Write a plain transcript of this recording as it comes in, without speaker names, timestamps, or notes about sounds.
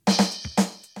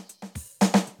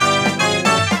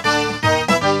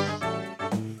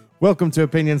Welcome to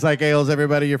Opinions Like Ales,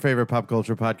 everybody, your favorite pop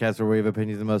culture podcast where we have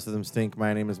opinions and most of them stink.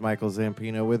 My name is Michael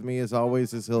Zampino. With me, as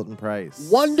always, is Hilton Price.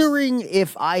 Wondering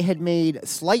if I had made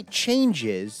slight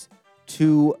changes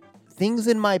to things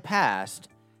in my past,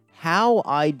 how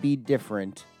I'd be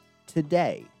different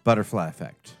today. Butterfly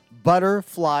effect.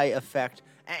 Butterfly effect.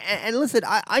 And listen,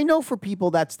 I know for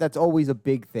people that's always a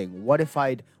big thing. What if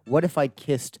I'd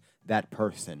kissed that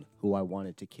person who I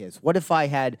wanted to kiss? What if I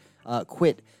had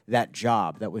quit that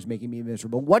job that was making me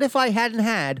miserable? What if I hadn't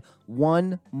had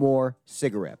one more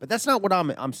cigarette? But that's not what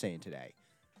I'm saying today.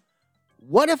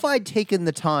 What if I'd taken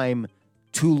the time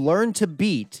to learn to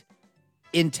beat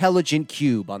Intelligent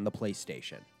Cube on the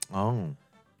PlayStation? Oh,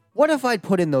 What if I'd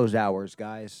put in those hours,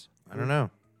 guys? I don't know.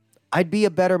 I'd be a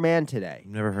better man today.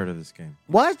 Never heard of this game.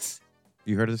 What?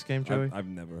 You heard of this game, Joey? I've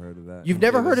never heard of that. You've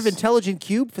never heard of Intelligent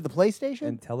Cube for the PlayStation?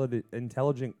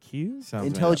 Intelligent Q? Sounds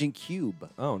Intelligent Cube.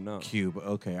 Oh, no. Cube.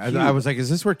 Okay. Cube. I was like,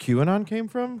 is this where QAnon came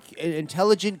from?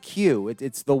 Intelligent Q.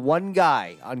 It's the one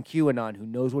guy on QAnon who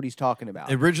knows what he's talking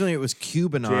about. Originally, it was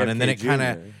Cubanon, and then it JFK kind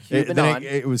of Cubanon.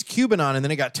 it was Cubanon, and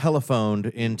then it got telephoned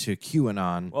into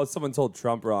QAnon. Well, someone told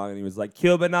Trump wrong, and he was like,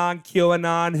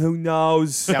 QAnon, who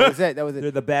knows? That was it. That was They're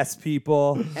it. the best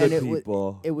people. Good And it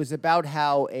people. it was about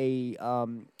how a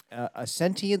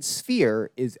sentient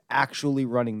sphere is actually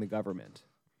running the government.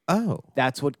 Oh,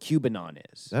 That's what QAnon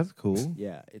is. that's cool.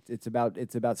 Yeah, it's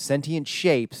about sentient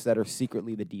shapes that are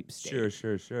secretly the deep state.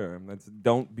 Sure. That's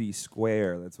don't be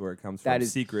square. That's where it comes from. That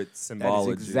is- Secret That is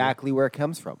symbology. exactly where it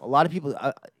comes from. A lot of people,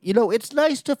 it's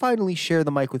nice to finally share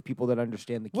the mic with people that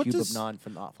understand the What cube does- of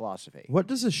non-philosophy. What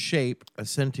does a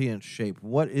sentient shape,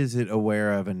 what is it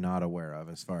aware of and not aware of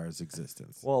as far as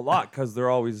existence? Well, a lot, because they're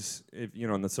always,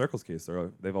 in the circle's case,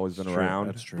 they've always been True, around.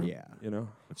 That's true. Yeah.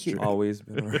 That's true. Always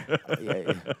been around.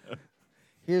 Yeah.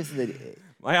 Here's the.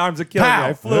 My arms are killing me.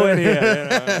 I flew in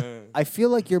here. I feel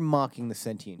like you're mocking the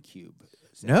sentient cube.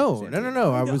 No. I don't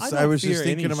was fear just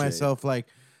thinking any to myself, like,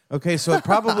 okay, so it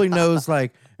probably knows,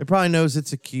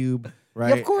 it's a cube,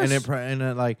 right? of course. And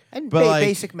but like,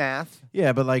 basic math.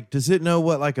 yeah, but like, does it know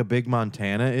what like a big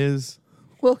Montana is?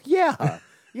 Well, yeah.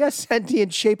 Yes,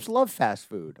 sentient shapes love fast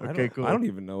food. Okay, cool. I don't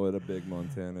even know what a big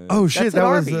Montana is. Oh shit, That's an that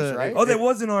was Arby's, right? Oh, that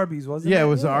was an Arby's, wasn't it? Yeah, it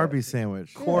was an Arby's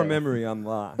sandwich. Core memory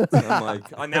unlocked. I'm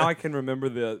like, now I can remember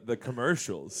the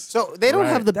commercials. So they don't Right.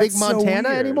 have the big That's so Montana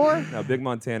weird. anymore? No, Big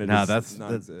Montana No, does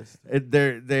not exist.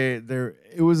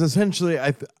 It was essentially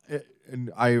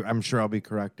I'm sure I'll be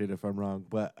corrected if I'm wrong,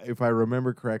 but if I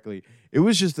remember correctly, it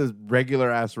was just a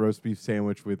regular ass roast beef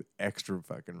sandwich with extra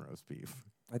fucking roast beef.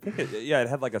 I think it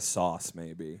had like a sauce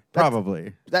maybe.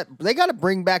 Probably. That they got to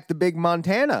bring back the big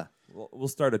Montana. We'll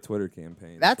start a Twitter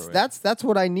campaign. That's for it. that's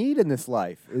what I need in this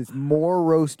life is more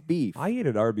roast beef. I eat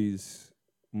at Arby's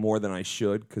more than I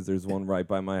should because there's one right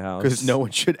by my house. Because no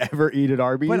one should ever eat at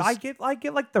Arby's. But I get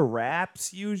like the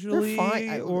wraps usually,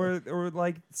 fine. or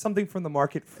like something from the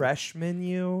Market Fresh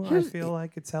menu. I feel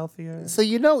like it's healthier. So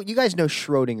you guys know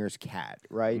Schrodinger's cat,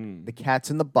 right? Mm. The cat's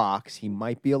in the box. He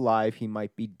might be alive. He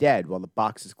might be dead. While the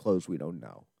box is closed, we don't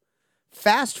know.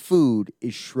 Fast food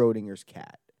is Schrodinger's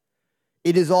cat.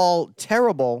 It is all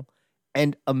terrible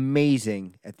and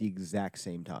amazing at the exact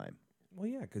same time. Well,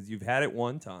 yeah, because you've had it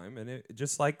one time, and it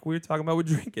just like we were talking about with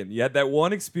drinking. You had that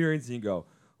one experience, and you go,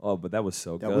 "Oh, but that was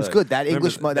so good." That was good. That Remember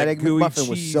English that egg gooey McMuffin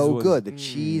was cheese so good. The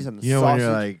cheese and the You know when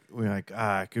sausage. we're like,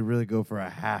 I could really go for a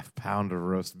half pound of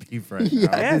roast beef right Yeah.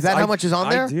 now. Yes, Is that how much is on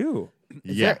there? I do.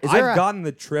 Yeah. Is there I've a- gotten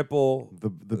the triple. The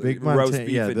big roast Montana,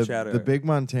 beef yeah, and cheddar. the big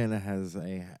Montana has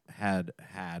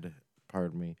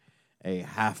pardon me, a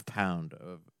half pound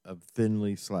of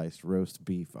thinly sliced roast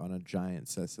beef on a giant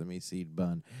sesame seed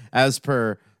bun, as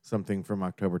per something from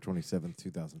October 27th,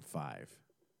 2005.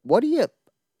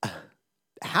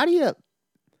 How do you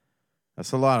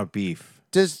That's a lot of beef.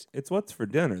 It's what's for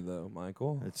dinner, though,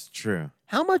 Michael. It's true.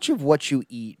 how much of what you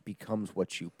eat becomes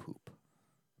what you poop?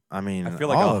 I mean, I feel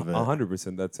like all of it.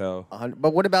 100%. That's how.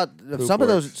 But what about some of works.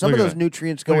 those? Some Look of at those that.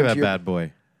 nutrients go Look at into that your bad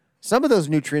boy. some of those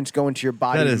nutrients go into your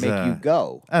body That and is, make you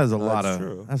go. That is a lot That's of.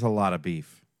 true. That's a lot of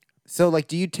beef. So, like,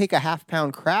 do you take a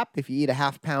half-pound crap if you eat a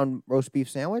half-pound roast beef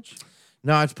sandwich?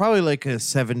 No, it's probably like a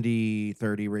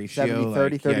 70-30 ratio.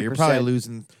 70-30, like, yeah, you're probably 30%.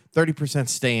 losing 30%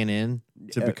 staying in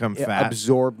to become fat.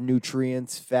 Absorb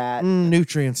nutrients, fat.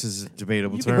 Nutrients is a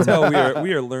debatable You term. can tell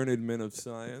we are learned men of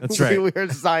science. That's right. We're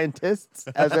scientists,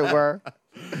 as it were.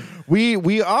 We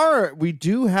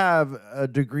do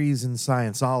have degrees in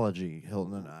Scientology,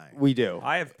 Hilton and I. We do.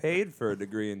 I have paid for a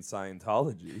degree in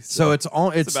Scientology. So it's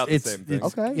all it's about the same thing.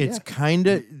 Okay, It's yeah. kind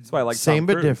of why I like same Tom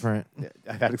but Cruise. different.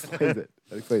 That explains it.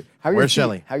 That explains it. How are Where's your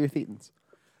Shelley? How are your thetans?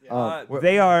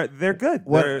 They're good.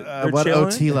 They're What chilling.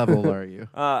 OT level are you?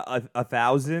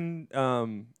 1,000.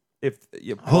 If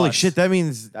you Holy plus. shit, that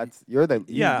means You're the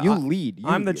Yeah, you I- lead.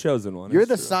 I'm the chosen one. You're it's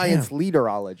the true. science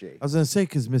leaderology. I was gonna say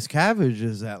because Miscavige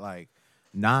is at like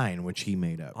 9, which he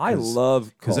made up. I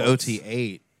love because cults. OT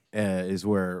 8 is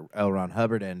where L. Ron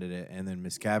Hubbard ended it, and then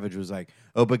Miscavige was like,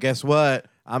 "Oh, but guess what?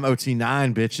 I'm OT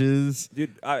 9, bitches."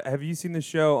 Dude, have you seen the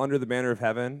show Under the Banner of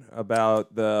Heaven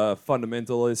about the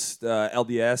fundamentalist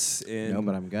LDS in? No,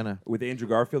 but I'm gonna. with Andrew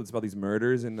Garfield. It's about these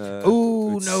murders in the.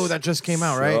 Ooh, it's no, that just came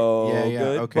out, right? so Yeah, yeah.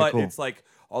 good, Okay, but cool. it's like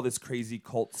all this crazy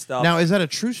cult stuff. Now, is that a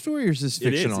true story or is this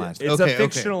It is. fictionalized? It's okay, a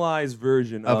fictionalized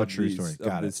version Of a of true these- story. Of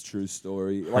Got it. this true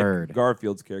story. Heard. Like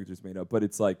Garfield's character's made up, but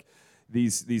it's like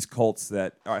these cults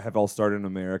that have all started in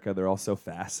America. They're all so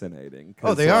fascinating. Oh,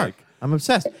 'cause, they are. like, I'm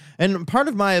obsessed. And part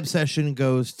of my obsession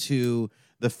goes to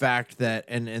the fact that,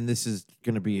 and this is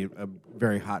going to be a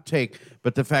very hot take,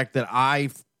 but the fact that I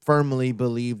firmly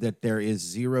believe that there is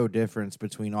zero difference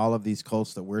between all of these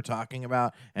cults that we're talking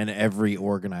about and every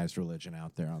organized religion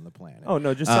out there on the planet. Oh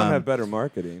no, just some have better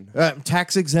marketing.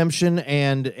 Tax exemption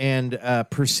and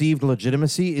perceived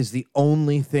legitimacy is the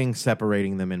only thing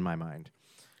separating them in my mind.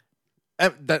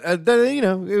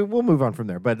 We'll move on from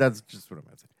there, but that's just what I'm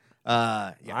going to say.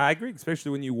 Yeah. I agree,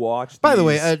 especially when you watch. By the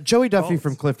way, these Joey Duffy cults.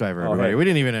 from Cliff Diver, everybody. hey. We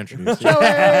didn't even introduce you.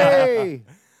 Joey!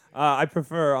 I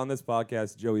prefer on this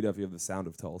podcast Joey Duffy of The Sound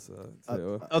of Tulsa.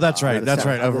 Too. Oh, that's right. the That's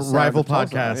sound- right. A the sound rival of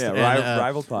Tulsa. podcast. Yeah, and,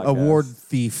 rival podcast. Award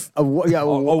thief. Award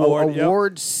Award, yep.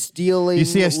 award stealing. You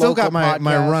see, I still got my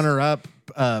podcast. runner-up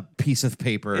piece of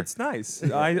paper. It's nice.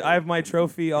 I have my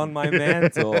trophy on my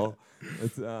mantle.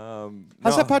 It's,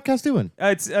 How's that podcast doing?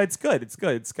 It's good. It's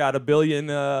good. It's got 1 billion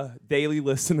daily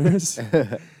listeners,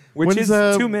 which When's,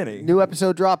 is too many. New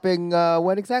episode dropping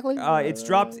when exactly? It's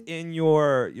dropped in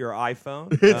your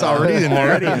iPhone. It's already in there.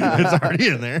 Already in there. It's already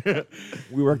in there.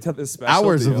 We worked out this special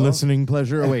Hours of deal. listening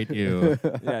pleasure await you.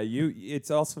 Yeah, It's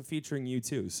also featuring you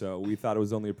too, so we thought it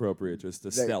was only appropriate just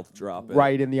to stealth drop it.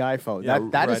 Right in the iPhone. Yeah,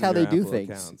 that right is how in they your do Apple things.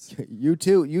 accounts. You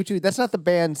too. That's not the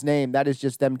band's name. That is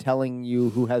just them telling you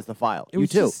who has the file. It You was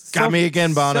too. just Got me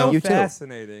again, Bono. So You too.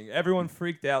 fascinating. Everyone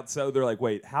freaked out. So they're like,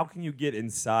 "Wait, how can you get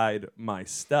inside my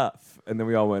stuff?" And then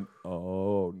we all went,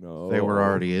 "Oh no!" They were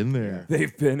already in there.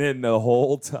 They've been in the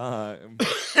whole time.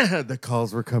 The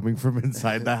calls were coming from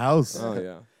inside the house. Oh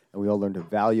yeah. And we all learned a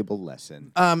valuable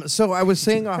lesson. So I was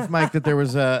saying off mic that there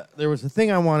was a thing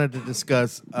I wanted to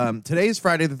discuss. Today's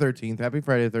Friday the 13th. Happy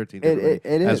Friday the 13th, everybody,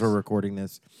 it as is. we're recording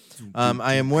this.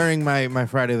 I am wearing my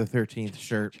Friday the 13th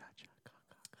shirt.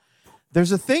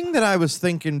 There's a thing that I was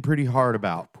thinking pretty hard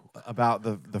about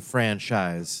the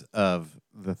franchise of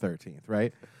the 13th,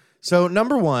 right? So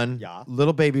number one, Yeah.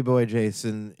 little baby boy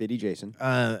Jason. Biddy Jason.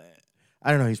 I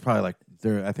don't know. He's probably like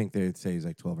I think they'd say he's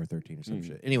like 12 or 13 or some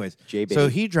shit. Anyways, J-Baby. so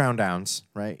he drown downs,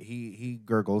 right? He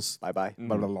gurgles, Bye-bye.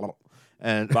 blah, blah, blah, blah,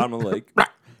 and Bottom of the lake.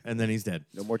 and then he's dead.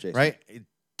 No more Jason. Right? It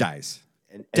dies.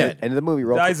 And, Dead. End of the movie.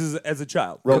 Roll, Dies as a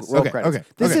child. roll Okay, credits. okay,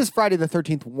 This okay. is Friday the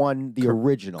 13th one, the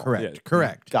original. Correct. Yeah.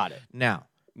 Correct. Got it. Now,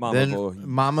 Mama then Voorhees.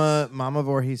 Mama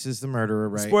Voorhees is the murderer,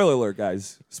 right? Spoiler alert,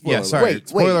 guys. Spoiler Yeah, alert. sorry. Wait,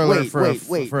 Spoiler alert wait, for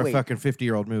wait, a wait. fucking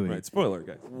 50-year-old movie. Right. Spoiler,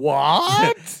 guys.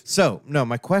 What? So, no,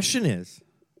 my question is,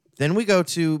 then we go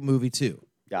to movie 2.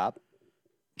 Yup.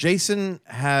 Jason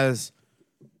has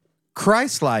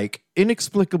Christ-like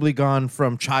inexplicably gone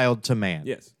from child to man.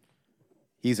 Yes.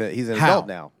 He's an How? adult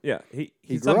now. Yeah. He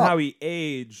grew somehow up. he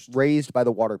aged. Raised by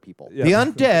the water people. Yeah. The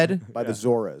undead, By the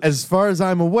Zoras. as far as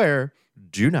I'm aware,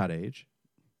 do not age.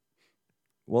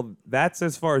 Well, that's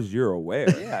as far as you're aware.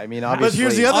 yeah, I mean, But obviously.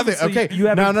 here's the other thing. Obviously, Okay, you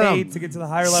haven't no. paid to get to the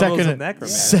higher levels of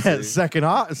necromancy.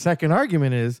 Second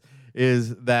argument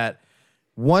is that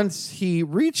once he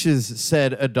reaches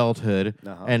said adulthood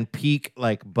Uh-huh. and peak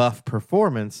like buff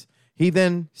performance, he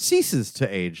then ceases to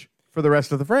age for the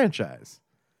rest of the franchise.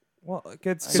 Well,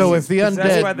 it's So if the that's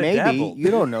undead- why the Maybe. devil, You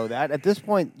don't know that. At this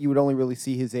point, you would only really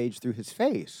see his age through his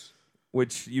face.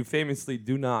 which you famously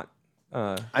do not.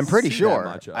 I'm pretty see sure. That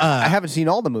much of. I haven't seen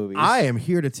all the movies. I am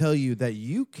here to tell you that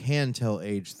you can tell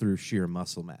age through sheer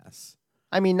muscle mass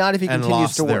I mean, not if he and continues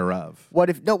loss to work. thereof. What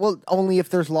if? No, well, only if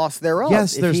there's loss thereof.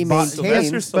 Yes, if there's he bo- maintains.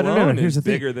 Sylvester but no, Stallone here's is the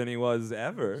thing. bigger than he was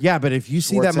ever. Yeah, but if you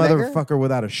see that Schwarzenegger? motherfucker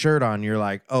without a shirt on, you're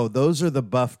like, oh, those are the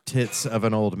buff tits of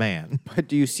an old man. But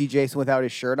do you see Jason without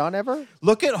his shirt on ever?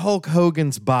 Look at Hulk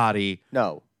Hogan's body.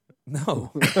 No.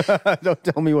 No, Don't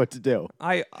tell me what to do.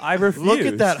 I refuse. Look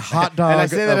at that hot dog And I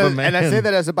say that. of a As, man. and I say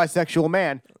that as a bisexual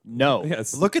man. No.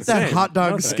 Yes. Look at that same. hot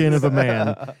dog No skin thanks. of a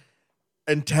man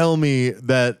and tell me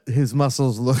that his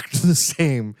muscles looked the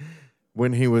same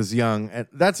when he was young. And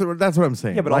that's what I'm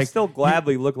saying. Yeah, but I'll like, still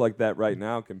gladly look like that right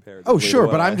now compared. Oh, to sure,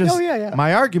 what but I- I'm just. Oh, yeah.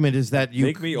 My argument is that you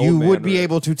Make me old you man would be Rick.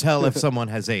 able to tell if someone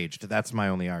has aged. That's my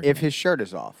only argument. If his shirt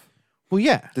is off. Well,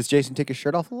 yeah. Does Jason take his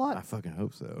shirt off a I lot? fucking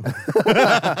hope so.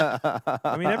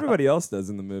 I mean, everybody else does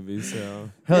in the movie, so.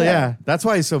 Hell yeah. That's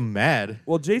why he's so mad.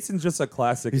 Well, Jason's just a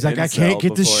classic. He's like, I incel can't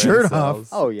get this before shirt incels. off.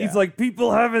 Oh, yeah. He's like,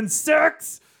 people having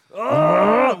sex.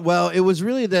 Oh! Well, it was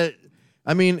really that.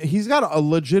 I mean, he's got a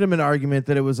legitimate argument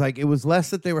that it was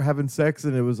less that they were having sex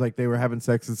and it was like they were having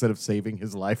sex instead of saving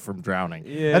his life from drowning.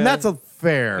 Yeah. And that's a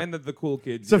fair. And that the cool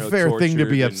kids. it's a fair thing to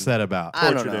be tortured upset about.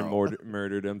 I don't Tortured and know.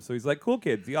 murdered him. So he's like, cool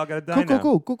kids, y'all gotta die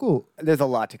Cool. There's a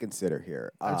lot to consider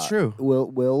here. That's true.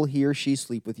 Will he or she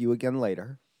sleep with you again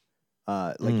later?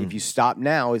 Like if you stop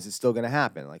now, is it still going to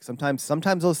happen? Like sometimes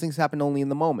those things happen only in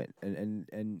the moment,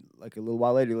 and like a little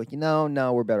while later, you're like,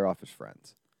 no, we're better off as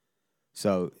friends.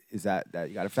 So is that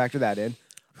you got to factor that in?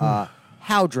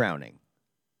 How drowning?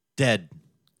 Dead.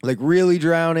 Like really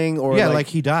drowning, or Yeah, like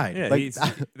he died. Yeah, Like-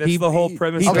 that's the whole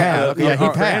premise. he of passed. the, Yeah, of he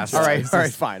the passed. franchise. all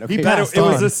right, fine. Okay. He But passed it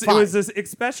was on. it was this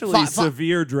especially Fine.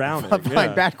 severe drowning. Fine, yeah.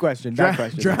 bad question. Bad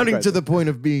question. bad Drowning to question. the point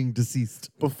of being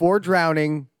deceased. Before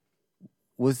drowning,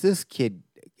 was this kid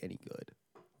any good?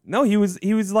 No, he was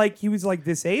like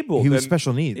disabled. He was and-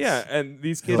 special needs. Yeah, and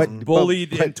these kids But- bullied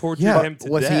but- and tortured yeah, him to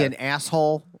Was death. he an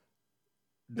asshole?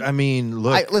 I mean,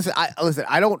 look, Listen.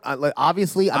 I don't.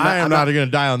 Obviously, I am not going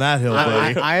to die on that hill,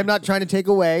 buddy. I am not trying to take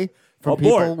away from Abort,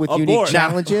 people with abort. unique Now-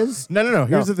 challenges. No.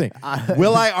 Here's No. the thing.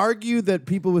 Will I argue that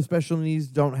people with special needs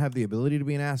don't have the ability to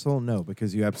be an asshole? No,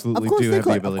 because you absolutely Of course, do they have the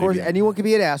could. ability Of course, to be. anyone can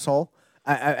be an asshole,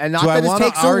 and not Do I that it wanna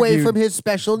takes away argue- from his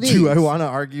special needs. Do I want to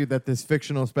argue that this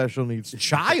fictional special needs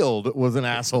child was an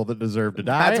asshole that deserved to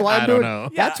die? That's why I'm I doing. don't know.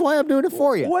 That's why I'm doing it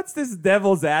for you. What's this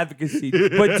devil's advocacy?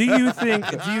 But do you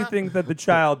think that the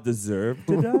child deserved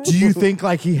to die? Do you think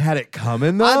like he had it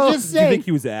coming though? I'm just Do you saying. think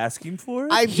he was asking for it?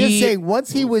 I'm just He- saying.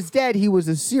 Once he was dead, he was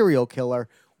a serial killer.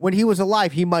 When he was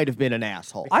alive, he might have been an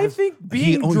asshole. I think he,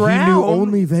 being he drowned. knew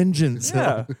only vengeance.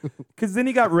 Yeah, because then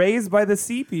he got raised by the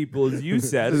sea people, as you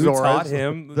said, who Zoras. taught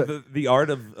him the art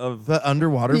of The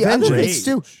underwater the other vengeance. things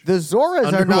too. The Zoras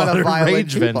are not a Underwater violent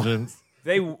rage people. vengeance.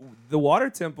 the water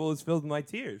temple is filled with my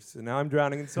tears, and now I'm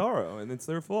drowning in sorrow, and it's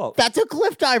their fault. That's a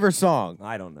Cliff Diver song.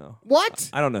 I don't know. What?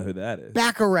 I don't know who that is.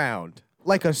 Back around.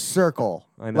 Like a circle.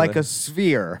 I know Like that. a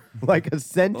sphere. Like a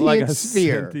sentient Like a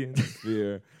sphere. sentient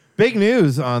sphere. Big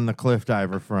news on the Cliff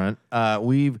Diver front.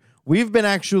 We've been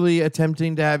actually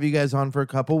attempting to have you guys on for a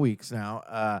couple weeks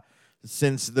now,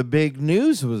 since the big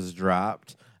news was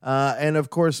dropped. And of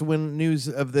course, when news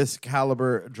of this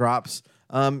caliber drops,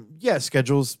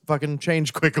 schedules fucking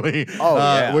change quickly. Oh,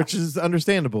 yeah. Which is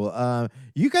understandable.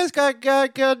 You guys got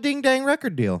a ding dang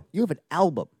record deal. You have an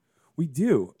album. We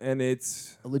do, and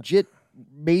it's A legit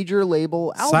major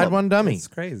label album. Side one dummy. It's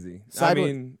crazy. Side I one-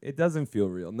 mean, it doesn't feel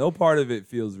real. No part of it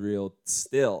feels real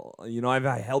still. You know,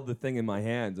 I held the thing in my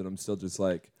hands and I'm still just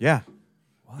like, Yeah.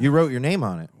 You wrote your name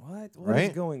on it. what is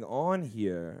Right? going on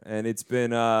here? And it's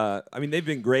been I mean, they've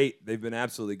been great. They've been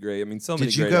absolutely great. I mean, so many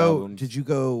Did you great go? albums. Did you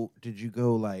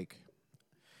go like?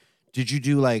 Did you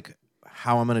do like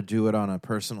how I'm gonna do it on a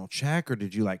personal check, or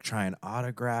did you like try an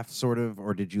autograph sort of,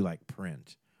 or did you like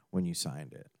print when you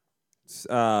signed it?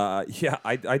 Yeah,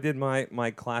 I did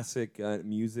my classic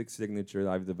music signature that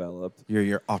I've developed.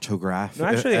 Your autograph, No,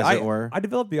 actually, as it were. I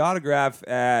developed the autograph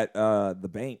at the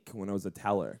bank when I was a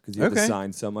teller because you have to Okay.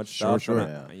 sign so much Sure, stuff. sure.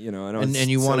 And you know, and, I and was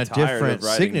you so want a tired of different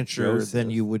writing signature Joseph. than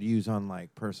you would use on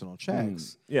like personal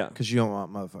checks, Yeah. because you don't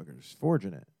want motherfuckers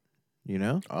forging it. You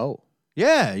know? Oh.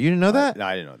 Yeah, you didn't know that. No,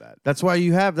 I didn't know that. That's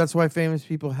why famous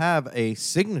people have a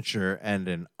signature and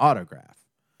an autograph.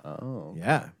 Oh.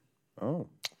 Yeah, Oh.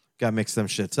 gotta mix them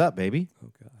shits up, baby. Oh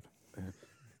God.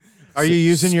 Are you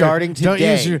using your Starting Don't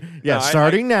use today. your No,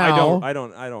 starting now. I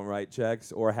don't write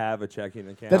checks or have a checking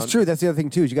account. That's true. That's the other thing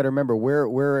too. Is you got to remember where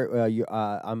you.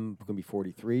 I'm gonna be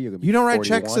 43. You're gonna be. You don't write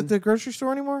 41. checks at the grocery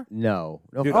store anymore? No.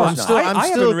 No. Dude, of course I'm not. still- I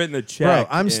haven't written a check.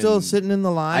 Bro, I'm still in- sitting in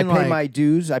the I line. pay like, my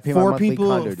dues. I pay my four monthly people.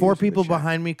 condo dues Four with a people check.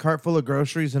 behind me, cart full of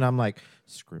groceries, and I'm like,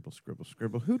 scribble, scribble,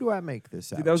 scribble. Who do I make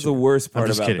this out? Dude, that was to? the worst part I'm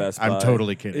just about kidding. Best Buy. I'm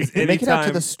totally kidding. is Make it out to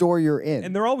anytime- the store you're in.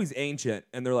 And they're always ancient,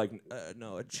 and they're like,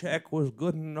 "No, a check was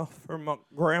good enough for my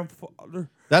grandfather.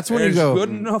 That's when you It's go, good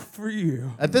enough for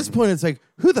you." At this point, it's like,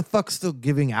 who the fuck's still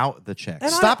giving out the checks?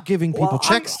 And Stop giving people well,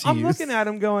 checks to I'm you. looking at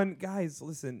them going, guys,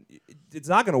 listen, it's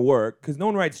not going to work because no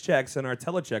one writes checks, and our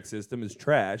telecheck system is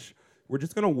trash. We're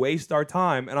just going to waste our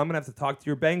time, and I'm going to have to talk to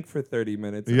your bank for 30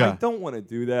 minutes. And Yeah. I don't want to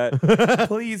do that.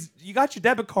 Please, you got your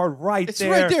debit card right It's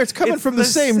there. right there. It's coming from the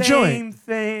same joint. Same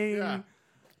thing.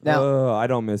 Now- I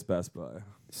don't miss Best Buy.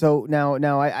 So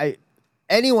now I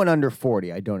anyone under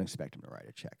 40, I don't expect him to write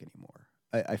a check anymore.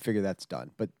 I figure that's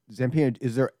done. But Zampino,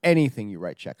 is there anything you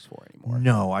write checks for anymore?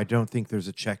 No, I don't think there's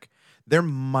a check. There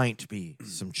might be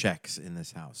some checks in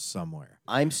this house somewhere.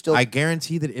 I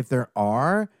guarantee that if there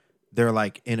are, they're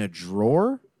like in a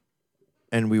drawer,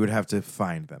 and we would have to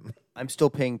find them. I'm still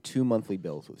paying 2 monthly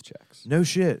bills with checks. No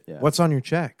shit. Yeah. What's on your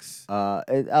checks?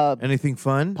 Anything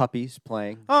fun? Puppies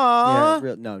playing. Aww.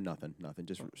 Yeah, no, nothing.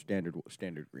 Just standard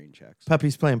green checks.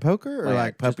 Puppies playing poker, or Yeah,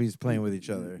 like just- puppies playing with each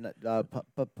other?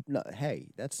 No, hey,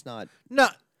 that's not No,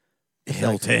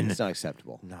 Hilton. It's not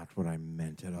acceptable. Not what I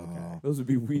meant at all. Those would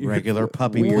be weird. Regular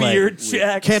puppy play. Weird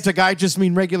checks. Can't a guy just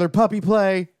mean regular puppy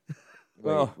play?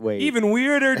 Wait. Even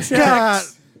weirder God.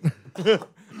 checks.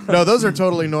 No, those are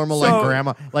totally normal. So- Like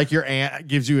grandma, like your aunt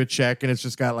gives you a check and it's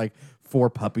just got like 4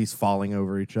 puppies falling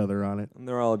over each other on it. And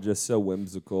they're all just so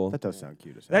whimsical. That does sound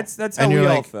cute as hell. That's how And we you're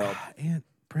all like, felt Aunt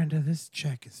Brenda, this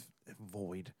check is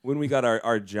void. when we got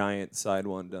our giant side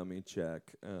one dummy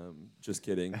check. Just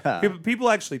kidding. People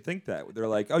actually think that. They're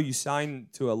like, oh, you signed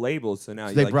to a label, so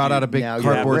now They like, brought you- out a big now you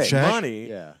cardboard have check. money.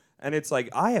 Yeah. And it's like,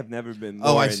 I have never been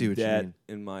Oh, more I see in what you debt mean.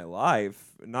 in my life.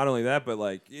 Not only that, but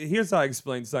like, here's how I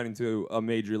explain signing to a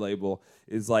major label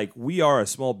is like, we are a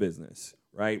small business,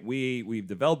 right? We've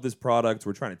developed this product.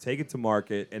 We're trying to take it to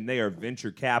market, and they are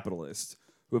venture capitalists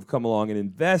who have come along and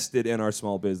invested in our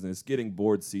small business, getting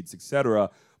board seats, etc.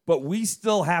 But we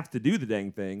still have to do the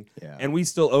dang thing, Yeah. and we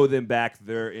still owe them back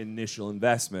their initial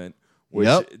investment, which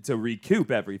Yep. to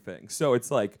recoup everything. So it's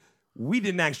like, we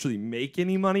didn't actually make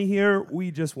any money here.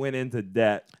 We just went into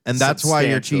debt. And that's why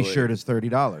your substantially. T-shirt is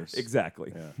 $30.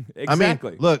 Exactly. I mean,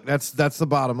 Exactly. look, that's the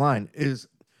bottom line. Is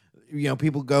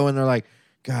people go and they're like,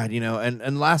 God,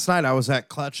 and last night I was at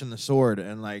Clutch and the Sword,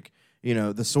 and like,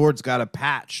 the Sword's got a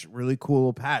patch, really cool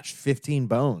little patch, 15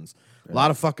 bones. A lot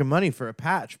of fucking money for a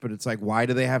patch, but it's like, why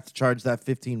do they have to charge that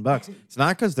 $15? It's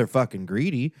not because they're fucking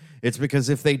greedy. It's because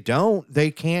if they don't,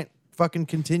 they can't fucking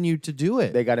continue to do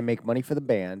it. They got to make money for the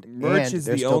band. Merch and is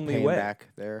they're the still only paying way. back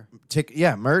their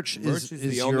Merch Merch is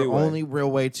the your only way. only real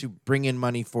way to bring in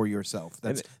money for yourself.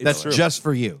 it's That's true. just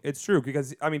for you. It's true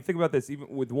because, I mean, think about this. Even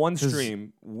with one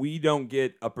stream, we don't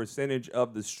get a percentage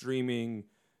of the streaming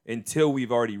until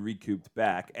we've already recouped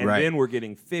back. And Right. then we're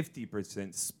getting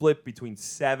 50% split between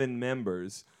 7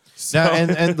 members. So, Now,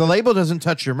 and the label doesn't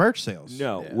touch your merch sales.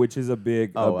 no, Yeah. which is a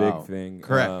big wow. thing.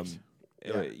 Correct.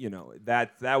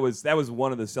 That was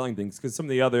one of the selling things because some of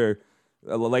the other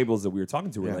labels that we were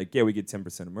talking to were Yeah. like, yeah, we get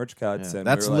 10% of merch cuts. And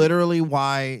That's we were like, literally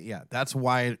why. Yeah, that's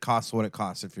why it costs what it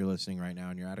costs. If you're listening right now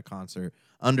and you're at a concert,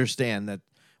 understand that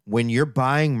when you're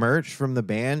buying merch from the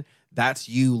band, that's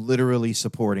you literally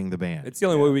supporting the band. it's the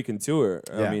only way we can tour.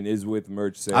 I Yeah. mean, is with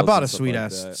merch sales. I bought and a stuff sweet like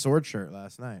ass that. Sword shirt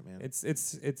last night, man. It's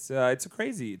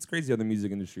crazy how the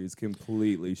music industry is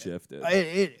completely shifted.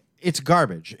 It's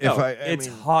garbage. No, I it's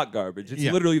mean, hot garbage. It's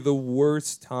Yeah. literally the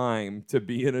worst time to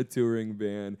be in a touring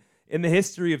band in the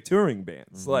history of touring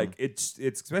bands. Mm-hmm. Like it's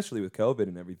especially with COVID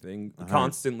and everything, Uh-huh.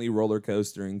 constantly roller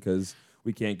coastering because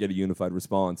we can't get a unified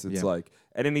response. It's Yeah. like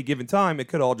at any given time, it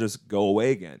could all just go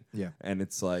away again. Yeah. And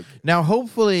it's like, Now,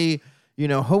 hopefully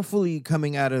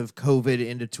coming out of COVID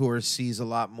into tours sees a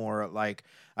lot more. Like,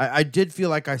 I did feel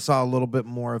like I saw a little bit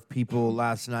more of people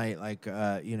last night. Like,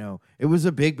 it was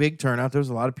a big turnout. There was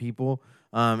a lot of people,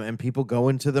 and people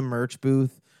going to the merch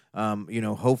booth.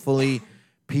 Hopefully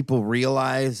people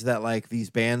realize that like these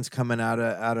bands coming out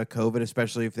of COVID,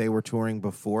 especially if they were touring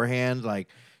beforehand, like,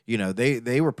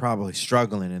 they were probably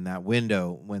struggling in that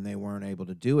window when they weren't able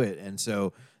to do it. And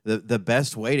so the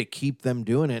best way to keep them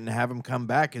doing it and have them come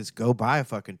back is go buy a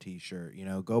fucking T-shirt,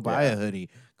 go buy a hoodie,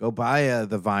 go buy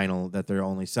the vinyl that they're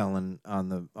only selling on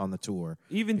the tour.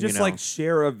 even just know. like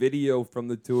share a video from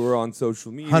the tour on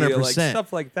social media, 100%. like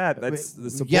stuff like that. That's the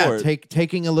support. Yeah,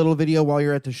 taking a little video while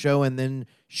you're at the show and then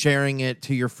sharing it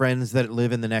to your friends that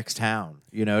live in the next town,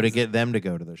 to get them to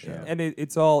go to the show. And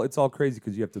it's all crazy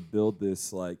because you have to build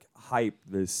this like hype,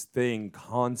 this thing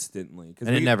constantly. And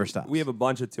it never stops. We have a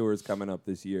bunch of tours coming up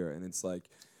this year, and it's like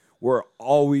we're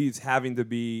always having to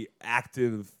be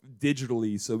active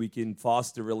digitally so we can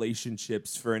foster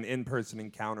relationships for an in-person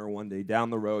encounter one day down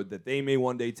the road that they may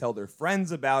one day tell their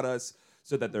friends about us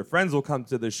so that their friends will come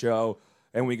to the show.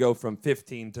 And we go from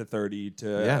 15 to 30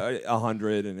 to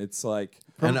 100, and it's like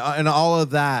And all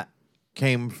of that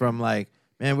came from like,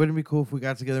 man, wouldn't it be cool if we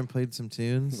got together and played some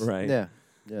tunes? right. yeah.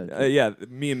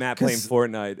 Me and Matt playing 'Cause,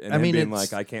 Fortnite and I him mean, being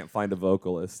it's- like, I can't find a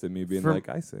vocalist, and me being For- like,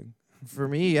 I sing. For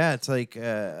me, yeah, it's like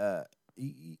that.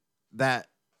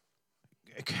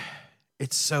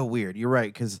 It's so weird. You're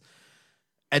right, because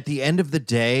at the end of the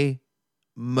day,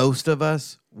 most of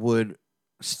us would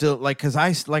still because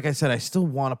like I said, I still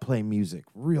want to play music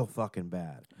real fucking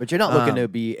bad. But you're not looking to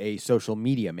be a social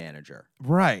media manager.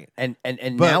 Right. And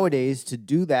But- nowadays to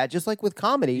do that, just like with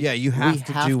comedy, Yeah, you have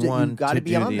to do one You got to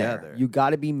be do on the there. other. You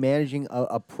got to be managing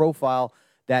a profile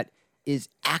that is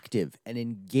active and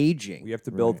engaging. We have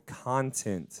to build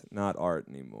content, not art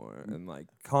anymore. And like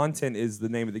content is the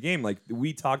name of the game. Like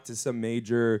we talked to some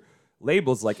major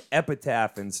labels like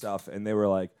Epitaph and stuff, and they were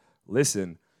like,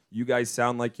 listen, you guys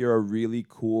sound like you're a really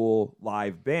cool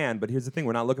live band, but here's the thing,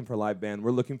 we're not looking for a live band.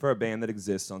 We're looking for a band that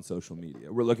exists on social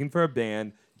media. We're looking for a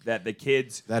band that the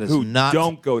kids That is who not-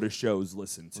 don't go to shows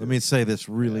listen to. Let me say this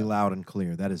really loud and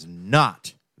clear. That is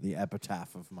not the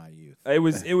epitaph of my youth. It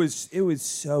was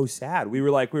so sad. We were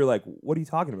like, what are you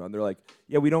talking about? And they're like,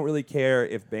 yeah, we don't really care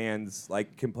if bands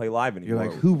like can play live You're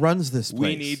anymore. like, who runs this place?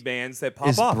 We need bands that pop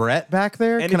Is off. Brett back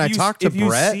there? And Can if I you- talk to if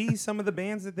Brett? you see some of the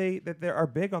bands that they are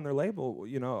big on their label,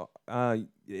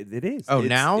 it is. Oh,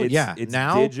 now? Yeah, it's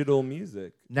now? digital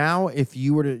music. Now, if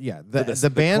you were to, the the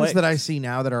bands that I clicks. see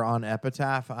now that are on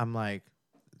Epitaph, I'm like,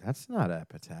 that's not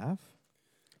Epitaph.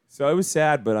 So it was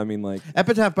sad, but I mean, like,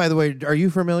 Epitaph, by the way, are you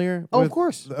familiar? Oh, of with-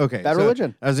 course. Okay. Bad so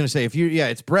Religion. I was going to say,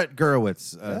 it's Brett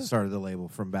Gurewitz started the label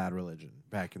from Bad Religion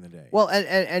back in the day. Well,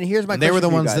 and here's my And they were question the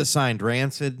for you ones that guys. signed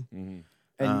Rancid.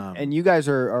 And you guys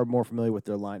are more familiar with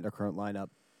their current lineup.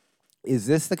 Is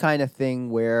this the kind of thing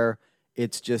where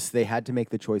it's just they had to make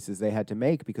the choices they had to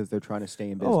make because they're trying to stay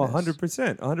in business?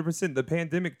 100%. 100%. The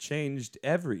pandemic changed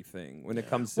everything when it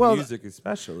comes to Well, music,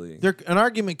 especially. An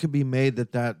argument could be made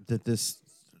that this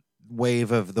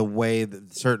wave of the way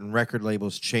that certain record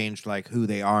labels changed like who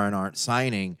they are and aren't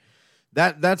signing,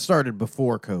 that started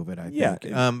before COVID, I Yeah,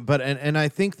 think. But I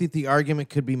think that the argument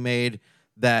could be made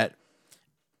that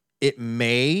it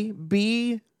may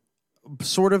be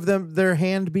sort of their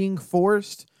hand being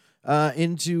forced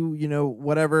into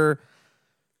whatever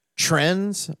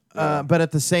trends, but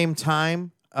at the same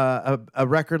time, a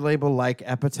record label like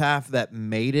Epitaph that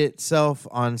made itself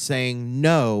on saying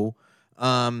no,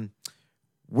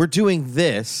 we're doing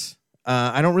this.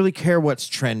 I don't really care what's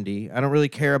trendy. I don't really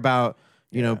care about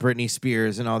Britney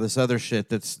Spears and all this other shit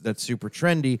that's super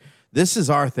trendy. This is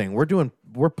our thing.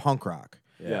 We're punk rock.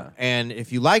 Yeah. And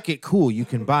if you like it, cool, you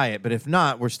can buy it. But if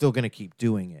not, we're still going to keep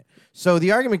doing it. So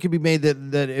the argument could be made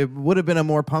that it would have been a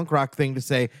more punk rock thing to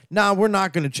say, nah, we're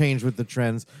not going to change with the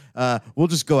trends. We'll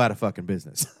just go out of fucking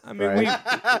business. I mean,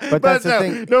 But that's the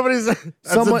thing. Nobody's. That's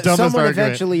Someone, the dumbest someone argument.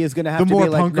 eventually is going to have The to more be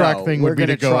like, punk rock no, thing we're would be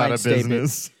to gonna go try out and of stay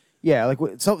business. Yeah, like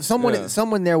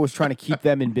someone there was trying to keep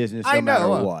them in business no I know.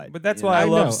 matter what. But that's you why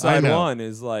know? I love know, Side I know. One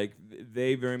is like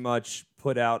they very much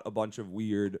put out a bunch of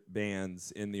weird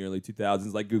bands in the early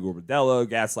 2000s, like Google Bordello,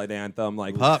 Gaslight Anthem,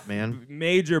 like Pup, man.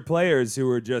 major players who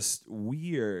were just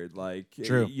weird, like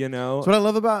True. you know. That's what I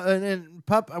love about and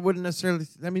Pup. I wouldn't necessarily.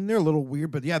 I mean, they're a little weird,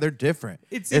 but yeah, they're different.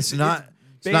 It's not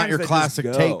bands your that just classic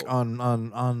go. take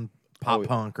on pop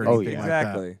punk or anything like that.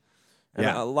 Exactly. And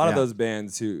Yeah, a lot of yeah. those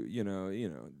bands who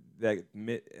that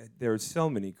there are so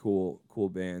many cool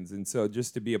bands, and so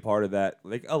just to be a part of that,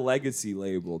 like a legacy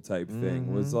label type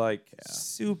thing, was like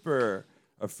super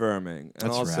affirming, and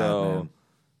That's also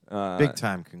Big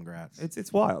time, congrats.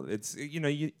 It's wild. It's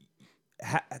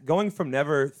going from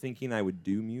never thinking I would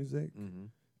do music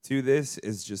to this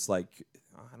is just like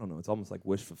I don't know. It's almost like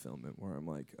wish fulfillment, where I'm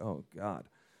like, oh God.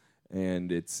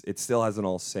 And it still hasn't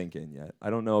all sank in yet. I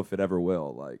don't know if it ever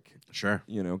will. Like, Sure.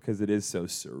 because it is so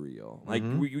surreal. Like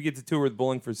we get to tour with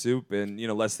Bowling for Soup and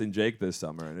Less Than Jake this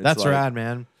summer. And it's That's like, rad,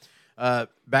 man.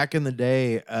 Back in the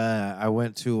day, I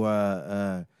went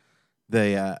to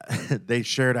they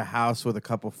shared a house with a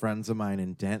couple friends of mine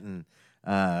in Denton.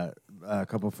 A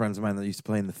couple friends of mine that used to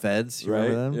play in the Feds. You right?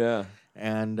 remember them? Yeah.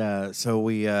 And so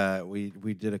we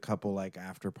did a couple like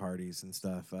after parties and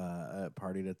stuff.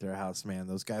 Partied at their house, man.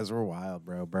 Those guys were wild,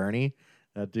 bro. Bernie,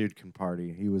 that dude can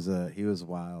party. He was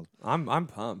wild. I'm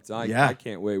pumped. Yeah. I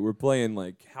can't wait. We're playing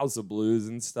like House of Blues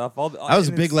and stuff. I was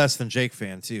a big Less Than Jake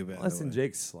fan too. By Less the Than way.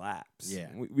 Jake slaps. Yeah.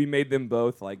 We made them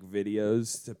both like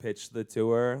videos to pitch the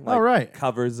tour. Like, right.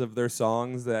 Covers of their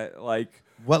songs that like.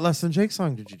 What Less Than Jake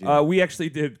song did you do? We actually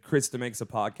did Krista Makes a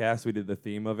Podcast. We did the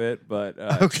theme of it, but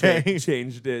Okay.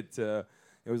 changed it to.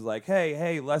 It was like,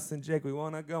 hey, Less Than Jake, we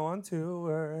want to go on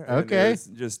tour. And Okay. it was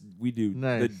just we do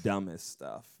Nice. the dumbest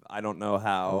stuff. I don't know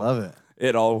how I love it.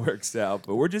 it all works out,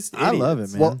 but we're just idiots. I love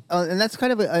it, man. Well, and that's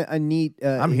kind of a neat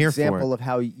I'm here for example it. of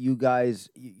how you guys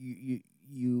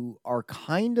you are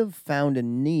kind of found a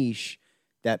niche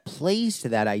that plays to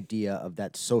that idea of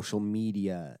that social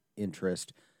media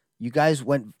interest. You guys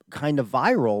went kind of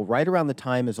viral right around the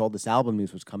time as all this album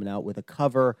news was coming out with a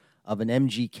cover of an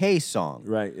MGK song.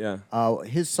 Right, yeah.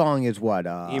 His song is what?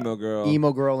 Emo Girl.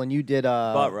 Emo Girl, and you did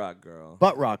Butt Rock Girl.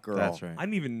 Butt Rock Girl. That's right. I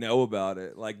didn't even know about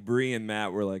it. Like Bree and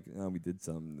Matt were like, "Oh, we did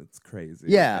something that's crazy."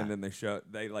 Yeah. and then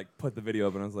they like put the video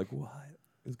up, and I was like, "What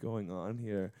is going on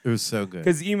here?" It was so good.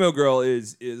 Because "Emo Girl"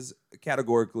 is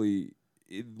categorically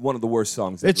one of the worst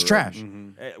songs. It's ever trash.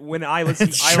 written. When I listen,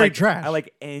 It's I straight like trash. I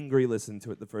like angry listened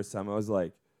to it the first time. I was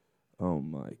like, "Oh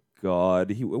my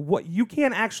God, what? You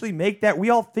can't actually make that. We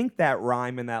all think that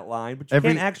rhyme in that line, but you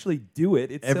can't actually do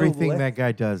it. It's Everything so that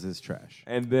guy does is trash.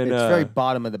 and then It's very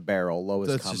bottom of the barrel,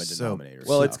 lowest That's common just so- denominator.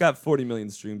 well, So, it's got 40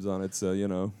 million streams on it, so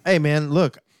Hey, man,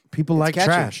 look, people like catchy.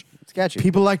 trash. It's catchy.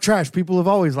 People like trash. People have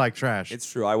always liked trash.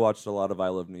 it's true. I watched a lot of I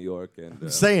Love New York, and I'm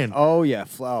saying. Oh yeah,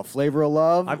 Flavor of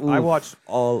Love. I Oof, watched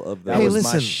all of that that. Hey, was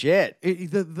listen. my shit.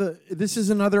 This is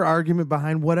another argument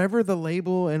behind whatever the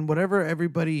label and whatever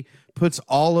everybody puts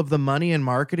all of the money and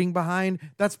marketing behind.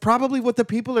 That's probably what the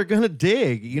people are gonna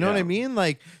dig. You know what I Yeah. mean?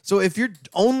 Like, so if you're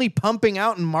only pumping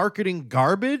out and marketing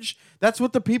garbage, that's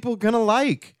what the people are gonna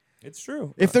like. It's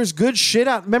true. If there's good shit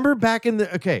out, remember back in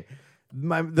the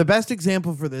the best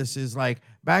example for this is like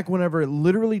back whenever it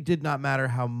literally did not matter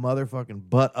how motherfucking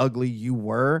butt ugly you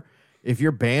were. If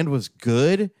your band was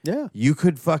good, Yeah. you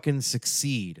could fucking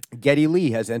succeed. Geddy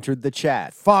Lee has entered the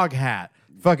chat. Fog Hat,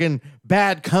 fucking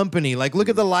Bad Company. Like, look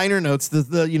at the liner notes.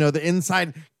 The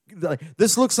inside.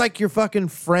 This looks like your fucking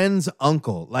friend's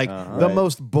uncle. Like the Right.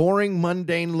 most boring,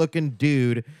 mundane looking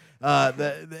dude.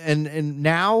 And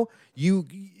now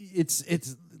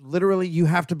it's literally you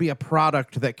have to be a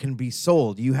product that can be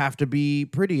sold. You have to be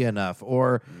pretty enough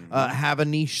or have a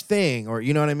niche thing, or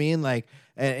you know what I mean. Like,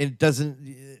 and it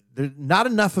doesn't. Not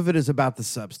enough of it is about the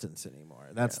substance anymore.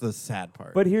 That's the sad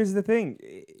part. But here's the thing.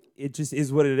 It just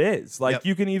is what it is. Like, Yep.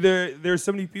 you can either, there's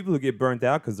so many people who get burnt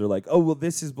out because they're like, oh, well,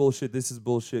 this is bullshit. This is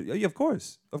bullshit. Yeah, of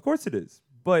course. Of course it is.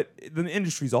 But the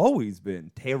industry's always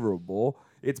been terrible.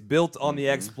 It's built on the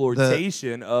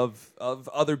exploitation of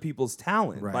other people's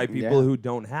talent Right. by people Yeah. who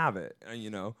don't have it,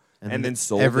 and then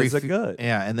sold every as a few- good.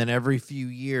 Yeah, and then every few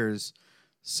years,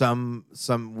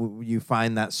 you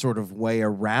find that sort of way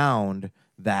around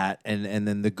that, and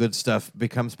then the good stuff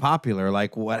becomes popular,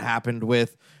 like what happened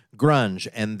with grunge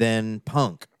and then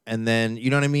punk, and then you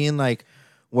know what I mean, like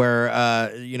where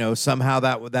somehow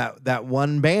that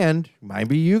one band, might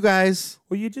be you guys,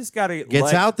 Well, you just gotta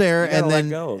gets out there, and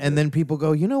then then people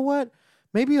go, you know what?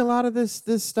 Maybe a lot of this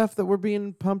stuff that we're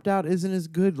being pumped out isn't as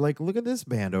good. Like, look at this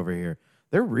band over here;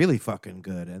 they're really fucking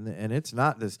good, and it's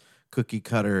not this cookie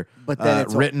cutter, But then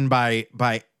it's written by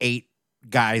 8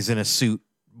 guys in a suit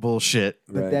bullshit.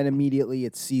 But Right. then immediately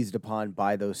it's seized upon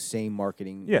by those same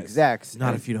marketing Yes. execs. Not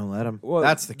and- if you don't let them. Well,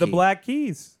 That's the key. Black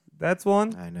Keys. That's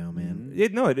one. I know, man.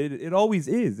 It always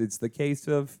is. It's the case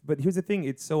of, but here's the thing: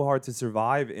 it's so hard to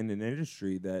survive in an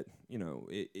industry that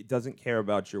it doesn't care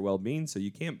about your well-being. So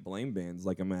you can't blame bands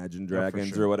like Imagine Dragons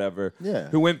sure. or whatever, Yeah.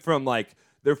 who went from like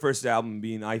their first album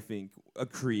being, I think, a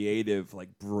creative,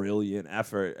 like brilliant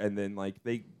effort, and then like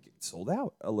they sold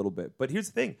out a little bit. But here's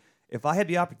the thing: if I had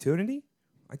the opportunity,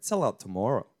 I'd sell out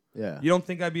tomorrow. Yeah. You don't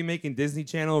think I'd be making Disney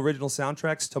Channel original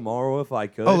soundtracks tomorrow if I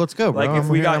could? Oh, let's go, bro. Like if I'm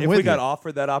we here- got I'm if with we got you.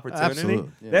 offered that opportunity,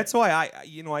 Absolutely. Yeah. that's why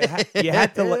you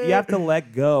have to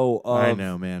let go of I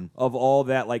know, man. of all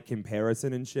that like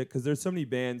comparison and shit, because there's so many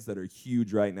bands that are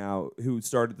huge right now who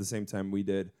started at the same time we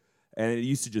did, and it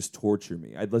used to just torture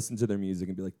me. I'd listen to their music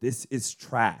and be like, "This is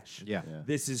trash. Yeah.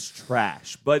 This is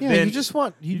trash." But Yeah, then you just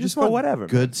want go whatever, man.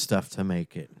 good stuff to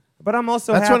make it. But I'm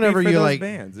also That's happy whenever for you those like-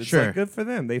 bands. It's sure. like good for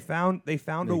them. They found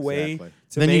a way Exactly.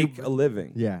 to Then you- make a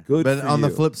living. Yeah, good. But for on the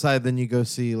you. flip side, then you go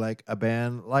see like a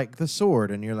band like The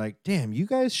Sword, and you're like, damn, you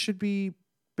guys should be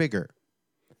bigger.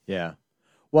 Yeah.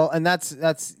 Well, and that's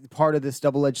part of this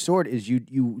double-edged sword is you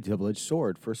double-edged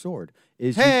sword for sword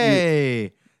is you-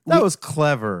 Hey, that was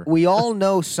clever. we all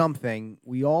know something.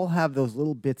 We all have those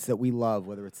little bits that we love,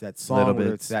 whether it's that song, Little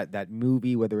whether bits. it's that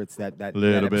movie, whether it's that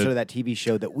Little episode bit. of that TV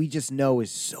show that we just know is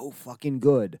so fucking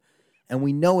good, and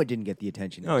we know it didn't get the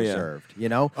attention it Oh, yeah. deserved. You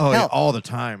know? Oh, yeah, Hell, all the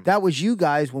time. that was you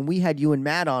guys when we had you and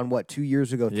Matt on 2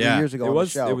 years ago, 3 Yeah. years ago It on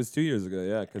was the show. it was 2 years ago,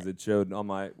 yeah, because it showed on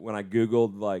my when I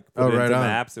googled like put Oh, it right into on.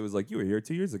 maps, it was like you were here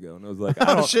 2 years ago, and I was like, Oh,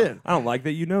 I don't, shit. I don't like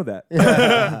that you know that.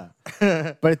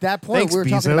 But at that point, Thanks, we were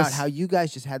talking about Bezos. how you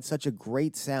guys just had such a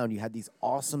great sound. You had these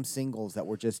awesome singles that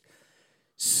were just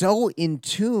so in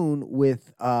tune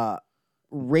with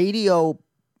radio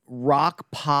rock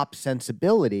pop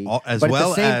sensibility, As but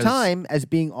well at the same as- time as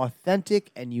being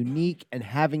authentic and unique and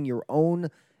having your own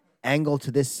angle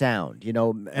to this sound. You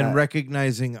know, and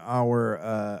recognizing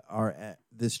our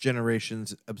this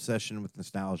generation's obsession with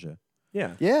nostalgia.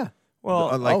 Yeah. yeah.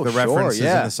 Well, like oh, the sure, references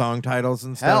yeah. and the song titles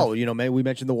and stuff. Hell, maybe we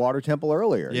mentioned the Water Temple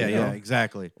earlier. Yeah, you know? yeah,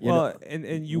 exactly. well,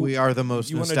 and you We are the most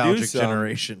you wanna do nostalgic some-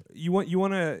 generation. You want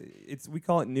to we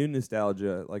call it new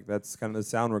nostalgia. Like that's kind of the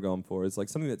sound we're going for. It's like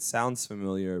something that sounds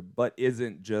familiar but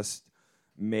isn't just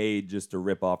made just to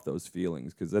rip off those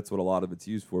feelings, because that's what a lot of it's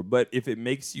used for. But if it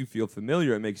makes you feel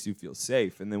familiar, it makes you feel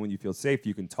safe, and then when you feel safe,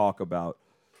 you can talk about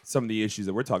some of the issues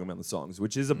that we're talking about in the songs,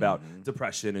 which is about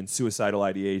depression and suicidal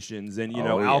ideations and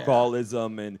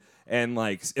alcoholism and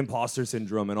like imposter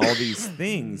syndrome and all these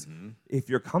things. If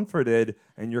you're comforted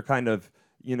and you're kind of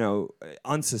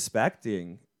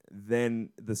unsuspecting, then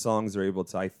the songs are able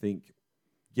to, I think,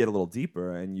 get a little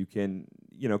deeper, and you can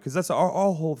because that's our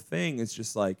whole thing is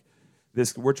just like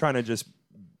this. We're trying to just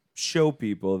show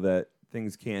people that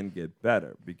things can get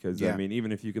better, because I mean,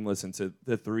 even if you can listen to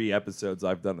the 3 episodes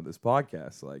I've done of this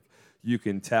podcast, like you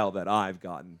can tell that I've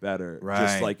gotten better.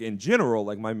 Just like in general,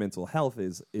 like my mental health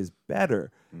is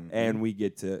better, and we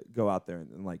get to go out there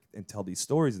and tell these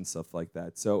stories and stuff like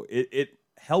that. So it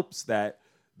helps that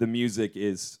the music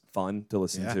is fun to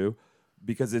listen to,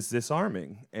 because it's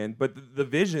disarming. But the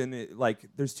vision,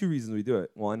 there's 2 reasons we do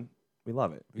it. One, we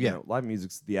love it. Live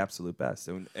music's the absolute best,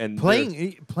 and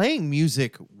Playing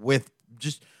music with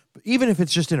even if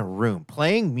it's just in a room,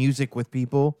 playing music with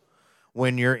people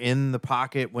when you're in the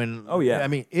pocket, I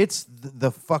mean, it's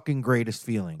the fucking greatest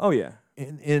feeling. Oh yeah,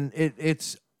 and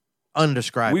it's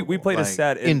undescribable. We played a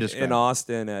set in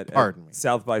Austin at Pardon me.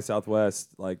 South by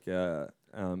Southwest, on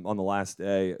the last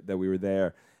day that we were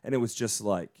there, and it was just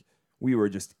like we were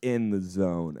just in the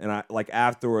zone. And I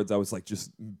afterwards, I was like,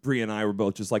 just Bree and I were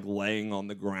both just like laying on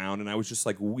the ground, and I was just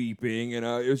like weeping, and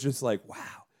it was just like,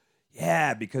 wow,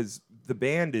 yeah, because the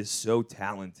band is so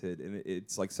talented, and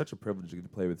it's like such a privilege to get to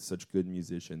play with such good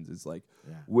musicians. It's like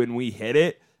when we hit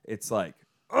it, it's like,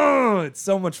 oh, it's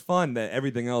so much fun that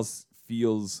everything else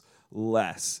feels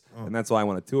less. And that's why I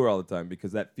want to tour all the time,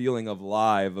 because that feeling of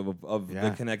live, of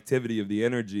the connectivity, of the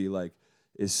energy, like,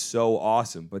 is so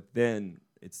awesome. But then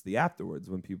it's the afterwards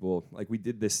when people, like, we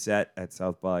did this set at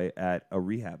South by at a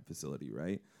rehab facility,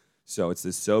 right? So it's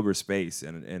this sober space,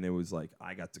 and it was like,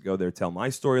 I got to go there, tell my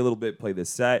story a little bit, play this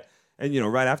set.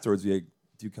 And, right afterwards, we had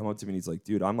dude come up to me, and he's like,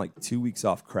 dude, I'm like 2 weeks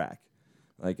off crack.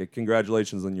 Like,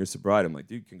 congratulations on your sobriety. I'm like,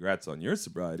 dude, congrats on your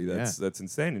sobriety. That's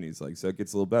insane. And he's like, so it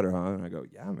gets a little better, huh? And I go,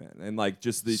 yeah, man. And like,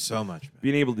 just so much, man.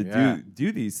 being able to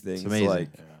do these things, it's amazing. Like,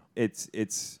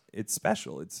 it's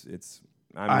special.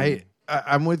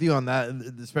 I'm with you on that,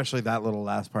 especially that little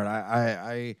last part.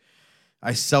 I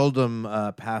seldom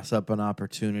pass up an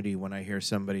opportunity when I hear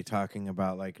somebody talking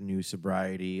about like new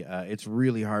sobriety. It's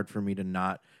really hard for me to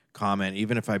not comment,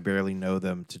 even if I barely know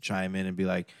them, to chime in and be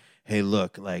like, hey,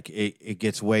 look, like it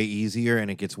gets way easier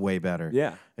and it gets way better.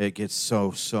 Yeah. It gets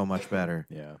so much better.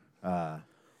 Yeah.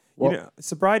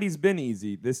 Sobriety's been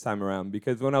easy this time around,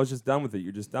 because when I was just done with it,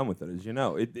 you're just done with it, as you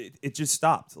know. It just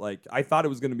stopped. Like, I thought it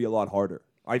was going to be a lot harder,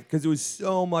 because it was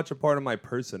so much a part of my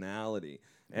personality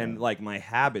and like my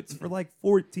habits for like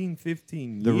 14,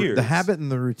 15 years. The habit and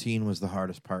the routine was the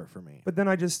hardest part for me. But then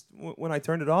when I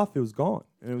turned it off, it was gone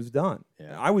and it was done.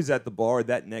 Yeah. I was at the bar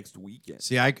that next weekend.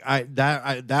 See,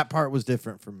 that part was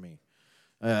different from me.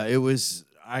 It was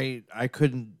I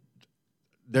couldn't.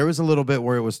 There was a little bit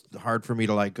where it was hard for me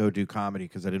to like go do comedy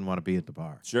because I didn't want to be at the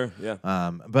bar. Sure, yeah.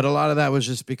 But a lot of that was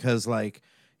just because like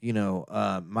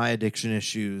my addiction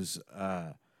issues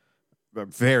are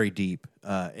very deep,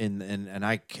 and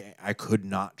I could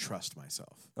not trust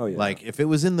myself. Oh yeah. Like if it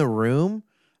was in the room,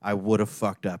 I would have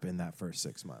fucked up in that first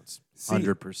 6 months,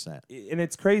 100%. And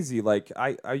it's crazy. Like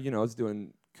I was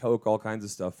doing coke, all kinds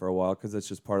of stuff for a while, because that's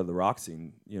just part of the rock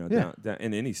scene. Down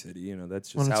in any city. That's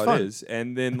just how fun. it is.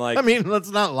 And then like, I mean, let's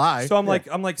not lie. so I'm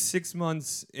like 6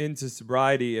 months into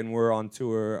sobriety, and we're on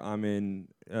tour. I'm in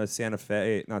San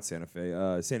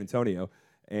Antonio.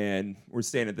 And we're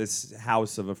staying at this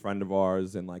house of a friend of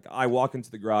ours, and like I walk into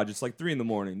the garage, it's like 3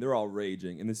 a.m. They're all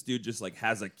raging, and this dude just like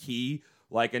has a key,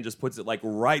 like, and just puts it like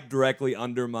right directly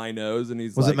under my nose, and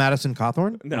he's Was like, it Madison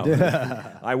Cawthorn? No,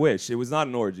 I wish it was not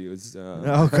an orgy. It was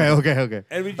Okay.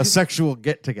 And A sexual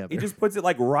get together. he just puts it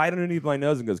like right underneath my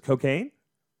nose and goes, cocaine,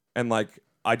 and like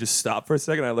I just stopped for a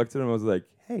second. I looked at him, and I was like,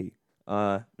 hey.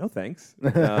 No thanks.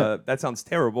 That sounds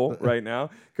terrible right now,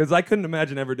 because I couldn't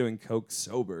imagine ever doing coke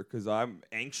sober, because I'm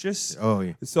anxious. Oh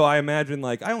yeah. So I imagine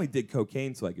like I only did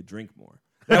cocaine so I could drink more.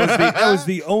 That was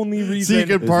the only reason. So you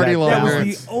could party That longer. That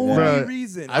was the only Bro,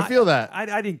 reason. I feel that.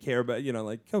 I didn't care about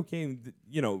like cocaine.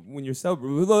 When you're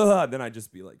sober, then I'd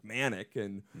just be like manic,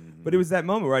 and but it was that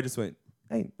moment where I just went,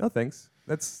 hey, no thanks.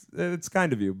 That's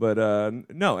kind of you, but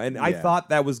no. And I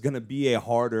thought that was gonna be a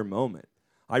harder moment.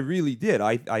 I really did.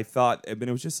 I thought, but it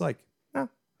was just like, nah.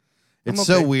 It's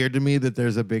so weird to me that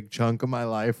there's a big chunk of my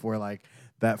life where like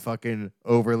that fucking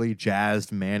overly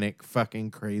jazzed, manic, fucking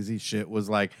crazy shit was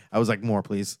like, I was like, more,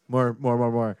 please. More. Right.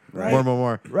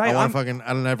 More. Right. I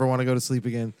don't ever want to go to sleep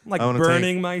again. I'm like I wanna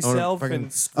burning I myself wanna fucking-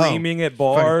 and screaming at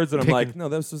bars, and I'm picking- like, no,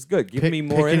 this was good. Give me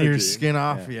more picking energy. your skin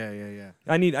off. Yeah.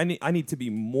 I need to be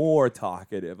more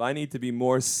talkative. I need to be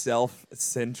more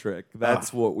self-centric.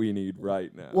 That's what we need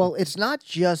right now. Well, it's not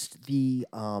just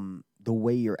the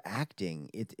way you're acting.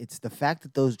 It's the fact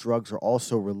that those drugs are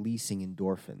also releasing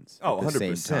endorphins Oh, at the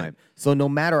 100%. same time. So no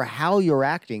matter how you're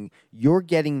acting, you're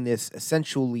getting this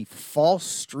essentially false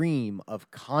stream of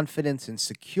confidence and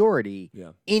security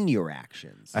Yeah. in your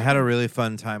actions. I had a really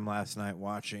fun time last night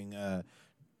watching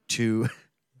two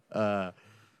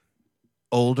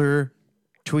older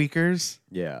tweakers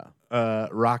Yeah.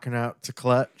 rocking out to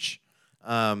Clutch.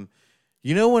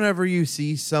 Whenever you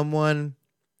see someone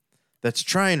that's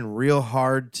trying real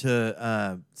hard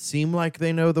to seem like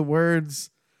they know the words,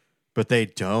 but they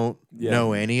don't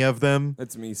know any of them.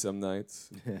 That's me some nights.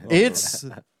 It's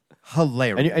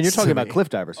hilarious. And you're talking to about me. Cliff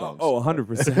Diver songs. Oh,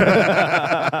 100%.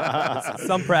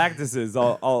 Some practices,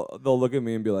 they'll look at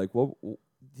me and be like, "Well,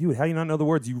 dude, how do you not know the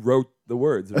words? You wrote the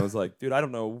words." And I was like, "Dude, I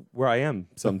don't know where I am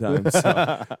sometimes.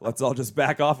 So let's all just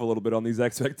back off a little bit on these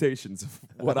expectations of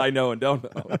what I know and don't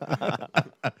know."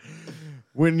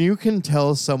 When you can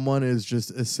tell someone is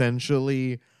just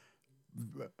essentially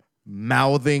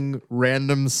mouthing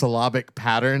random syllabic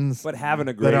patterns But having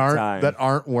a great time. that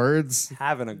aren't words.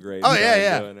 Having a great Oh, time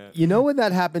yeah. doing it. You know when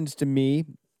that happens to me,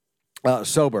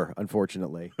 sober,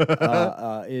 unfortunately,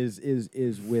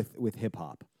 is with hip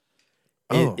hop.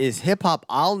 Oh. Is hip hop?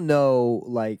 I'll know,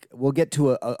 like, we'll get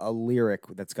to a lyric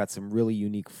that's got some really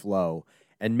unique flow,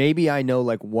 and maybe I know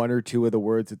like one or two of the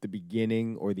words at the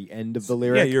beginning or the end of the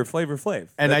lyric. Yeah, you're Flavor Flav.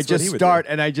 And That's I what just he would start,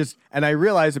 do. and I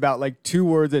realize about like 2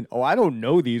 words in. Oh, I don't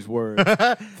know these words.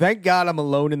 Thank God I'm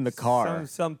alone in the car.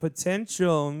 Some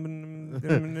potential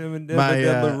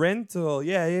My, rental.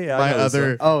 Yeah. I My know this other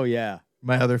one. Oh yeah.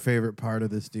 my other favorite part of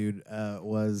this dude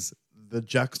was the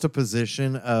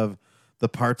juxtaposition of the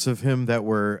parts of him that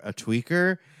were a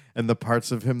tweaker and the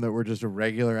parts of him that were just a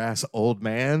regular ass old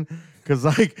man. Cause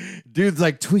like dude's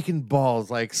like tweaking balls,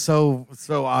 like so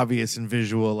obvious and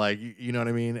visual, like you know what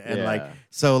I mean? And like Yeah.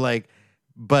 so like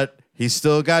but he's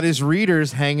still got his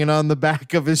readers hanging on the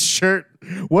back of his shirt.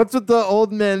 What's with the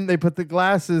old men? They put the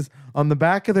glasses on the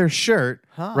back of their shirt,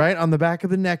 right? On the back of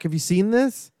the neck. Have you seen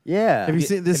this? Yeah. Have you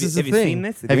seen this? Is a Have you thing. seen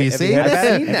this? Have you seen heard this?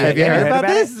 about it? Have you heard about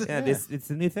this? Yeah, it's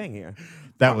a new thing here.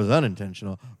 That was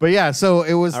unintentional. But yeah, so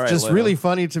it was All right, just Leno. really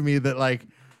funny to me that like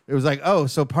it was like, oh,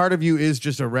 so part of you is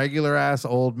just a regular ass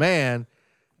old man,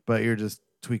 but you're just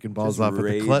tweaking balls Just off at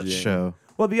the Clutch raging. show.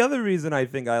 Well, the other reason I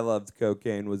think I loved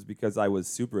cocaine was because I was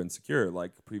super insecure,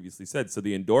 like previously said. So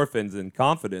the endorphins and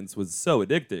confidence was so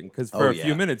addicting because for Oh, a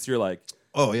few yeah. minutes you're like,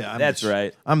 Oh yeah, that's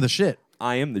right. I'm the shit.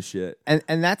 I am the shit. And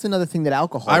that's another thing that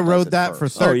alcohol. I does wrote at that for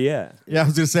first. Oh, yeah. Yeah, I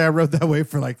was gonna say I wrote that way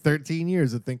for like 13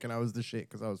 years of thinking I was the shit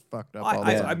because I was fucked up all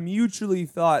the I time. mutually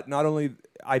thought not only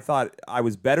I thought I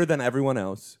was better than everyone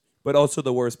else, but also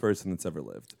the worst person that's ever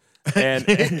lived. And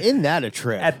Isn't that a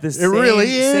trip? at the really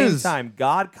same is. time,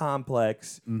 God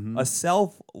complex, a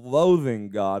self-loathing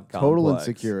God complex. Total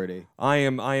insecurity. I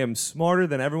am smarter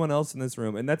than everyone else in this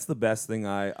room, and that's the best thing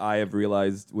I have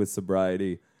realized with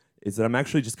sobriety is that I'm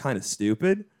actually just kind of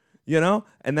stupid, you know,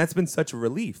 and that's been such a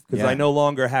relief because Yeah. I no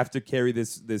longer have to carry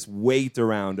this weight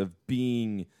around of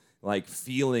being like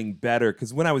feeling better.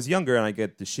 Because when I was younger and I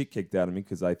get the shit kicked out of me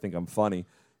because I think I'm funny.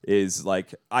 Is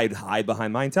like I'd hide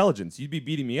behind my intelligence. You'd be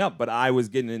beating me up, but I was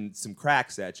getting in some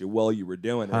cracks at you while you were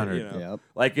doing it. 100. You know? Yep.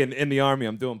 Like in the army,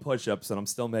 I'm doing push-ups and I'm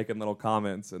still making little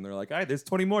comments, and they're like, "All right, there's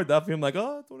 20 more, Duffy." I'm like,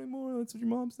 "Oh, 20 more. That's what your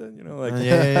mom said." You know, like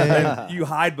Yeah. and you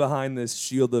hide behind this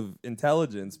shield of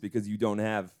intelligence because you don't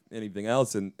have anything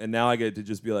else, and now I get to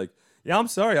just be like, "Yeah, I'm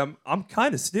sorry, I'm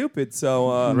kind of stupid."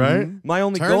 So Right? my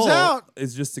only Turns goal out.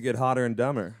 is just to get hotter and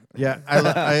dumber. Yeah,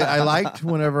 I liked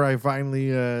whenever I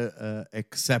finally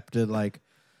accepted, like,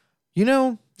 you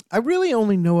know, I really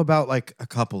only know about like a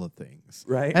couple of things,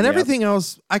 Right. And Yep. everything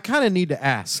else, I kind of need to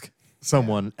ask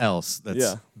someone else that's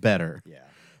Yeah. better. Yeah.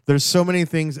 There's so many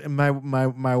things. And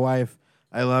my wife,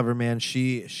 I love her, man.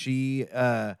 She's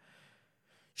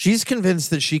convinced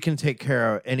that she can take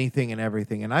care of anything and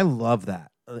everything, and I love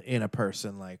that in a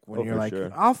person. Like when Oh, you're for like,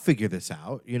 sure. I'll figure this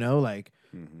out, you know, like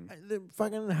the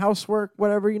fucking housework,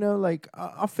 whatever, you know, like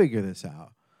I'll figure this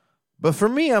out. But for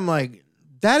me, I'm like,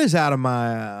 that is out of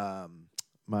my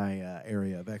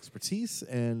area of expertise,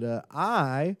 and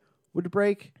I would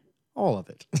break all of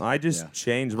it. I just Yeah.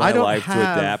 change I my don't life to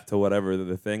have- adapt to whatever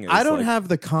the thing is. I don't like, have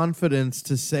the confidence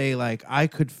to say like I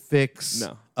could fix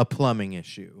No. a plumbing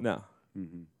issue. No.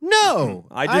 No,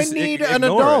 I just need an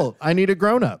ignore adult. I need a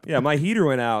grown up. Yeah, my heater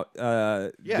went out. Yeah,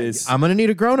 I'm gonna need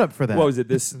a grown up for that. What was it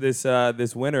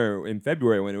this winter in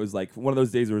February when it was like one of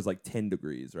those days where it was like 10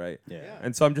 degrees, right? Yeah.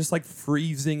 And so I'm just like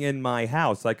freezing in my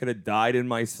house. I could have died in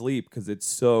my sleep because it's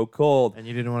so cold. And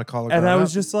you didn't want to call a And grown I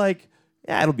was up? just like,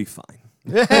 yeah, it'll be fine.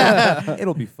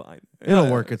 It'll be fine. It'll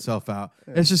work itself out.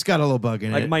 It's just got a little bug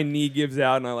in Like it. my knee gives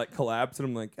out and I like collapse and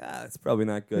I'm like, it's probably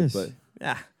not good, Yes. but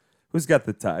yeah, who's got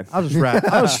the time? I'll just wrap.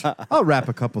 I'll wrap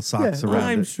a couple socks around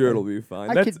I'm it. sure it'll be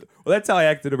fine. I That's how I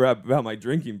acted about my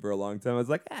drinking for a long time. I was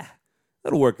like,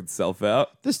 that'll work itself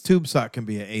out. This tube sock can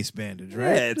be an ace bandage,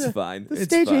 right? Yeah, it's fine. The It's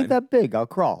stage fine. ain't that big. I'll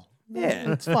crawl.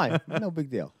 Yeah. It's fine. No big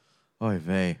deal. Oy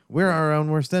vey. We're our own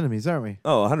worst enemies, aren't we?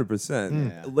 Oh, 100%.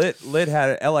 Yeah. Lit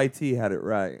had it. LIT had it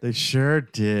right. They sure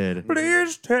did.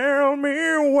 Please tell me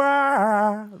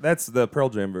why. That's the Pearl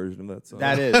Jam version of that song.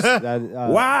 That is.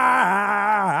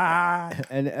 Why?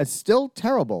 And it's still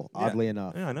terrible, oddly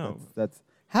enough. Yeah, I know. That's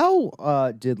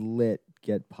how did Lit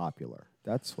get popular?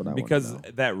 That's what I Because want to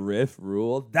know. that riff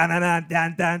ruled. Dun, dun, dun,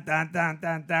 dun, dun, dun,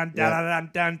 dun, dun, dun,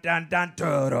 dun, dun, dun,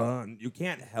 dun, dun. You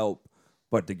can't help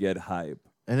but to get hype.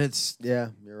 And it's Yeah,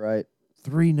 you're right.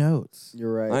 3 notes.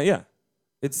 You're right. Yeah.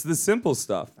 It's the simple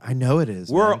stuff. I know it is.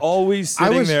 We're man. always I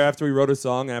sitting was- there after we wrote a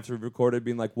song and after we recorded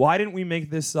being like, why didn't we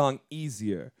make this song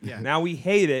easier? Yeah. Now we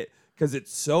hate it because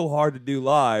it's so hard to do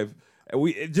live. And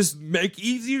we just make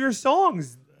easier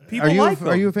songs. People like them.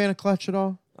 Are you a fan of Clutch at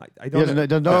all? I don't know.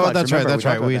 Don't Oh, Clutch. that's right. Remember, That's we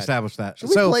right. talked We about that. established that. Should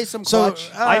we play some Clutch?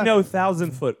 I know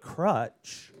 1,000 Foot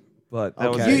Crutch, but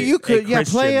that was Okay. a, You could- a yeah,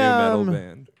 Christian play, new metal um,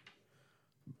 band.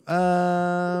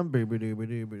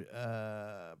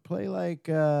 Play like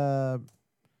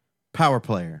Power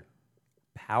Player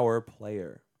Power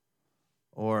Player.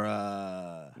 or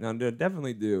No,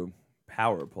 definitely do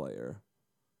Power Player.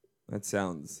 That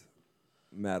sounds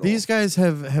metal. these guys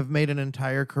have made an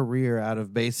entire career out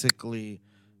of basically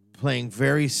playing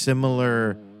very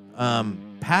similar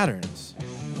patterns.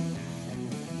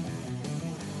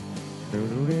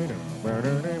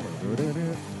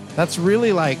 That's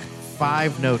really like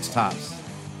 5 notes tops.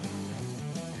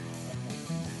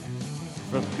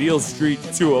 From Beale Street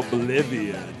to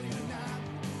Oblivion.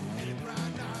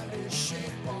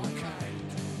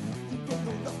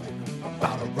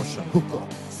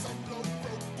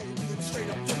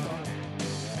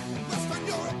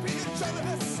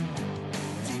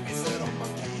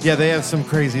 Yeah, they have some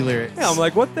crazy lyrics. Yeah, I'm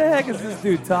like, what the heck is this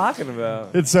dude talking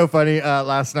about? It's so funny.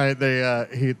 Last night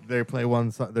they play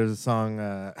one song. There's a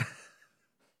song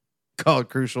called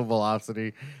 "Crucial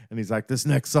Velocity," and he's like, "This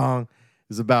next song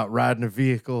is about riding a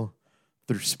vehicle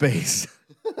through space."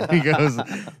 He goes,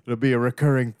 "It'll be a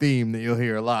recurring theme that you'll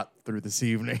hear a lot through this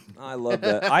evening." I love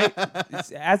that.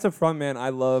 As a frontman, I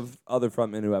love other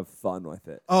frontmen who have fun with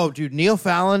it. Oh, dude, Neil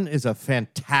Fallon is a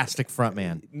fantastic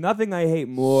frontman. Nothing I hate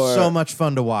more So much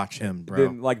fun to watch him, bro.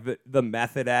 than like the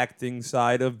method acting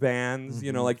side of bands.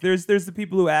 You know, like there's the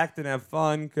people who act and have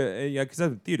fun. Because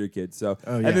I'm a theater kid, so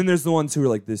Oh, yeah. and then there's the ones who are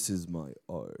like, this is my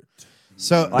art.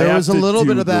 So I there was a have to little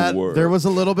bit do of the that. work. There was a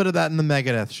little bit of that in the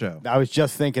Megadeth show. I was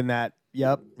just thinking that.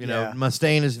 Yep. You know,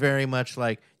 Mustaine is very much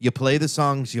like you play the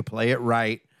songs, you play it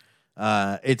right.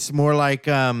 It's more like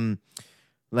an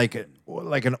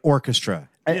orchestra.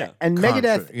 Yeah. And concert,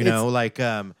 Megadeth, you know,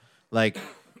 like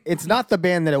it's not the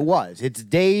band that it was. It's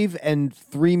Dave and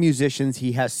 3 musicians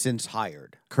he has since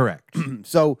hired. correct.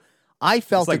 So I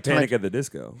felt It's like at times- Panic at the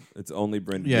Disco. It's only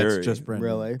Brendan Yeah, Urie. it's just Brendan.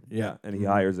 Really? Yeah. And he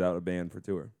hires out a band for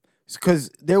tour. because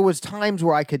there was times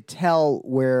where I could tell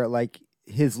where like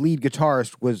his lead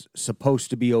guitarist was supposed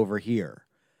to be over here,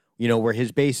 you know, where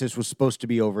his bassist was supposed to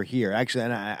be over here. Actually,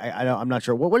 and I'm not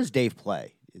sure what does Dave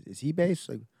play? Is he bass?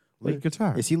 Like, Lead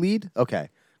guitar. Is he lead? Okay,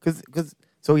 because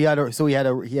he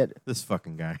had This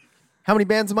fucking guy. how many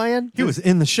bands am I in? He was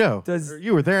in the show. Does- Or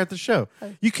you were there at the show.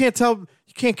 You can't tell.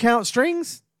 You can't count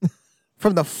strings.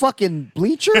 From the fucking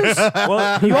bleachers?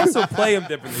 Well, you also play them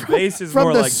differently. Bass is from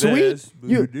more the like suite? this.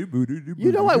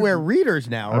 You know I wear readers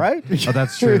now, right? Oh,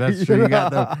 that's true. That's true. You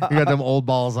got them old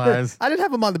balls eyes. I didn't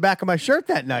have them on the back of my shirt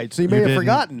that night, so you may You have didn't.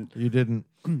 forgotten. You didn't.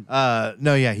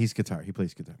 No, yeah, he's guitar. He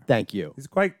plays guitar. Thank you. He's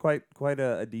quite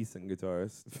a decent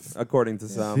guitarist, according to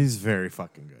some. He's very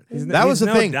fucking good. He's that was he's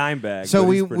the no thing. dime bag, So but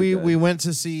we he's pretty good. went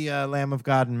to see Lamb of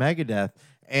God and Megadeth,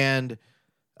 and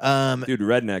Dude,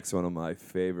 Redneck's one of my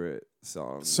favorite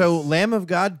songs. so Lamb of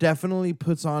God definitely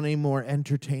puts on a more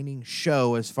entertaining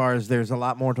show as far as there's a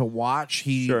lot more to watch.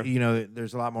 Sure.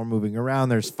 There's a lot more moving around.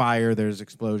 There's fire. There's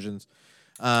explosions.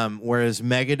 Whereas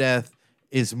Megadeth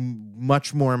is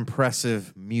much more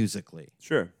impressive musically.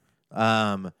 Sure.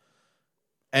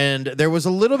 And there was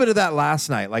a little bit of that last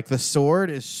night. Like the Sword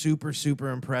is super, super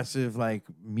impressive. Like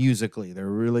musically,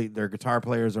 their guitar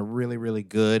players are really, really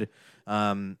good.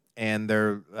 And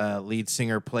their lead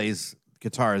singer plays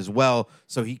guitar as well,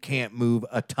 so he can't move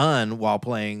a ton while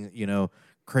playing,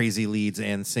 crazy leads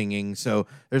and singing. So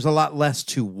there's a lot less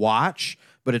to watch,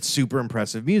 but it's super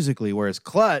impressive musically. Whereas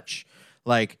Clutch,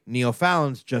 like Neil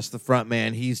Fallon's just the front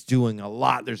man. He's doing a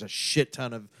lot. There's a shit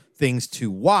ton of things to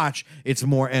watch. It's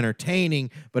more entertaining,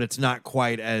 but it's not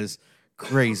quite as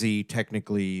crazy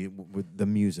technically with the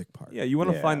music part. Yeah, you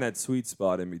want to find that sweet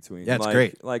spot in between. Yeah, it's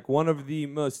great. Like one of the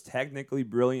most technically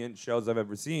brilliant shows I've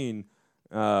ever seen,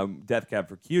 Death Cab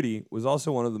for Cutie, was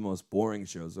also one of the most boring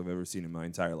shows I've ever seen in my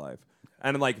entire life.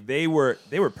 And like they were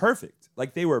perfect.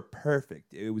 Like they were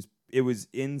perfect. It was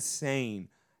insane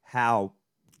how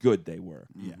good they were.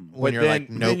 Yeah. But When you're like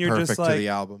then you're perfect just to like, the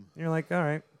album. You're like, all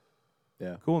right.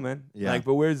 Yeah. Cool, man. Yeah. Like,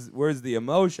 but where's the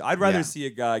emotion? I'd rather Yeah. see a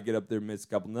guy get up there and miss a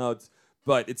couple notes,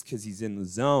 but it's because he's in the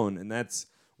zone, and that's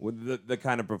what the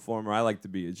kind of performer I like to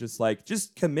be. It's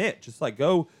just commit, just like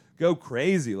go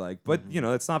crazy, like. But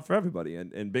that's not for everybody.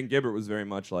 And Ben Gibbard was very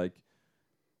much like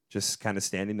just kind of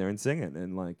standing there and singing,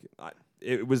 and like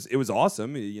it was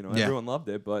awesome. Everyone loved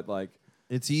it, but like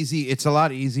It's easy. It's a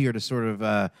lot easier to sort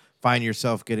of find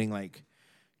yourself getting like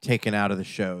taken out of the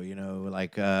show.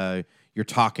 Like you're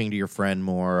talking to your friend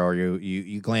more, or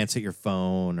you glance at your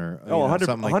phone, or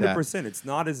something like that. 100%. It's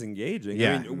not as engaging.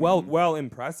 Yeah. I mean, well,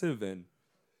 impressive and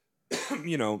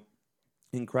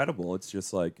incredible. It's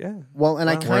just like Well, and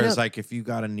I kind Whereas of like if you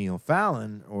got a Neil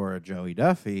Fallon or a Joey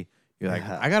Duffy, you're like,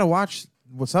 I gotta watch.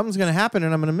 Well, something's gonna happen,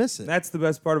 and I'm gonna miss it. That's the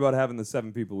best part about having the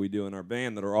 7 people we do in our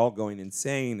band that are all going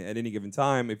insane at any given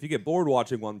time. If you get bored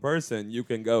watching one person, you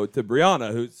can go to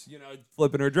Brianna, who's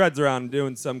flipping her dreads around and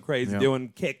doing some crazy,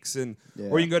 doing kicks, or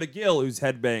you can go to Gil, who's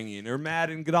headbanging, or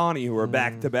Matt and Gadani, who are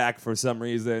back to back for some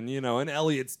reason, and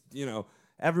Elliot's,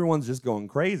 everyone's just going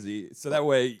crazy. So that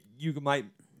way you might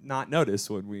not notice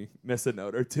when we miss a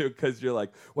note or two because you're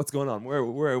like, what's going on?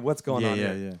 What's going on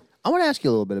here? Yeah. I want to ask you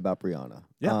a little bit about Brianna.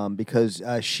 Yeah. Because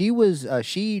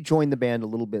she joined the band a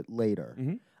little bit later.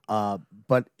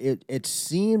 But it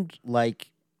seemed like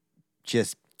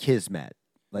just kismet.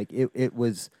 Like it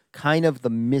was kind of the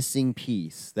missing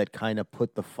piece that kind of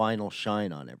put the final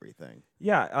shine on everything.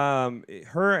 Yeah,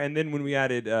 her, and then when we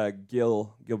added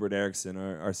Gilbert Erickson,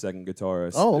 our second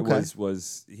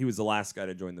guitarist, he was the last guy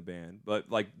to join the band. But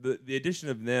like the addition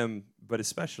of them, but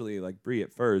especially like Brie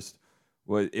at first,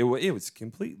 it was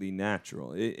completely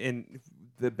natural. And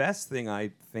the best thing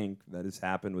I think that has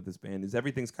happened with this band is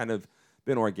everything's kind of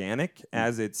been organic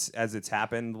as it's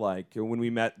happened. Like when we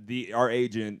met our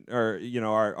agent or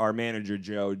our manager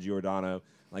Joe Giordano,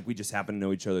 like we just happened to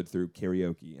know each other through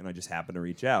karaoke, and I just happened to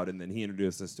reach out, and then he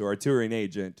introduced us to our touring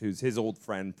agent, who's his old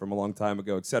friend from a long time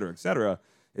ago, et cetera, et cetera.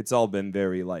 It's all been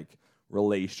very like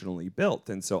relationally built,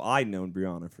 and so I'd known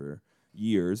Brianna for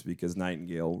years because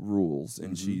Nightingale rules,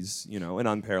 and she's an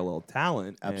unparalleled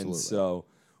talent. Absolutely. And so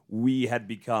we had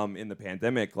become in the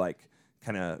pandemic like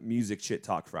kind of music shit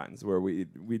talk friends, where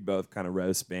we'd both kind of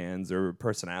roast bands or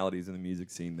personalities in the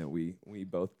music scene that we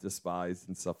both despised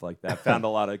and stuff like that. Found a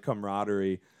lot of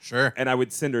camaraderie. Sure. And I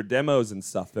would send her demos and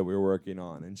stuff that we were working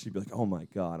on, and she'd be like, "Oh my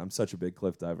god, I'm such a big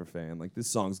Cliff Diver fan. Like this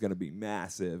song's gonna be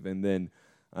massive." And then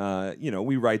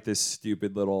we write this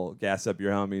stupid little Gas Up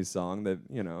Your Homies song that,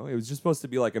 it was just supposed to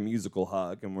be like a musical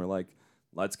hug. And we're like,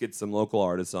 let's get some local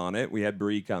artists on it. We had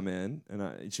Brie come in,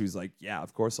 and she was like, yeah,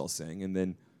 of course I'll sing. And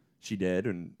then she did,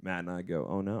 and Matt and I go,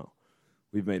 oh no,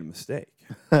 we've made a mistake.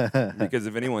 Because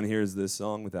if anyone hears this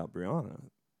song without Brianna,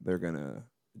 they're going to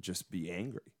just be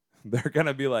angry. They're going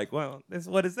to be like, well,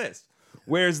 what is this?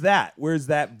 Where's that? Where's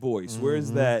that voice?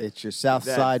 Where's that? It's your South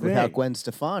that Side without thing? Gwen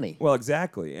Stefani. Well,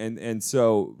 exactly. And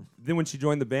so then when she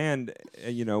joined the band,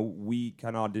 we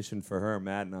kind of auditioned for her,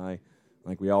 Matt and I.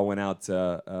 Like we all went out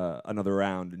to another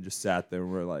round and just sat there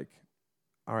and we're like,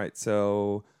 all right,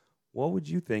 so what would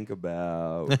you think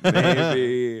about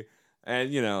maybe?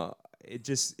 And, it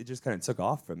just kind of took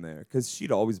off from there because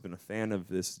she'd always been a fan of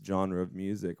this genre of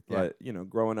music. But,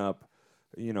 growing up,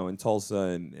 in Tulsa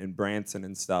and Branson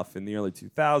and stuff in the early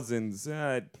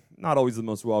 2000s, not always the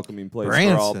most welcoming place for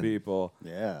all Branson. people.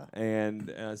 Yeah.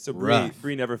 And so Rough.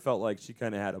 Brie never felt like she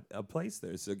kind of had a place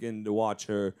there. So again, to watch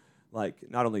her like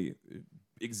not only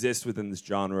exist within this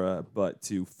genre, but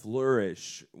to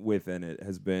flourish within it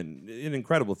has been an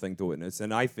incredible thing to witness.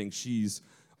 And I think she's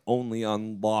only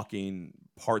unlocking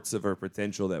parts of her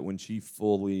potential that when she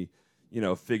fully,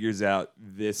 figures out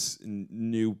this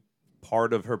new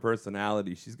part of her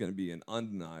personality, she's going to be an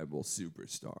undeniable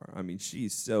superstar. I mean,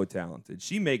 she's so talented.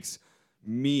 She makes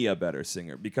me a better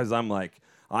singer because I'm like,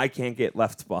 I can't get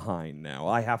left behind now.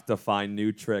 I have to find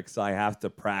new tricks. I have to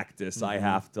practice. I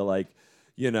have to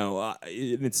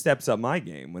and it steps up my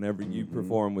game whenever you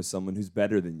perform with someone who's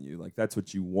better than you. Like, that's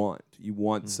what you want. You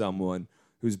want someone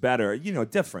who's better,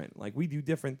 different. Like, we do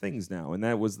different things now. And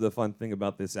that was the fun thing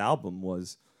about this album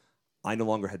was I no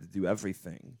longer had to do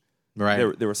everything.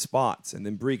 Right. There were spots, and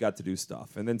then Bree got to do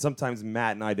stuff. And then sometimes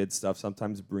Matt and I did stuff.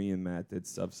 Sometimes Bree and Matt did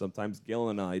stuff. Sometimes Gil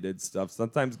and I did stuff.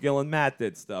 Sometimes Gil and Matt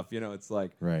did stuff. It's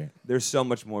like Right. there's so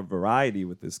much more variety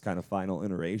with this kind of final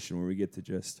iteration where we get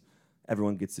to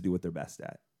everyone gets to do what they're best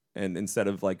at. And instead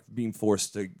of like being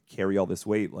forced to carry all this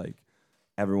weight, like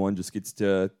everyone just gets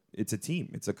to, it's a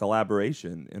team. It's a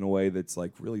collaboration in a way that's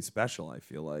like really special, I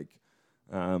feel like.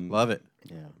 Love it.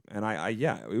 Yeah.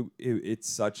 And it's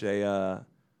such a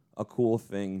cool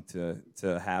thing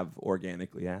to have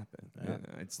organically happen.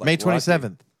 It's like May lucky.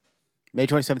 27th. May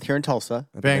 27th here in Tulsa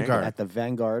At the Vanguard. at the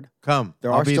Vanguard. Come.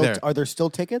 There I'll are be still there. are there still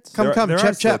tickets? Come, There are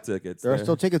chep, still chep. tickets. There are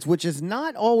still tickets, which is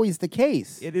not always the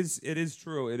case. It is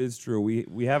true. It is true.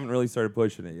 We haven't really started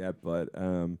pushing it yet, but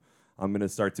I'm gonna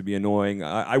start to be annoying.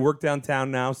 I work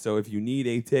downtown now, so if you need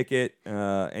a ticket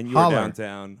and you're Holler.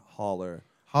 downtown, holler.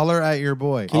 Holler at your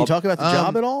boy. Can you talk about the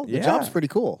job at all? The yeah. job's pretty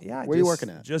cool. Yeah, Where are you working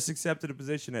at? Just accepted a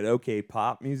position at OK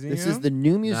Pop Museum. This is the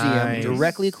new museum Nice.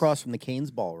 directly across from the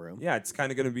Canes Ballroom. Yeah, it's kind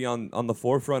of going to be on the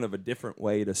forefront of a different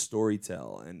way to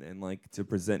storytell and like to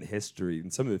present history.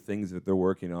 And some of the things that they're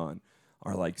working on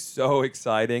are like so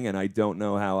exciting. And I don't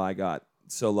know how I got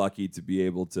so lucky to be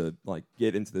able to like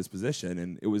get into this position.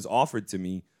 And it was offered to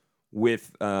me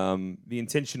with the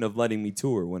intention of letting me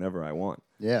tour whenever I want.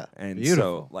 Yeah. And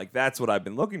Beautiful. so, like, that's what I've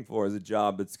been looking for is a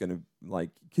job that's going to,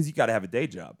 like, because you got to have a day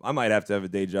job. I might have to have a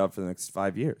day job for the next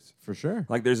 5 years. For sure.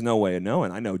 Like, there's no way of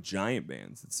knowing. I know giant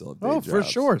bands that still have day jobs. For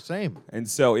sure. Same. And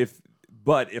so, if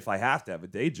I have to have a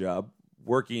day job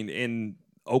working in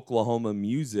Oklahoma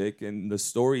music and the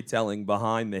storytelling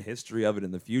behind the history of it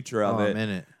and the future of it. I'm in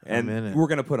it. And I'm in it. we're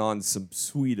going to put on some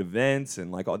sweet events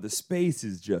and, like, the space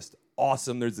is just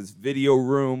awesome. There's this video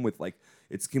room with, like,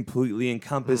 it's completely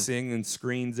encompassing and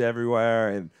screens everywhere,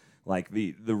 and like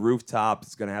the rooftop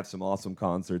is gonna have some awesome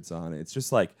concerts on it. It's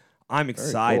just like I'm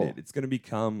excited. cool. It's gonna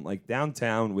become like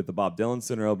downtown with the Bob Dylan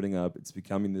Center opening up. It's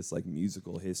becoming this like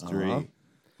musical history,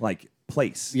 like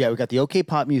place. Yeah, we've got the OK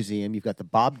Pop Museum. You've got the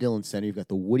Bob Dylan Center. You've got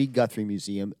the Woody Guthrie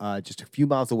Museum. Just a few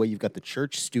miles away, you've got the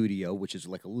Church Studio, which is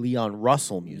like a Leon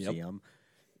Russell museum.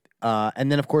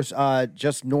 And then, of course,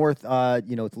 just north, it's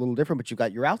a little different, but you've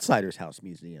got your Outsiders House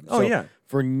Museum. Oh, yeah.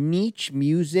 For niche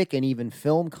music and even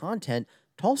film content,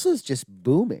 Tulsa's just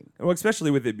booming. Well, especially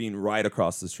with it being right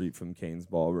across the street from Kane's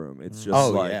Ballroom. It's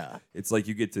just it's like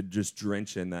you get to just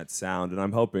drench in that sound. And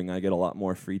I'm hoping I get a lot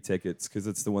more free tickets because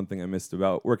it's the one thing I missed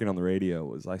about working on the radio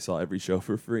was I saw every show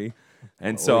for free.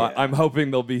 And I'm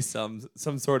hoping there'll be some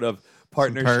sort of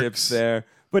partnerships there.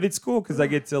 But it's cool because I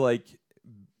get to like,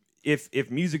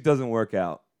 if music doesn't work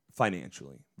out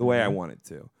financially the way I want it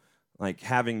to, like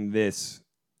having this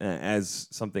as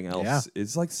something else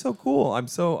is like so cool.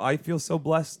 I feel so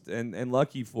blessed and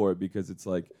lucky for it because it's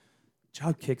like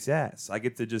job kicks ass. I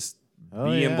get to just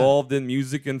be involved in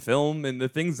music and film and the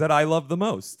things that I love the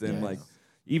most. And like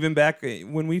even back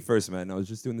when we first met and I was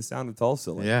just doing the Sound of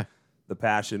Tulsa, like the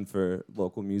passion for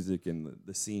local music and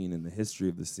the scene and the history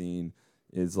of the scene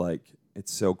is like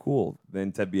it's so cool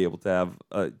then to be able to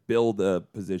have build a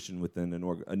position within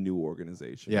a new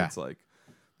organization. It's like,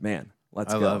 man,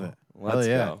 let's go. I love it. Let's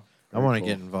go. I want to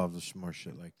get involved with some more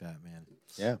shit like that, man.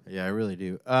 Yeah. Yeah, I really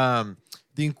do. The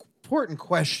important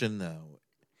question, though,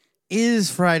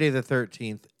 is Friday the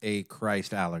 13th a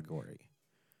Christ allegory?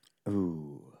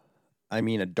 Ooh. I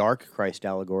mean, a dark Christ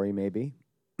allegory, maybe.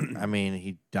 I mean,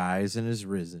 he dies and is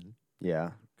risen,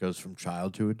 Yeah. goes from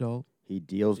child to adult. He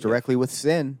deals directly with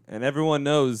sin. And everyone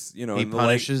knows, He in the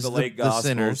punishes late the Gospels,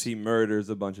 sinners. he murders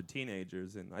a bunch of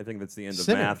teenagers, and I think that's the end of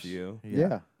Sinners. Matthew.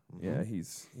 Yeah. Yeah,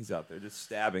 he's out there just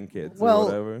stabbing kids Well, or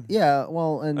whatever. yeah.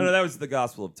 Well, and Oh, no, that was the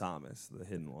Gospel of Thomas, the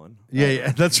hidden one.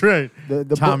 Yeah, that's right. The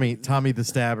Tommy the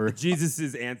Stabber.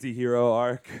 Jesus' anti-hero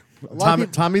arc. a lot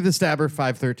of Tommy the Stabber,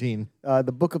 513.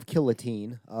 the Book of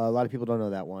Killatine. A lot of people don't know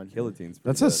that one. Guillotine's pretty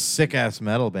That's good. a sick ass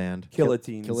metal band.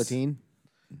 Guillotines. Killatine.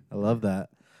 I love that.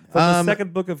 From the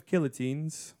second book of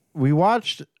Guillotines. We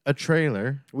watched a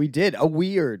trailer. We did a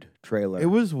weird trailer. It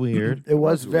was weird. It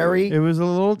was very, It was a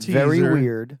little teaser. very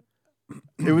weird.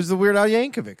 It was the Weird Al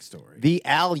Yankovic story. The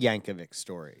Al Yankovic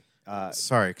story.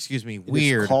 Sorry, excuse me. is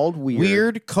Weird. called Weird.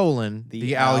 Weird colon.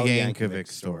 The Al Al Yankovic Yankovic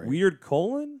story. Weird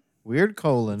colon? Weird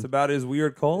colon. It's about his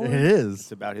weird It colon? is.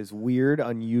 It's about his weird,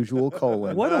 unusual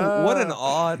colon. What an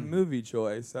odd movie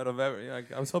choice out of every.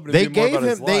 Like, I was hoping to They be more gave about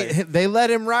his him. life. They let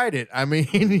him write it. I mean,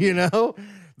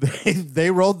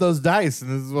 they rolled those dice,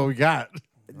 and this is what we got.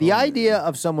 The idea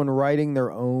of someone writing their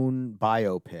own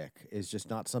biopic is just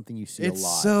not something you see a lot.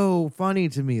 It's so funny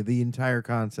to me, the entire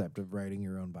concept of writing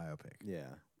your own biopic. Yeah.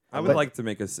 I would like to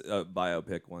make a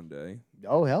biopic one day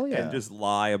Oh, hell yeah. and just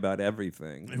lie about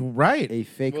everything. Right. a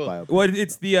fake biopic. Well,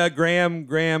 it's the Graham,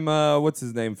 what's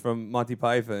his name from Monty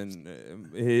Python?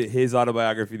 His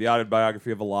autobiography, The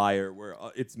Autobiography of a Liar, where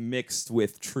it's mixed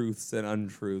with truths and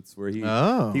untruths, where he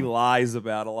lies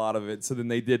about a lot of it. So then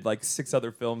they did like 6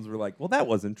 other films were like, well, that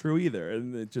wasn't true either.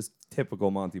 And it's just typical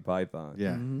Monty Python.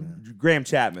 Yeah. Graham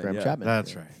Chapman. Graham yeah. Chapman.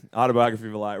 That's yeah. right. Autobiography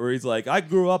of a Liar, where he's like, I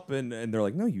grew up and they're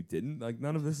like, no, you didn't. Like,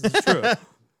 none of this is true.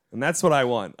 And that's what I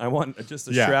want. I want just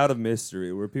a shroud of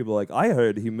mystery where people are like, I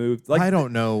heard he moved. Like, I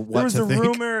don't know what there was to a think.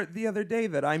 rumor the other day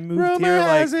that I moved Rumor here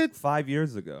has like it. 5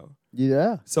 years ago.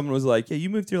 Yeah. Someone was like, yeah, you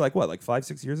moved here like what, like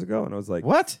 5-6 years ago? And I was like,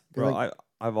 What? bro, Like-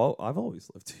 I've always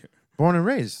lived here. Born and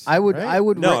raised. I would right?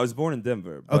 No, ra- I was born in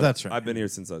Denver. Oh, but that's right. I've been here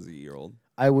since I was a year old.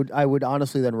 I would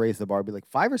honestly then raise the bar, be like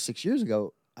 5 or 6 years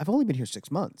ago. I've only been here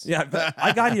 6 months. Yeah,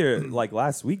 I got here like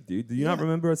last week, dude. Do you not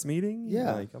remember us meeting?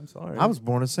 Yeah. Like, I'm sorry. I was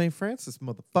born in St. Francis,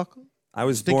 motherfucker. I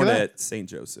was Stick born of that. at St.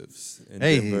 Joseph's in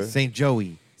Hey, Denver. St.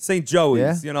 Joey. St. Joey's.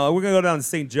 Yeah. You know, we're gonna go down to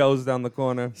St. Joe's down the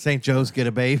corner. St. Joe's get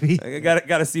a baby. I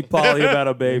gotta see Polly about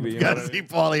a baby. You know Gotta what I see mean?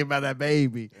 Paulie about that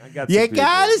baby. I got You some people.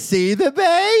 gotta see the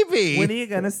baby. When are you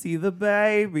gonna see the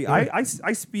baby? I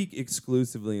speak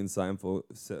exclusively in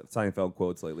Seinfeld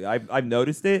quotes lately. I've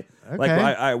noticed it. Like Okay.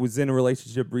 I was in a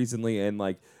relationship recently, and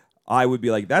like I would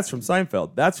be like, "That's from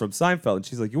Seinfeld. That's from Seinfeld." And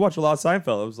she's like, "You watch a lot of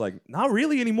Seinfeld?" I was like, "Not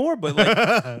really anymore, but like,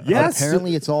 yes,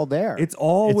 Apparently, it's all there. it's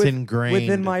all It's ingrained.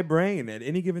 within my brain at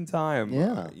any given time."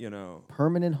 Yeah. You know,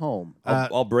 permanent home.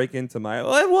 I'll break into my.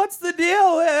 What's the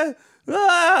deal?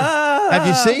 Ah! Have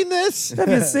you seen this? Have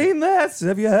you seen this?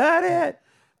 Have you heard it?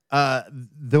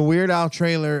 The Weird Al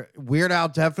trailer. Weird Al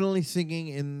definitely singing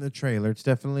in the trailer. It's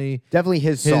definitely Definitely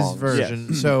his his song.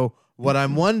 version. So what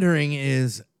I'm wondering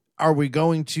is, are we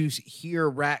going to hear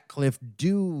Ratcliffe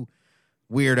do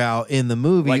Weird Al in the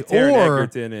movie, Like Taron or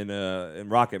Egerton in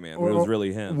Rocket Man, when it was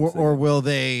really him. or will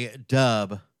they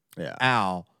dub Yeah.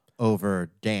 Al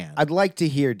over Dan? I'd like to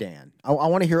hear Dan. I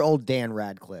want to hear old Dan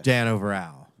Radcliffe. Dan over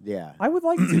Al. Yeah. I would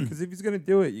like to, because if he's gonna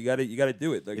do it, you gotta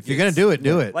do it. Like, If you're gonna do it,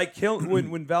 do it. Like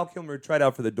when Val Kilmer tried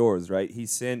out for the Doors, right? He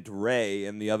sent Ray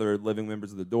and the other living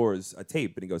members of the Doors a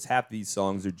tape, and he goes, "Half these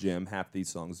songs are Jim, half these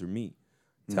songs are me.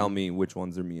 Tell me which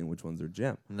ones are me and which ones are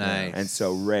Jim." Nice. And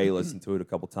so Ray listened to it a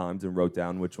couple times and wrote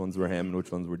down which ones were him and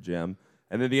which ones were Jim.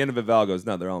 And then at the end of it, Val goes,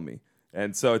 "No, they're all me."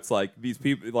 And so it's like these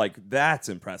people, like that's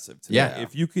impressive to Yeah. me.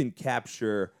 If you can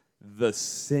capture the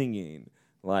singing.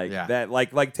 Like Yeah. that,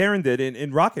 like Taron did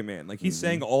in Rocket Man. Like he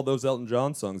sang all those Elton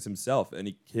John songs himself, and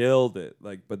he killed it.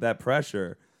 Like, but that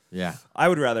pressure, Yeah. I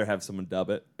would rather have someone dub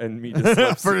it and me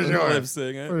just For sure. lip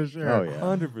sing it. For sure. Oh, yeah.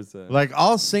 100%. Like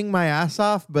I'll sing my ass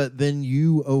off, but then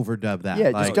you overdub that. Yeah,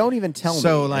 Like, just don't even tell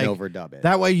so me like and overdub it.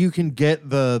 that way you can get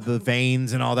the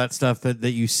veins and all that stuff that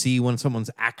you see when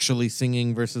someone's actually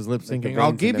singing versus lip the syncing.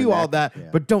 I'll veins in give their you all neck. that, Yeah.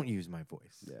 but don't use my voice.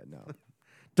 yeah, no.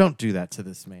 Don't do that to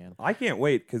this man. I can't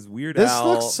wait because Weird This Al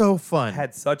looks so fun.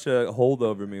 had such a hold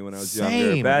over me when I was younger.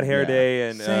 Same. Bad Hair Yeah. Day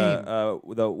and Same.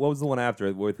 what was the one after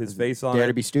it with his face on Dare it?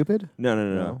 to be stupid?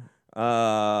 No.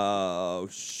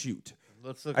 Shoot.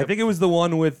 Let's look I think it was the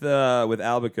one with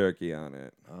Albuquerque on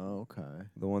it. Oh, okay.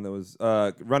 The one that was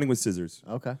Running with Scissors.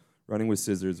 Okay. Running with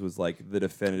Scissors was like the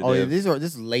definitive. Oh, yeah, this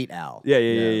is late Al.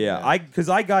 Yeah. Because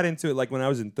I got into it like when I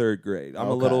was in third grade. I'm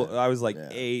a Okay. little. I was like Yeah.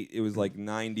 8. It was like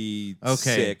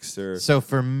 96 or. So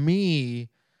for me,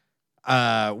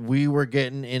 we were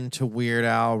getting into Weird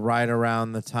Al right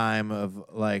around the time of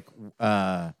like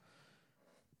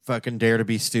fucking Dare to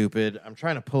Be Stupid. I'm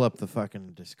trying to pull up the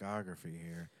fucking discography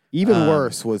here. Even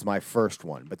Worse was my first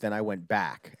one, but then I went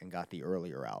back and got the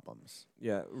earlier albums.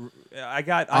 Yeah, I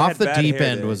got I Off had the Bad Deep Hair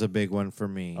End Day. was a big one for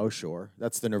me. Oh, sure.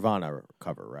 That's the Nirvana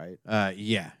cover, right?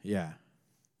 Yeah. Yeah,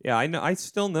 I know. I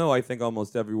still know. I think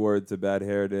almost every word to Bad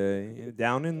Hair Day.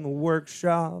 Down in the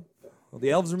workshop. Well, the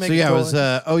elves are So making. yeah, it was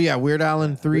toys. Weird Al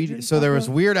in 3D. Richard So there was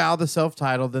Papa. Weird Al the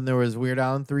self-titled, then there was Weird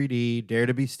Al in 3D, Dare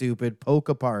to Be Stupid,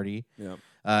 Polka Party. Yeah.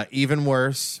 Even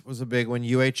Worse was a big one.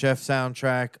 UHF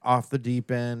soundtrack, Off the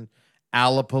Deep End,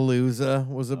 Alapalooza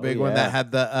was a big one yeah. that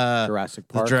had the Jurassic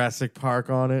the Park. Jurassic Park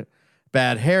on it.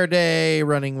 Bad Hair Day,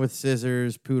 Running with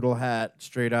Scissors, Poodle Hat,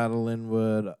 Straight Outta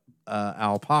Linwood,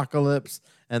 Alpocalypse,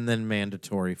 and then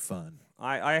Mandatory Fun.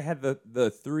 I had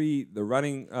the three, the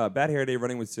running Bad Hair Day,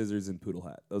 Running with Scissors, and Poodle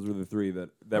Hat. Those were the three that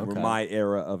were Okay. my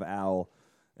era of Al.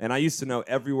 And I used to know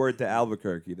every word to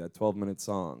Albuquerque, that 12-minute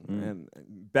song. And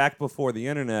back before the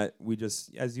internet, we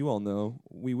just, as you all know,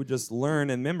 we would just learn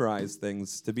and memorize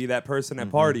things to be that person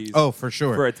at parties. Oh, for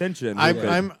sure. For attention.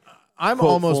 I'm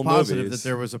quote almost full positive movies. that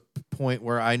there was a point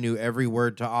where I knew every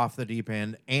word to Off the Deep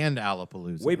End and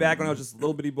Alapalooza. Way back when I was just a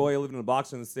little bitty boy living in a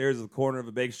box on the stairs at the corner of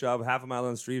a bake shop, half a mile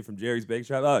down the street from Jerry's Bake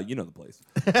Shop. Oh, you know the place.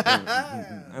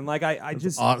 And like I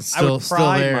just I would still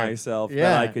pride there. myself Yeah.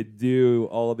 that I could do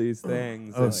all of these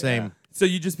things. Oh, And, same. So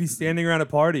you'd just be standing around at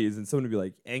parties and someone would be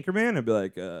like, Anchorman? I'd be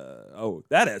like, oh,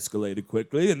 that escalated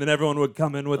quickly. And then everyone would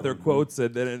come in with their quotes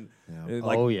and then and,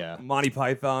 like Oh, yeah. Monty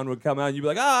Python would come out and you'd be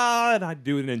like, and I'd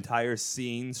do an entire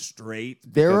scene straight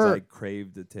There because are- I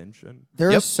craved attention. There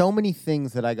are Yep. so many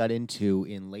things that I got into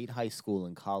in late high school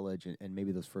and college and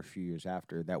maybe those first few years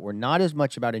after that were not as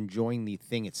much about enjoying the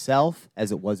thing itself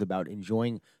as it was about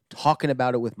enjoying talking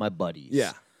about it with my buddies.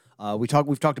 Yeah. We've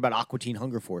talked about Aqua Teen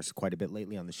Hunger Force quite a bit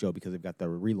lately on the show because they've got the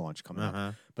relaunch coming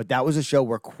up. But that was a show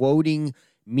where quoting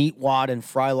Meatwad and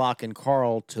Frylock and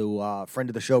Carl to friend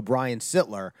of the show Brian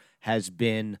Sittler has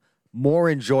been more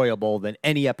enjoyable than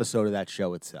any episode of that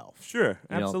show itself. Sure,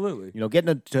 You know, absolutely.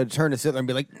 getting to turn to Sittler and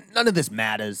be like, none of this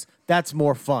matters. That's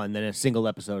more fun than a single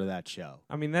episode of that show.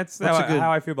 I mean, that's What's how, a good-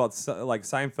 how I feel about like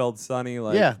Seinfeld, Sunny,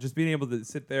 like Yeah. just being able to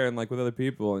sit there and like with other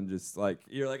people and just like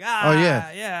you're like Oh, yeah.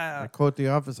 I yeah, quote The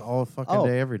Office all fucking Oh.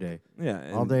 day, every day.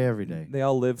 yeah, All and day, every day. They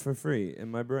all live for free in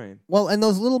my brain. Well, and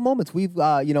those little moments, we've,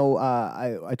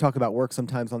 I talk about work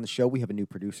sometimes on the show. We have a new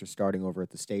producer starting over at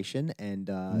the station, and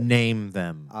Name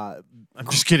them. I'm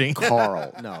just kidding.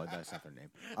 Carl. No, that's not their name.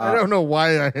 I don't know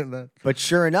why I had that. But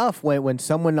sure enough, when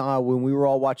someone when we were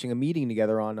all watching a meeting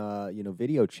together on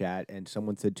video chat, and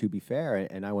someone said "to be fair,"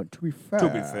 and I went "to be fair." To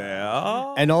be fair,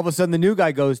 And all of a sudden, the new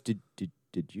guy goes, "Did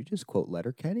you just quote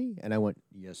Letterkenny?" And I went,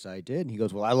 "Yes, I did." And he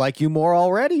goes, "Well, I like you more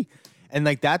already." And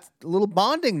like that's a little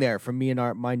bonding there from me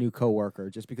and my new coworker,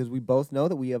 just because we both know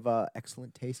that we have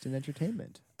excellent taste in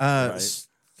entertainment. I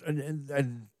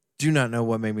do not know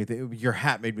what made me think. Your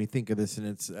hat made me think of this, and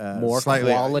it's More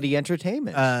slightly quality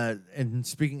entertainment. And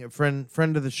speaking of friend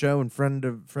of the show and friend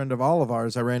of all of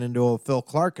ours, I ran into old Phil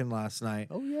Clarkin last night.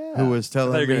 Oh, yeah. who was I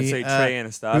telling thought you were me gonna say Trey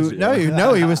Anastasio.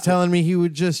 no, he was telling me he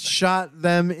would just shot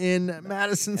them in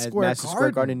Madison At Square Madison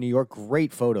Square Garden in New York.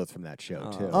 Great photos from that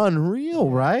show too. Unreal,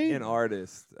 right? An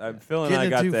artist. Phil and I Getting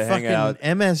got into to hang fucking out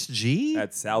MSG.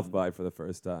 at South by for the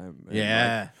first time. And,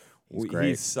 Yeah. like, great.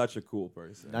 he's such a cool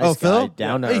person. Nice Oh, guy, Phil,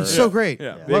 down to He's earth. so great.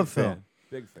 Yeah, Love big Phil. fan.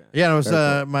 Big fan. Yeah, and it was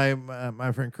Very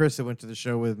my friend Chris that went to the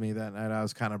show with me that night. I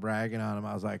was kind of bragging on him.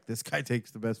 I was like, "This guy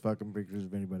takes the best fucking pictures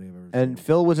of anybody I've ever And seen."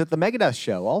 Phil was at the Megadeth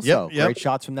show also. Yep. Great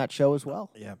shots from that show as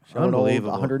well. Yeah, Showing old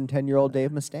unbelievable. 110-year-old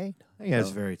Dave Mustaine. That guy's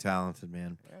very talented,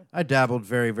 man. I dabbled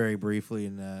very, very briefly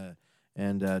in,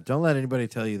 and don't let anybody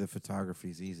tell you the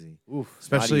photography's easy. Oof,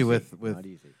 Especially not easy. with Not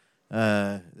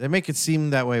easy. they make it seem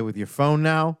that way with your phone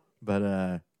now,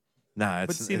 but nah,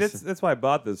 it's But see, that's why I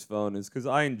bought this phone is because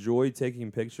I enjoy taking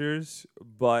pictures,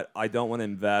 but I don't want to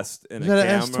invest in Is a that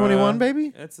an camera. S21,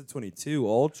 baby? It's a 22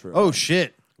 Ultra. oh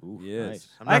shit. yes.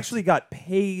 nice. I actually got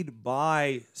paid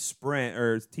by Sprint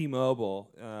or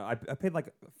T-Mobile. I paid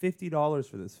like $50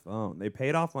 for this phone. They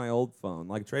paid off my old phone.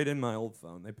 Like traded in my old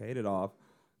phone. They paid it off.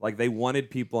 Like they wanted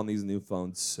people on these new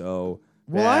phones so.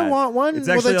 Well, I bad. want one. It's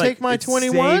Will actually they take my it's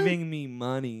 21? saving me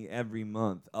money every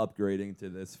month upgrading to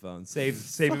this phone.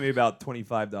 Saving me about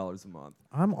 $25 a month.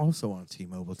 I'm also on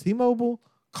T-Mobile. T-Mobile,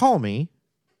 call me.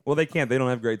 Well, they can't. They don't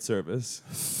have great service.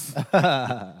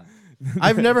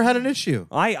 I've never had an issue.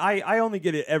 I only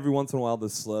get it every once in a while to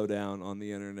slow down on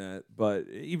the internet, but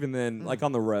even then, like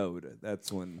on the road,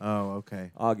 that's when Oh,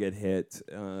 okay. I'll get hit.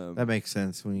 That makes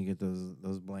sense when you get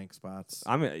those blank spots.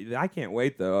 I can't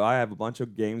wait though. I have a bunch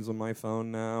of games on my phone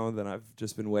now that I've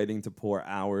just been waiting to pour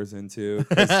hours into.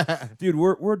 'Cause, dude,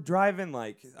 we're driving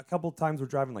like a couple times. We're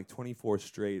driving like 24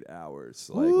 straight hours.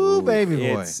 Like, Ooh, baby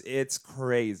boy. it's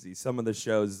crazy. Some of the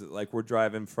shows like we're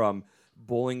driving from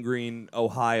Bowling Green,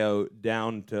 Ohio,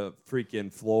 down to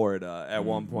freaking Florida at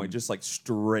one point, just like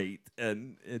straight,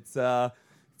 and it's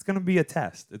gonna be a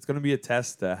test. It's gonna be a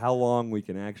test to how long we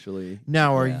can actually.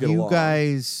 Now, are Get you along.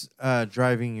 guys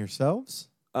driving yourselves?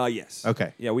 Yes.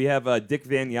 Okay. Yeah, we have Dick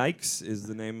Van Yikes is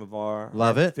the name of our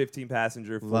Love it. 15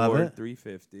 passenger Love Ford it.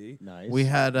 350. Nice. We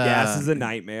had Gas is a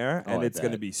nightmare, Oh, and I it's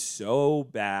going to bet. be so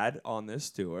bad on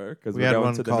this tour because we we're had going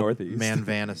one to the called Northeast. Man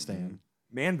Vanistan.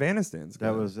 Man Vanistan's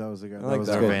That good. was the guy. I That like was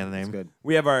that our one. band That's name. good.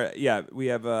 We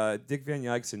have Dick Van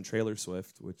Yikes and Trailer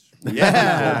Swift, which we Yeah.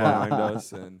 have behind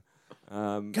us, and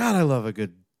God, I love a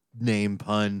good name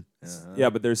pun. yeah,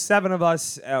 but there's 7 of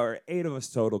us or 8 of us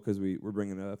total because we're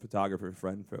bringing a photographer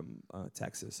friend from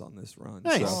Texas on this run.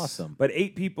 Nice. So- Awesome. But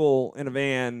 8 people in a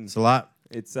van. It's a lot.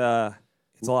 It's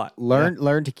It's a lot.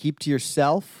 Learn to keep to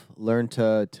yourself. Learn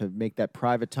to make that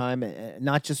private time,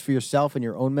 not just for yourself and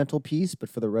your own mental peace, but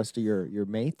for the rest of your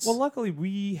mates. Well, luckily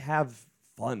we have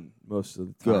fun most of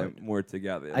the time. Good. We're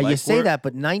together. You say that,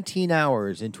 but 19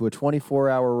 hours into a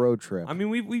 24-hour road trip. I mean,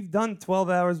 we've done 12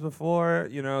 hours before,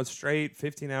 straight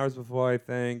 15 hours before, I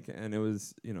think, and it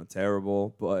was,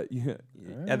 terrible. But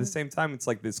at the same time, it's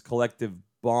like this collective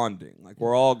bonding. Like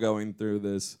we're all going through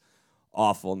this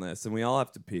awfulness, and we all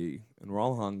have to pee, and we're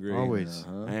all hungry. Always.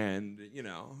 And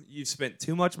you've spent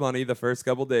too much money the first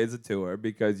couple days of tour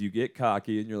because you get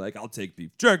cocky and you're like, I'll take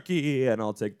beef jerky and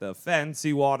I'll take the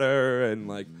fancy water, and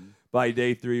like by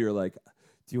day 3 you're like,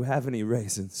 do you have any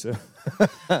raisins?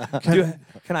 Can I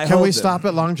Can hold we them? stop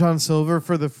at Long John Silver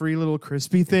for the free little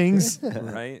crispy things?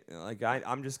 Right? Like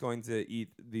I'm just going to eat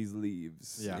these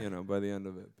leaves, Yeah. by the end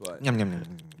of it. But Yum, yum, yum.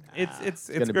 it's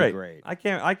gonna be great. great. I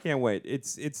can't wait.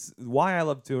 It's why I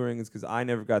love touring is because I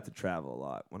never got to travel a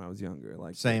lot when I was younger.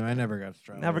 Like Same. I never got to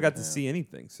try. never got to see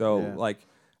anything. So Yeah. like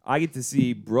I get to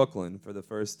see Brooklyn for the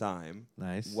first time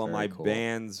Nice. while my cool.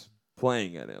 band's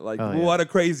playing at it. Like Oh, yeah. what a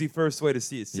crazy first way to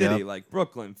see a city. Yep. Like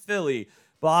Brooklyn, Philly,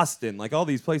 Boston, like all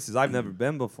these places I've never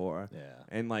been before. Yeah.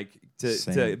 And like to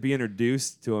Same. be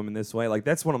introduced to them in this way, like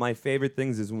that's one of my favorite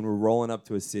things is when we're rolling up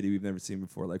to a city we've never seen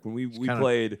before. Like when we kinda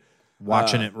played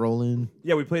Watching it roll in.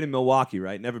 yeah, we played in Milwaukee,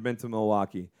 right? Never been to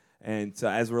Milwaukee. And so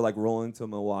as we're like rolling to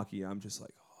Milwaukee, I'm just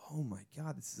like, oh my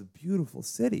God, this is a beautiful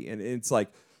city. And it's like,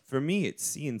 for me, it's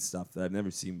seeing stuff that I've never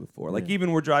seen before. Like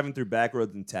even we're driving through back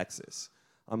roads in Texas.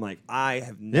 I'm like, I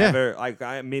have never, like,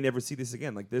 I may never see this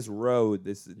again. Like this road,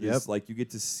 this Yep. like you get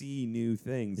to see new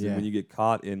things. Yeah. And when you get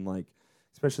caught in like,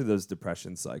 especially those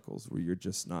depression cycles where you're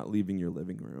just not leaving your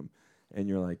living room and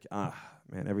you're like,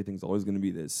 man, everything's always going to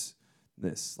be this,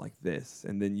 like this.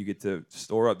 And then you get to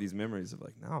store up these memories of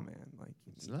like, no, man, like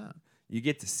It's not. you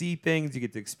get to see things, you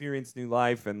get to experience new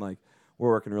life, and like we're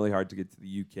working really hard to get to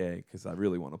the UK because I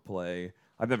really want to play.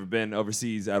 I've never been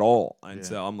overseas at all, and Yeah.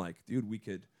 so I'm like, dude, we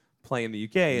could play in the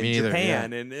UK and Me either,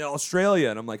 Japan and in Australia,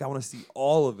 and I'm like, I want to see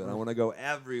all of it. I want to go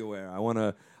everywhere. I want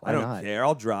to. I don't not? care.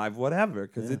 I'll drive whatever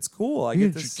because it's cool. I You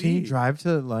get to can see. you drive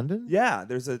to London? Yeah,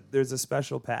 there's a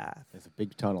special path. It's a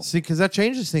big tunnel. See, because that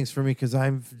changes things for me because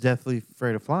I'm deathly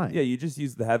afraid of flying. Yeah, you just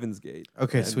use the Heaven's Gate.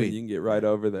 Okay, and then sweet. you can get right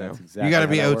over there. That's exactly You got to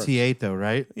how be that works. OT8 though,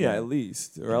 right? Yeah, at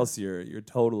least, or else you're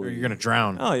totally. Or you're gonna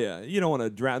drown. Oh yeah, you don't want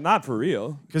to drown. Not for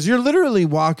real. Because you're literally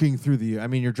walking through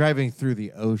you're driving through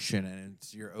the ocean, and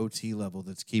it's your OT level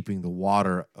that's keeping the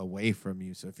water away from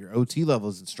you. So if your OT level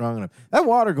isn't strong enough, that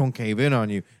water gonna cave in on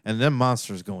you, and them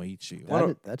monsters gonna eat you.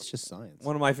 That's just science.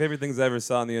 One of my favorite things I ever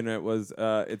saw on the internet was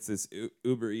it's this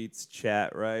Uber Eats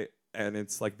chat, right? And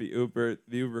it's like the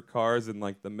Uber cars in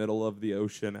like the middle of the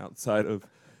ocean outside of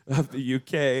the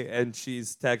UK, and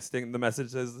she's texting. The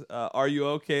message says, "Are you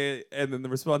okay?" And then the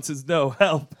response is, "No,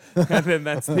 help." And then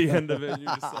that's the end of it. And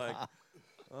you're just like,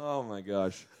 oh my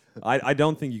gosh. I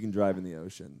don't think you can drive in the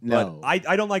ocean. No. But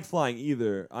I don't like flying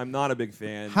either. I'm not a big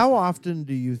fan. How often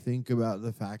do you think about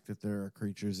the fact that there are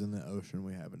creatures in the ocean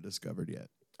we haven't discovered yet?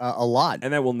 A lot.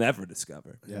 And that we'll never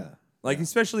discover. Yeah. Like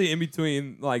especially in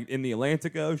between, like in the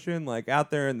Atlantic Ocean, like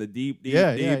out there in the deep,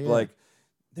 Yeah, deep, yeah, yeah. like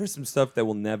there's some stuff that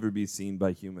will never be seen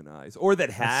by human eyes, or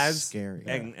that has scary.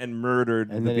 and murdered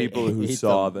And the then it people who ate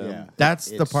saw them, them. yeah. That's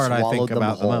It the part I think swallowed them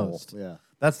about the whole. most. Yeah.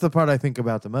 That's the part I think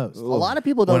about the most. A lot of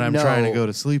people don't when I'm know trying to go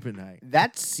to sleep at night.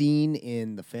 that scene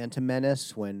in The Phantom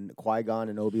Menace when Qui-Gon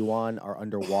and Obi-Wan are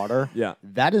underwater. Yeah,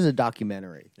 That is a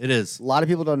documentary. It is. A lot of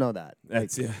people don't know that.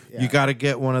 that's yeah. You got to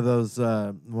get one of those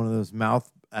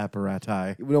mouth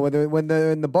apparati. You know, when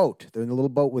they're in the boat, they're in the little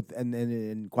boat with,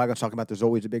 and Qui-Gon's talking about there's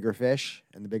always a bigger fish,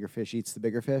 and the bigger fish eats the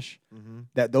bigger fish.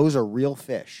 That those are real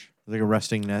fish. Like a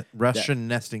Russian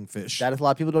nesting fish. That is a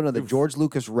lot of people don't know that George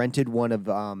Lucas rented one of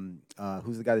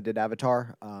who's the guy that did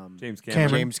Avatar? James Cameron.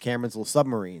 James Cameron's little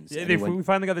submarines. Yeah, And he went- we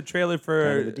finally got the trailer Down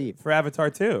for to the deep. Avatar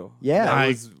 2. Yeah. that I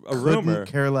was a couldn't rumor.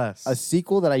 care less. a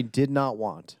sequel that I did not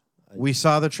want. We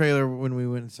saw the trailer when we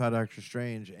went and saw Doctor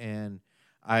Strange, and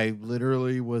I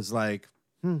literally was like,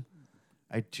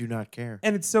 I do not care.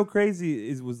 And it's so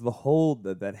crazy was the hold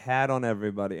that had on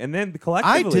everybody, and then I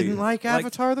collectively, didn't like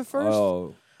Avatar the first.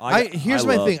 Oh, Here's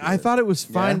my thing. loved I it. thought it was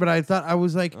fine, Yeah? but I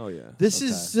was like, Oh yeah. this is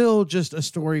Okay. still just a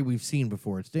story we've seen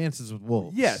before. It's Dances with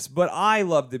Wolves. Yes, but I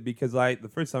loved it because the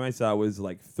first time I saw it was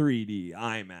like 3D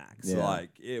IMAX. Yeah. Like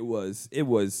it was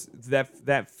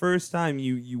that first time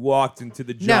you walked into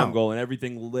the Now, jungle and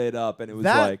everything lit up and it was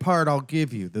that like part I'll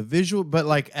give you. The visual, but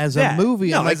like as Yeah. a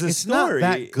movie, No, I'm like, as a it's story,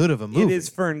 not that good of a movie. It is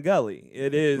Fern Gully.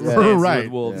 It is Yeah. Dances Right.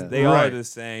 with Wolves. Yeah. They are Right. the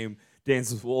same.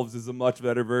 Dances with Wolves is a much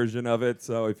better version of it.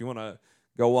 So if you want to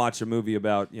go watch a movie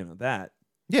about that,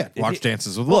 Yeah, If watch you-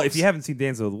 Dances with Well, Wolves. if you haven't seen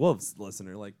Dances with Wolves,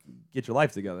 listener, like get your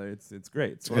life together. It's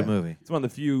great. It's a good movie. It's one of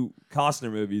the few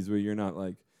Costner movies where you're not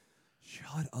like,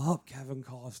 shut up, Kevin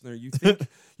Costner. You think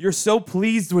you're so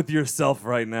pleased with yourself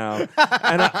right now,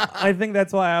 and I think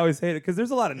that's why I always hate it because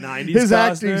there's a lot of '90s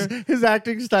Costner. His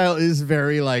acting style is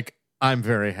very like, I'm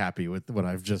very happy with what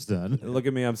I've just done. Look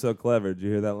at me, I'm so clever. Did you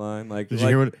hear that line? Like, Did you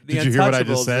hear what- The did you hear what I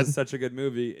just Untouchables said? is such a good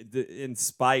movie, in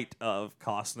spite of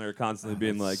Costner constantly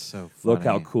being like, that's so "Look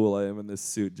how funny. cool I am in this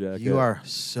suit jacket." You are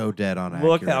so dead on.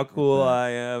 Look accurate how with cool that. I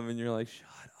am, and you're like, "Shut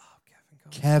up,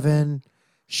 Kevin." Costner." Kevin,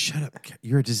 shut up.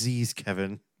 You're a disease,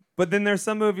 Kevin. But then there's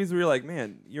some movies where you're like,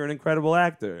 "Man, you're an incredible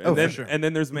actor," and Oh, for then sure. and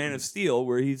then there's Man of Steel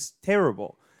where he's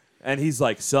terrible, and he's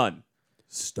like, "Son,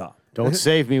 stop." Don't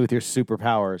save me with your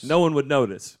superpowers. No one would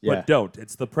notice, Yeah. but don't.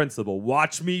 It's the principle.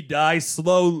 Watch me die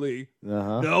slowly.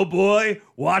 Uh-huh. No, boy,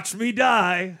 watch me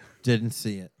die. Didn't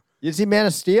see it. You see Man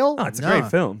of Steel? Oh, it's a Nah. great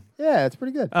film. Yeah, it's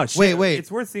pretty good. Oh, shit. Wait. It's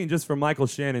worth seeing just for Michael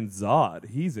Shannon's Zod.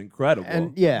 He's incredible.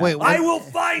 And yeah. Wait, I will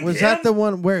find Was him. that the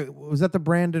one where was that the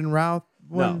Brandon Routh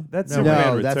one? that's no,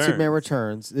 Superman that's Superman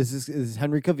Returns. Returns. This is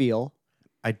Henry Cavill.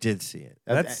 I did see it.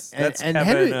 That's and Kevin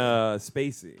Henry-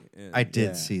 Spacey. I did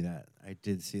Yeah. see that. I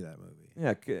did see that movie.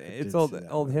 Yeah, it's did old see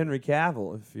that old movie. Henry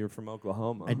Cavill. If you're from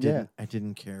Oklahoma. I didn't. I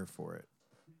didn't care for it.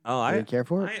 Oh, You didn't care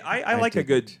for it? I I like a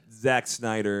good didn't. Zack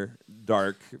Snyder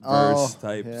dark Oh, verse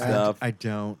type yeah. stuff. I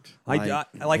don't.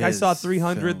 I saw his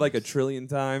 300 like a films. trillion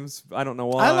times. I don't know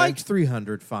why. I liked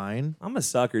 300 fine. I'm a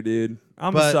sucker, dude.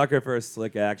 I'm a But- sucker for a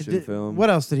slick action Did- film. What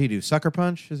else did he do? Sucker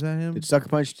Punch? Is that him? Did Sucker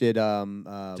Punch did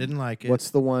Didn't like it. what's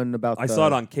the one about I the, saw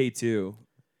it on K2,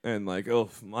 and like, oh,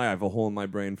 I have a hole in my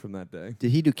brain from that day. Did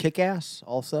he do Kick Ass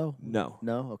also? No.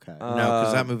 No? Okay. No,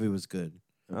 because that Uh, movie was good.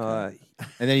 and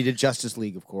then he did Justice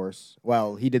League, of course.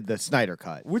 Well, he did the Snyder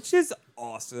cut. which is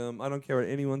awesome. I don't care what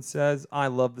anyone says. I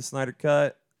love the Snyder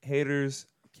Cut. Haters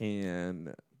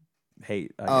can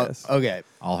hate, I guess. Okay.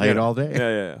 I'll hate all day.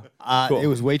 Yeah. Cool. It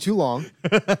was way too long.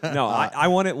 No, I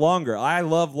want it longer. I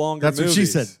love longer That's what she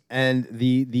movies. said. And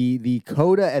the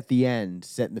coda at the end,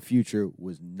 set in the future,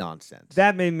 was nonsense.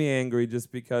 That made me angry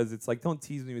just because it's like, don't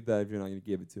tease me with that if you're not going to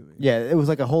give it to me. yeah, it was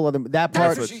like a whole other that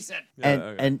part. said.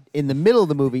 And in the middle of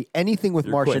the movie, anything with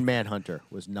You're Martian quick. Manhunter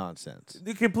was nonsense.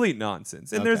 The complete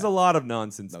nonsense. And Okay. there's a lot of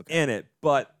nonsense Okay. in it,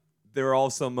 but there are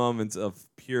also moments of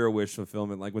pure wish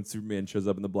fulfillment, like when Superman shows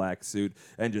up in the black suit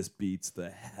and just beats the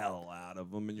hell out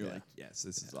of him, and you're like, yes,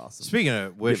 this is awesome. Speaking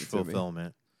of wish it to me.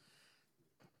 fulfillment,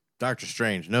 Doctor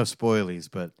Strange, no spoilies,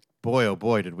 but boy, oh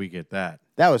boy, did we get that.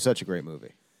 That was such a great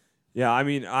movie. Yeah, I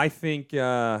mean, I think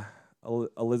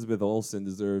Elizabeth Olsen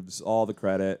deserves all the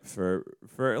credit for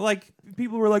like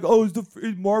people were like, oh, it's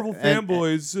the Marvel And-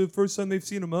 fanboys first time they've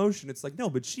seen emotion. It's like no,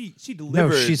 but she No,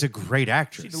 delivered. she's a great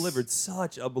actress. she delivered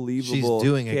such a She's believable.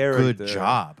 doing a character. good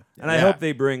job. And I Yeah. hope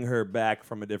they bring her back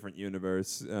from a different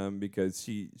universe because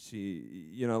she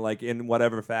like in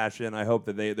whatever fashion. I hope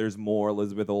that there's more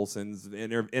Elizabeth Olsen's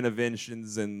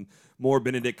interventions and more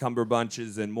Benedict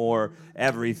Cumberbunches and more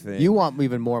everything. You want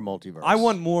even more multiverse. I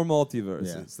want more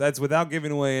multiverses. Yeah. That's without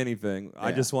giving away anything. I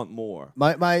Yeah. just want more.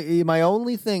 My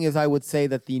only thing is I would say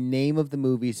that the name of the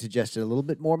movie suggested a little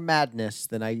bit more madness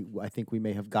than I think we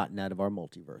may have gotten out of our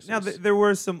multiverse. Now there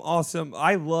were some awesome.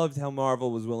 I loved how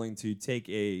Marvel was willing to take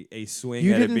a swing.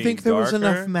 You at it didn't being think there was darker.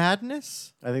 enough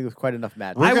madness? I think there was quite enough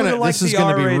madness. We're I gonna- would've liked this is the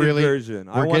gonna be R-rated really- version.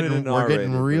 I We're wanted getting an we're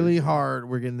getting R-rated really version.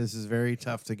 hard. This is very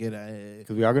tough to get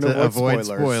Because we are going to to avoid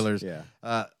spoilers. Yeah.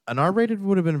 Yeah. An R-rated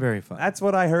would have been very fun. That's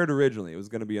what I heard originally. It was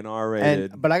going to be an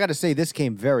R-rated. But I got to say, this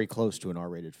came very close to an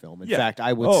R-rated film. In Yeah. fact,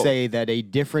 I would Oh. say that a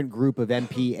different group of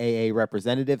MPAA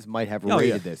representatives might have Oh, rated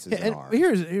yeah. this as Yeah, an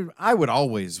and R. I would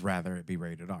always rather it be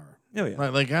rated R. Oh, yeah.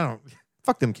 Like I don't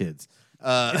fuck them kids.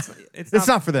 It's It's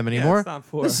not for them yeah, anymore. it's not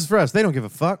for- This is for us. They don't give a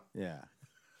fuck. Yeah.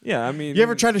 Yeah, I mean, You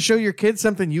ever try to show your kids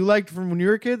something you liked from when you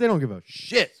were a kid? They don't give a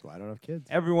shit. So I don't have kids.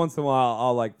 every once in a while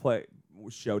I'll like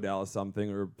show Dallas something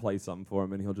or play something for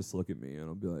him, and he'll just look at me and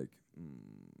I'll be like,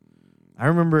 I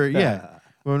remember, yeah,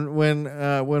 when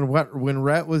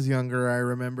Rhett was younger, I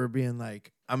remember being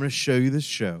like, "I'm going to show you this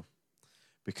show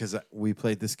because we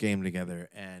played this game together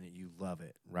and you love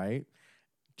it, right?"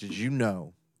 Did you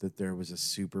know that there was a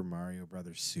Super Mario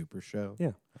Brothers Super Show?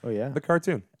 yeah, Oh, yeah. the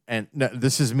cartoon. And no,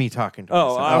 this is me talking to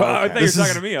Oh, myself. I thought you were This is-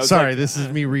 talking to me. I was sorry, like, this is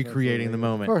me recreating the Of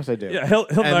moment. course I do. yeah, he'll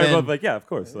And and I then- both like, yeah, of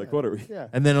course. Like, what are we? Yeah.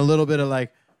 And then a little bit of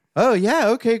like, "Oh yeah,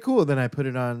 okay, cool." Then I put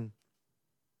it on.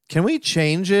 Can we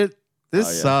change it? This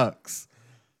Oh, yeah. sucks.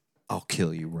 I'll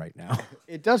kill you right now.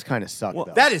 It does kind of suck, Well,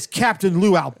 though. That is Captain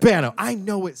Lou Albano. I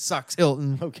know it sucks,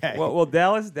 Hilton. okay. Well,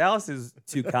 Dallas is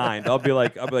too kind. I'll be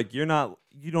like, you're not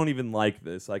you don't even like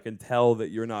this. I can tell that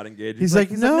you're not engaged. He's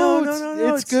like, no,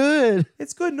 it's good.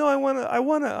 It's good. No, I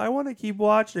want to keep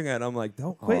watching it. I'm like,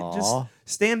 don't quit. Aw. Just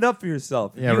stand up for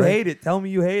yourself. If Yeah, you right. hate it, tell me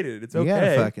you hate it. It's You okay.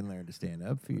 gotta fucking learn to stand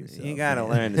up for yourself. You gotta man.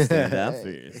 learn to stand up for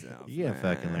yourself. You gotta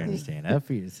fucking learn man. to stand up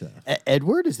for yourself.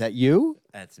 Edward, is that you?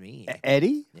 That's me.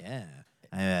 Eddie? Yeah.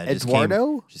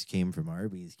 Eduardo? Just came from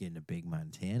Arby's getting a big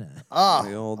Montana.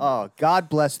 The old- God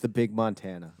bless the big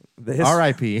Montana. The his-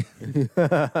 R.I.P.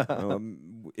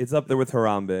 It's up there with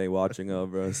Harambe watching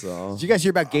over. So Did you guys hear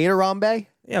about Gatorambe?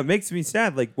 yeah, it makes me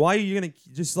sad. Like, why are you gonna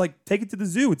just like take it to the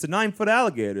zoo? It's a 9-foot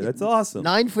alligator. That's awesome.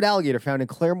 9-foot alligator found in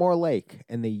Claremore Lake,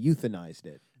 and they euthanized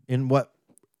it. In what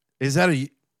is that a?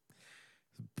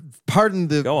 Pardon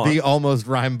the Go on. almost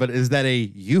rhyme, but is that a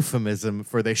euphemism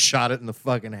for they shot it in the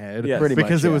fucking head? Yes. Pretty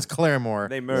because much, it yeah. was Claremore.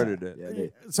 They murdered it. Yeah,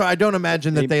 they- So I don't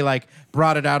imagine that They- they like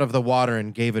brought it out of the water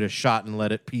and gave it a shot and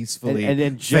let it peacefully and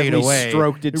then fade gently away.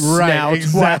 stroked its right, snout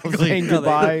exactly. while saying No, they-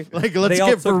 goodbye. Like let's They all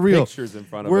get for took real. pictures in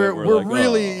front of We're it. we're like,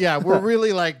 really oh. yeah we're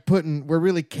really like we're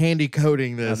really candy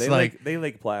coating No, this they like they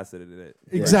Lake Placid did it.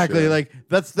 exactly Sure. like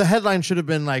that's the headline should have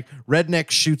been like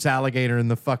redneck shoots alligator in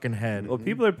the fucking head. Well,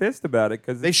 people are pissed about it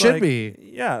because They should be.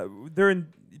 Yeah,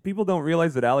 people don't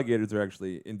realize that alligators are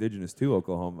actually indigenous to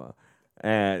Oklahoma,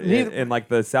 and Neither- in like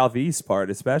the southeast part,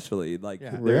 especially. Like,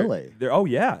 Yeah. they're- Really? They're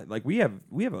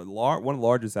one of the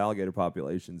largest alligator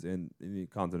populations in the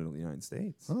continental United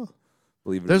States. Oh.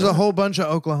 Believe it. There's or a not. whole bunch of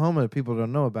Oklahoma that people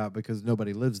don't know about because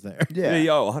nobody lives there. Yeah.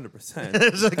 100%.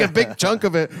 There's like a big chunk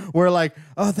of it where like,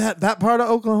 oh, that part of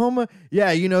Oklahoma,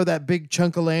 yeah, you know that big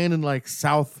chunk of land in like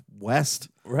southwest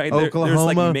Right, Oklahoma,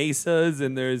 there's like mesas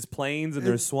and there's plains and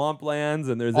there's swamplands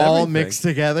and there's all everything. mixed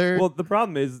together. Well, the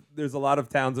problem is there's a lot of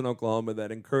towns in Oklahoma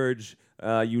that encourage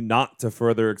you not to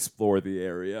further explore the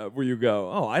area where you go.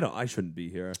 Oh, I shouldn't be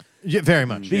here. Yeah, very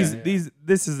much.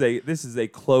 This is a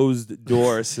closed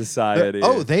door society.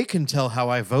 Oh, they can tell how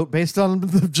I vote based on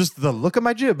just the look of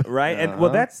my jib. right, and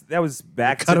well, that was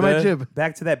back Cut to of my jib.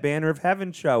 back to that Banner of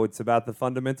Heaven show. It's about the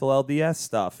fundamental LDS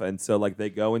stuff, and so like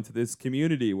they go into this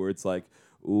community where it's like,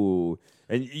 ooh,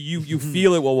 and you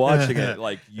feel it while watching it.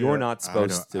 Like you're not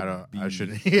supposed to be I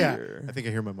shouldn't. here. Yeah, I think I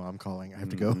hear my mom calling. I have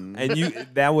to go. And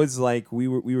that was like we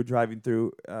were driving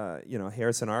through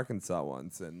Harrison, Arkansas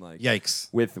once, and like Yikes.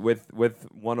 with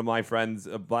one of my friends,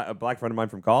 a black friend of mine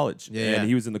from college, Yeah, and yeah.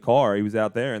 he was in the car. He was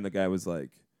out there, and the guy was like,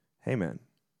 "Hey, man,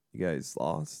 you guys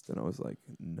lost?" And I was like,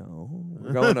 "No,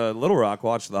 we're going to Little Rock,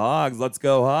 watch the Hogs. Let's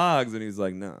go Hogs." And he's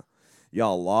like, "No,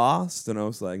 y'all lost?" And I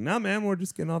was like, "No, man, we're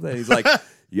just getting off that." He's like,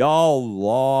 "Y'all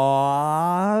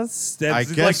lost?" And I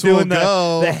he's guess like doing we'll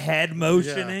go. the head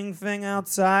motioning thing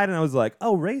outside, and I was like,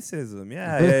 "Oh, racism,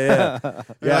 yeah."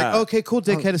 You're like, okay, cool,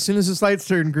 dickhead. As soon as the lights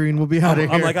turn green, we'll be out of here.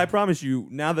 I'm like, I promise you,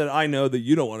 now that I know that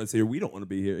you don't want us here, we don't want to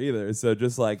be here either. So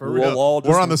just like For we'll real. all just,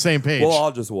 We're on the same page. We'll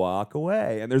all just walk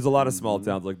away. And there's a lot of small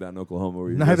towns like that in Oklahoma where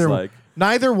you're neither just like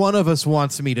neither one of us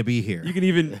wants me to be here. you can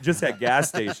even just at gas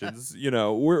stations,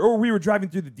 or we were driving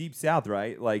through the deep south,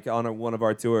 right? Like on one of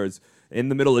our tours in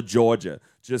the middle of Georgia,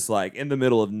 just like in the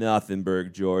middle of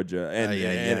Nothingbirg, Georgia. And,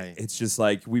 and it's just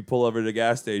like we pull over to the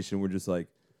gas station, we're just like,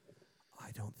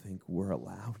 I don't think we're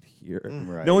allowed here.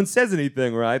 Right. No one says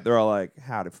anything, right? They're all like,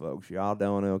 howdy, folks. Y'all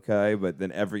doing okay? But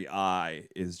then every eye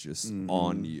is just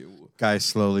on you. Guy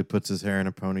slowly puts his hair in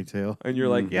a ponytail. And you're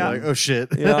like, You're yeah. like, oh shit.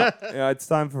 yeah, it's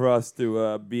time for us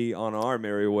to be on our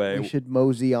merry way. We should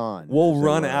mosey on. We'll So,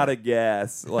 run out of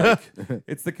gas. Like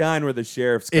it's the kind where the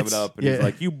sheriff's coming It's- up and he's yeah.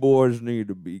 like, "You boys need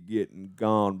to be getting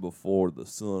gone before the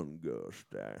sun goes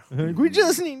down." We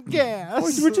just need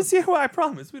gas. We're just here. Well, I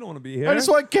promise we don't want to be here. I just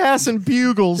want gas and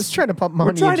bugles. Just trying to pump We're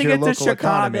money trying to into your get to local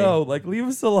economy. Chicago. Like, leave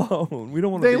us alone. We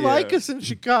don't want to. They be like here. us in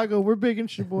Chicago. We're big in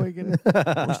Sheboygan.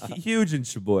 We're huge in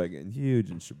Sheboygan.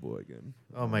 Huge in Sheboygan.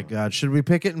 Oh my God. Should we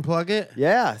pick it and plug it?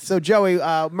 Yeah. So, Joey,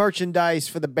 merchandise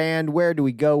for the band. Where do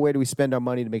we go? Where do we spend our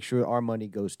money to make sure our money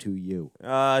goes to you?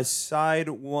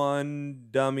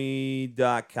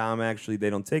 Side1dummy.com. Actually, they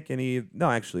don't take any. No,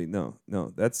 actually, no.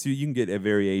 That's you can get a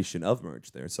variation of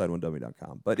merch there.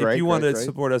 Side1dummy.com. But if Great, you want great, to great.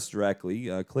 support us directly,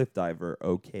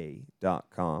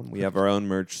 cliffdiverok.com. We have our own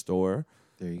merch store.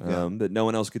 There you go. That no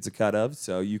one else gets a cut of,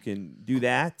 so you can do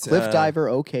that.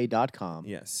 CliffDiverOK.com.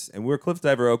 Yes, and we're Cliff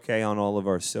Diver OK on all of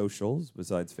our socials.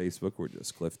 Besides Facebook, we're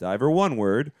just Cliff Diver, one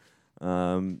word.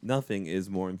 Nothing is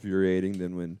more infuriating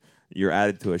than when you're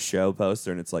added to a show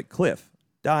poster and it's like Cliff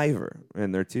Diver,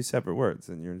 and they're two separate words,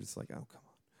 and you're just like, oh, come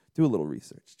on. Do a little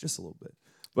research, just a little bit.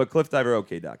 But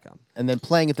cliffdiverok.com. And then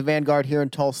playing at the Vanguard here in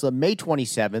Tulsa, May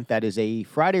 27th. That is a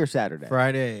Friday or Saturday?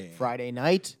 Friday. Friday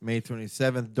night. May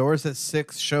 27th. Doors at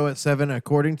 6, show at 7,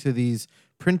 according to these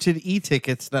printed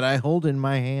e-tickets that I hold in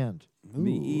my hand.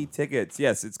 VE tickets.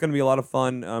 Yes, it's going to be a lot of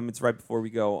fun. It's right before we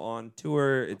go on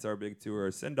tour. It's our big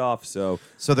tour send-off. So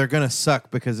they're gonna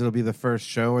suck because it'll be the first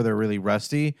show where they're really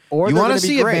rusty. Or you they're want gonna to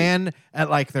be see a great. band at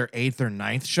like their 8th or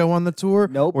 9th show on the tour?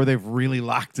 Nope. Where they've really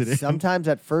locked it in. Sometimes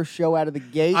that first show out of the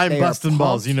gate, I'm they are busting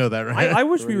balls. pumped. You know that, right? I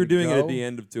wish we Ready were to doing it go? at the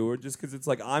end of tour, just because it's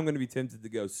like I'm going to be tempted to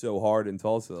go so hard in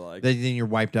Tulsa. Like, then you're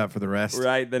wiped out for the rest.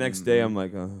 right the next day, I'm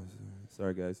like, oh,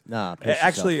 sorry guys. Nah, piss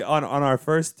Actually, on our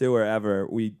first tour ever,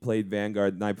 we played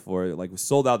Vanguard the night before. Like, we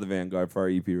sold out the Vanguard for our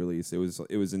EP release. It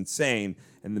was insane.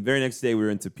 And the very next day, we were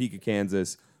in Topeka,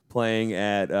 Kansas, playing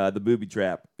at the Booby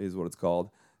Trap, is what it's called.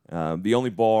 The only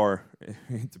bar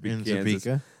in Topeka, In Kansas.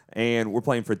 Topeka? And we're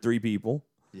playing for 3 people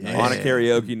Yeah. on a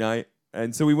karaoke night.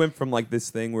 And so we went from like this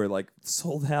thing where like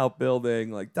sold out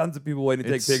building, like tons of people waiting to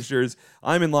take It's- pictures.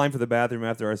 I'm in line for the bathroom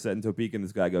after our set in Topeka, and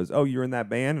this guy goes, "Oh, you're in that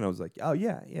band?" And I was like, "Oh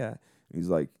yeah, yeah." And he's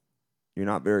like, "You're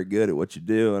not very good at what you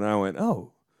do." And I went,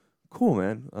 "Oh, cool,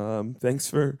 man.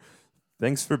 Thanks.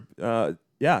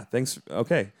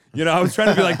 Okay." You know, I was trying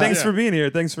to be like, "Thanks for being here.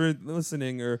 Thanks for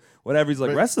listening," or whatever. He's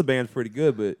like, "Rest of the band's pretty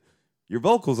good, but your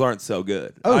vocals aren't so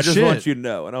good. Oh, I just shit. want you to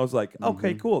know." And I was like,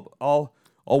 "Okay, cool. I'll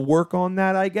work on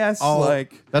that, I guess."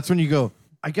 That's when you go,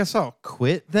 I guess I'll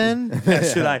quit then.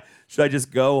 should I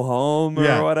just go home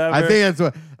or whatever? I think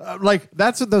that's what,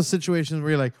 that's what those situations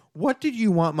where you're like, what did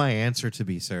you want my answer to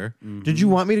be, sir? Did you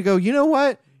want me to go, you know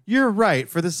what? You're right.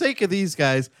 For the sake of these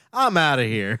guys, I'm out of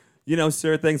here. you know,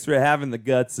 sir, thanks for having the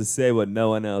guts to say what no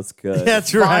one else could.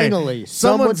 That's right. Finally,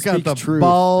 Someone's someone got the speaks truth.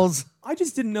 balls. I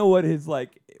just didn't know what his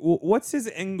what's his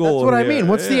end That's goal. what I here? mean.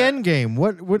 What's the Yeah. end game?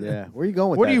 What Yeah, where are you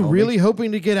going with what that, are you homie? really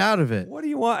hoping to get out of it? What do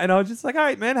you want? And I was just like, all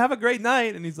right, man, have a great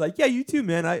night. And he's like, yeah, you too,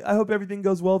 man. I hope everything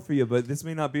goes well for you, but this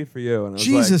may not be for you. And I was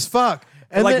Jesus fuck.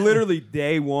 And like then- literally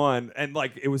day one, and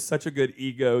like it was such a good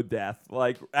ego death.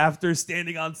 Like after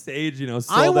standing on stage, you know,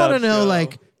 I want to sold-out know, show.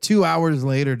 like 2 hours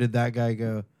later, did that guy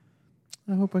go,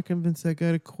 I hope I convinced that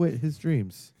guy to quit his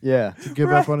dreams, Yeah. to give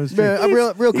up on his Man, dreams.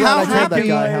 I'm real glad How I told that happy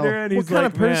guy later, how. and What he's kind like,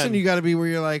 of person man. you got to be where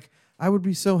you're like, I would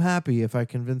be so happy if I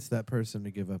convinced that person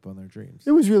to give up on their dreams.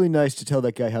 It was really nice to tell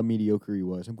that guy how mediocre he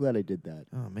was. I'm glad I did that.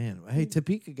 Oh man, hey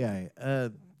Topeka guy,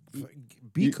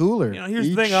 be cooler. You know, here's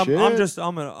the Eat thing. I'm shit. just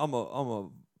I'm a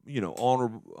you know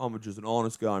honorable. I'm just an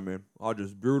honest guy, man. I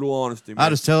just brutal honesty. Man. I'll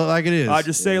just tell it like it is. I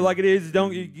just say it like it is.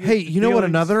 Don't you? hey, you know what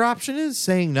feelings. another option is?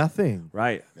 Saying nothing,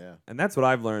 Right. Yeah. And that's what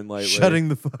I've learned lately. shutting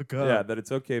the fuck up. Yeah, that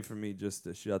it's okay for me just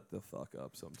to shut the fuck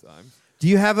up sometimes. Do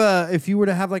you have if you were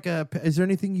to have like is there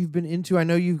anything you've been into? I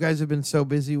know you guys have been so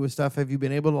busy with stuff. Have you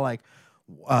been able to like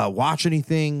watch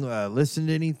anything, listen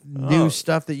to any new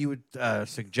stuff that you would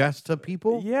suggest to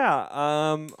people?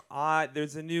 Yeah.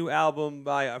 There's a new album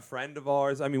by a friend of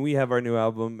ours. I mean, we have our new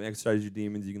album, Exercise Your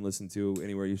Demons. You can listen to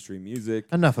anywhere you stream music.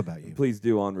 Enough about you. Please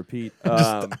do on repeat.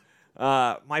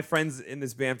 My friends in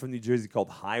this band from New Jersey called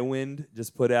High Wind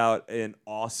just put out an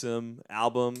awesome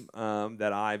album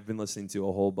that I've been listening to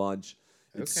a whole bunch.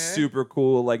 It's super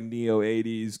cool, like neo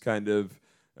 80s kind of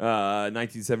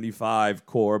 1975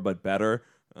 core, but better.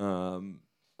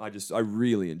 I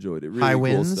really enjoyed it. Really High cool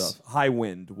Winds? stuff. High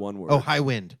Wind, one word. Oh, High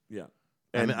Wind. Yeah.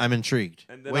 I'm intrigued.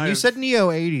 and then When you I've- said neo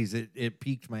 80s, it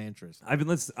piqued my interest. I've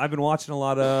been watching a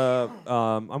lot of.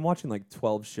 I'm watching like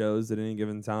 12 shows at any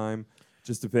given time,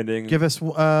 just depending. Give us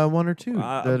one or two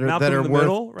Malcolm that are in the worth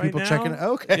Middle right people now. checking.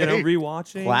 Okay, You know,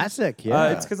 rewatching. Classic,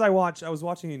 yeah. It's because I was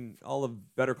watching all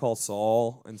of Better Call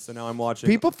Saul, and so now I'm watching.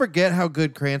 people forget how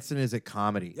good Cranston is at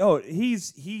comedy. Oh,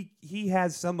 he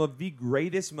has some of the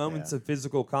greatest moments of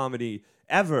physical comedy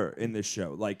ever in this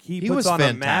show. Like he was puts on a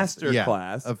fantastic. master Yeah,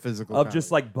 class of physical of comedy.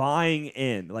 just like buying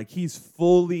in. Like he's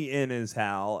fully in as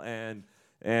Hal, and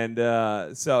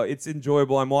so it's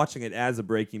enjoyable. I'm watching it as a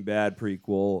Breaking Bad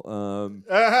prequel.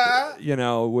 You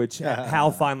know, which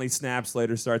Hal finally snaps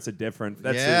later, starts a different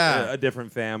Yeah. a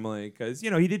different family because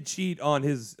you know he did cheat on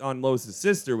Lois's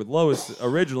sister with Lois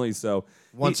originally, so.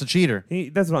 Once a cheater.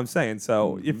 That's what I'm saying.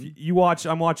 So if you watch,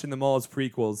 I'm watching them all as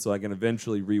prequels, so I can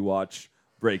eventually rewatch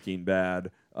Breaking Bad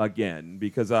again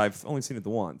because I've only seen it the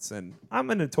once, and I'm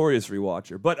a notorious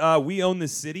rewatcher. But We Own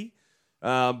This City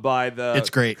by the It's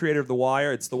great. creator of The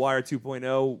Wire. It's The Wire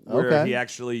 2.0, where Okay. he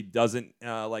actually doesn't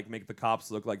like make the cops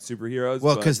look like superheroes.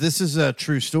 Well, but- because this is a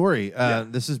true story.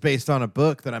 This is based on a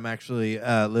book that I'm actually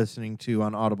listening to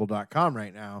on Audible.com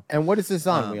right now. And what is this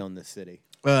on? We Own This City.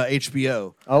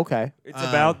 HBO, Okay. it's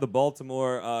about the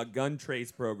Baltimore gun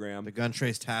trace program. the Gun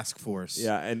Trace Task Force.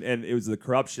 Yeah, and it was the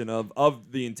corruption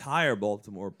of the entire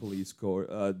Baltimore police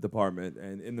department,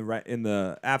 and in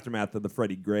the aftermath of the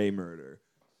Freddie Gray murder.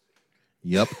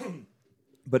 Yep.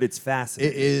 But it's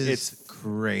fascinating. It is It's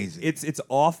crazy. it's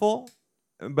awful,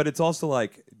 but it's also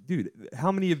like, dude,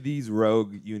 how many of these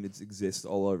rogue units exist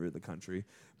all over the country?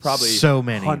 Probably So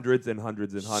many. hundreds and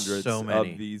hundreds and hundreds So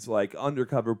many. of these like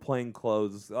undercover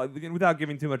plainclothes. Again, without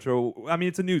giving too much, I mean,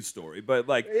 it's a news story, but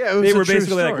like Yeah, it was they a were true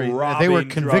basically story. like robbing They were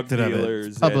convicted drug of it. dealers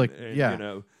It's public, and, yeah. you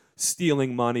know,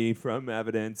 stealing money from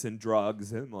evidence and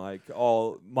drugs and like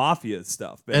all mafia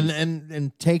stuff.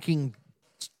 and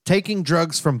taking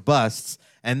drugs from busts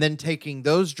and then taking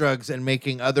those drugs and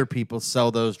making other people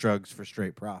sell those drugs for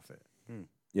straight profit.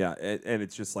 Yeah, and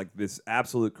it's just like this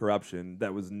absolute corruption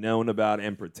that was known about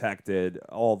and protected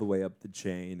all the way up the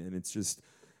chain, and it's just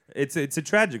it's a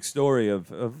tragic story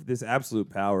of this absolute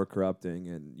power corrupting,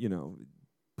 and you know,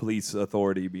 police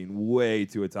authority being way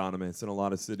too autonomous in a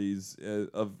lot of cities,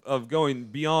 of going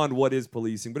beyond what is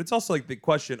policing. But it's also like the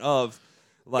question of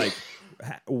like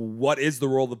what is the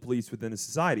role of the police within a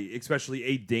society, especially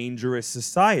a dangerous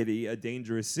society, a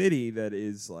dangerous city that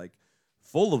is like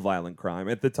full of violent crime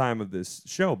at the time of this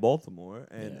show, Baltimore,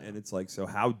 and it's like, so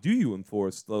how do you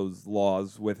enforce those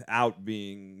laws without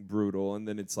being brutal? And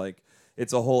then it's like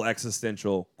it's a whole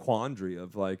existential quandary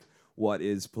of like what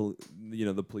is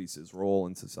the police's role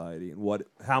in society, and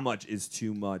how much is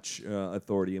too much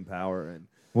authority and power. And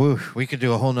Woo, we could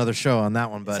do a whole nother show on that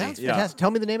one, buddy. Sounds Yeah. fantastic.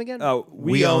 Tell me the name again. oh,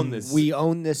 we own this. We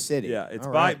own this city. Yeah, it's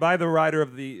All by right. by the writer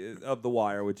of the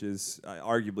Wire, which is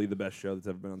arguably the best show that's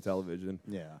ever been on television.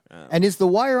 Yeah. Um, And is The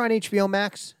Wire on HBO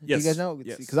Max? Yes. Do you guys know?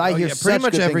 Yes. Because I Oh, hear yeah, such pretty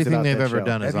much good things everything about they've that ever show.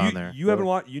 done is Have on you, there. you haven't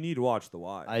watched? You need to watch The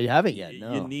Wire. I haven't yet.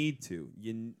 No. You need to.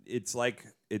 It's like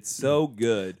it's so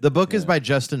good. The book is by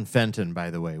Justin Fenton, by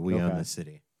the way. We own Okay. the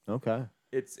city. Okay.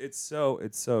 It's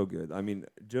so good. I mean,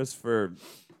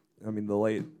 the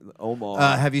late Omar.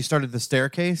 Have you started The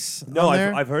Staircase? no, on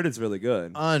there? I've heard it's really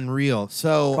good. Unreal.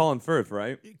 So Colin Firth,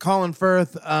 right? Colin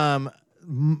Firth,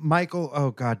 Michael.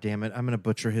 Oh God damn it! I'm gonna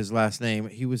butcher his last name.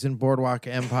 He was in Boardwalk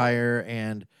Empire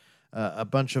and a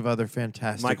bunch of other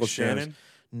fantastic Michael shows. Shannon?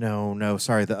 No,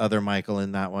 sorry, the other Michael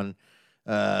in that one.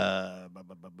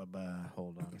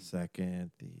 Hold on a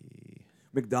second.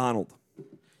 McDonald.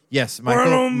 Yes, Michael.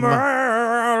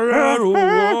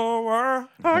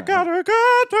 I gotta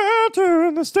go down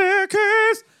to the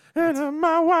staircase, and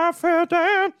my wife fell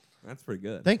down. That's pretty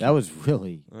good. Thank you. That was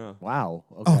really Yeah. wow.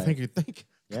 Okay. Oh, thank you.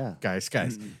 Yeah. Guys,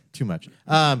 too much.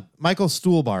 Michael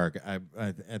Stuhlbarg,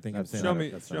 I think I'm saying Show that. me.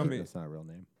 That's Show not, me. That's not a real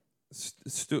name.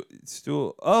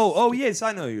 Stool. Oh, yes,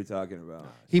 I know who you're talking about.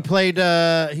 He played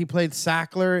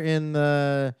Sackler in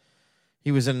the.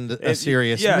 He was in A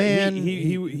Serious Man.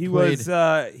 He played-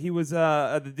 was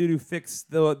the dude who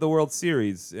fixed the World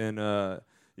Series, and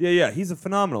he's a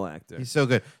phenomenal actor. He's so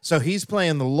good. So he's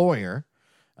playing the lawyer.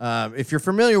 If you're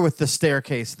familiar with The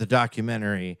Staircase, the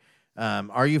documentary,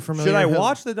 are you familiar? Should I with him?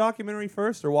 watch the documentary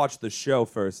first, or watch the show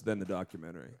first, then the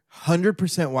documentary?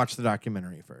 100% watch the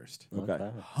documentary first. Okay.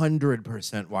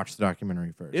 100% watch the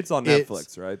documentary first. It's on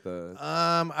Netflix, right?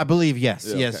 I believe yes,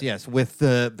 Yeah, yes, okay. yes, with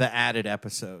the added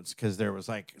episodes because there was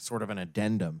like sort of an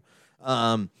addendum.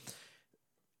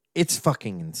 It's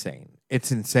fucking insane.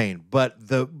 It's insane. But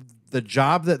the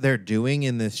job that they're doing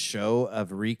in this show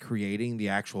of recreating the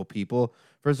actual people.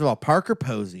 First of all, Parker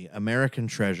Posey, American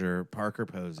Treasure, Parker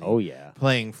Posey. Oh yeah.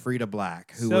 Playing Frida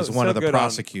Black, who So- was one so of the good on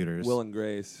prosecutors. Will and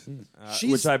Grace,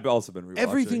 She's- which I've also been rewatching.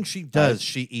 Everything she does,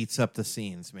 she eats up the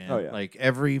scenes, man. Oh, yeah. Like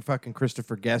every fucking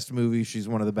Christopher Guest movie, she's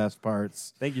one of the best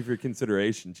parts. Thank you for your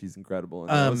consideration. She's incredible. And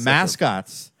that was such a-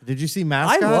 Mascots. Did you see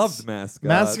Mascots? I loved Mascots.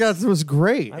 Mascots was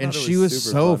great, I and thought it she was was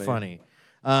super so funny.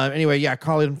 funny. Anyway, yeah,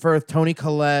 Colin Firth, Toni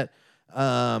Collette,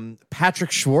 Patrick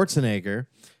Schwarzenegger,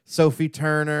 Sophie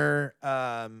Turner,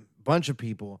 bunch of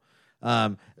people.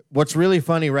 What's really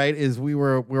funny, right, is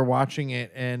we're watching it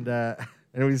and and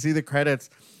we see the credits,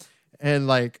 and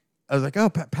like I was like, oh,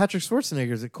 Patrick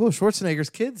Schwarzenegger, is it cool? Schwarzenegger's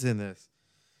kid's in this.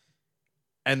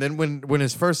 And then when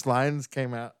his first lines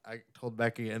came out, I told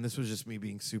Becky, and this was just me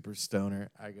being super stoner.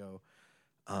 I go,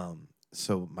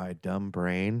 so my dumb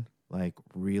brain like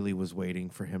really was waiting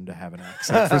for him to have an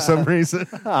accent for some reason.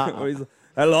 Oh, he's like,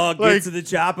 hello, get Like- to the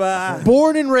chopper.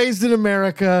 Born and raised in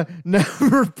America,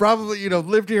 never probably,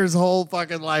 lived here his whole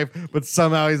fucking life, but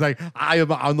somehow he's like, I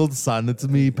am Arnold's son. It's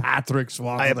me, Patrick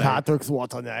Schwarzenegger. I am Patrick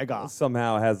Schwarzenegger.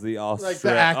 Somehow has the Like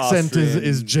the accent is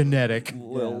Austrian genetic.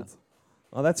 lilt.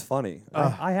 Oh, that's funny.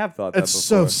 I have thought that It's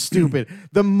before. so stupid.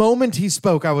 The moment he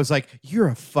spoke, I was like, "You're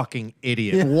a fucking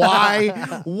idiot.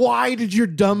 Why did your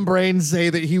dumb brain say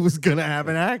that he was gonna have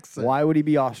an accent? Why would he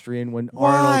be Austrian when Why?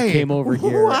 Arnold came over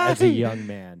here as a Why? young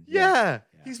man? Yeah,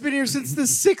 he's been here since the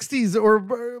 '60s or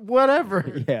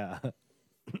whatever." Yeah.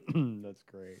 That's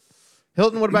great.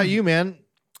 Hilton, what about you, man?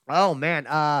 Oh man.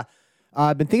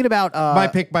 I've been thinking about My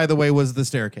pick, by the way, was The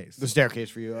Staircase. the staircase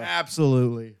for you.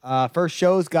 Absolutely. First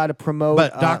show's got to promote.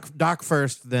 But doc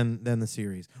first, then the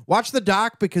series. Watch the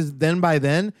doc because then by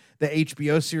then the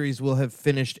HBO series will have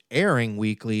finished airing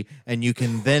weekly, and you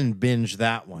can then binge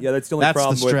that one. Yeah, that's the only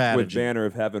problem with strategy. Banner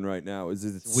of Heaven right now is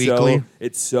it's Weekly?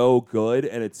 it's so good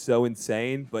and it's so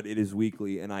insane, but it is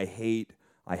weekly, and I hate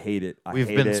it. We've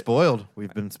hate been it. spoiled.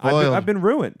 We've been spoiled. I've been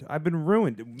ruined.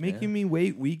 Making me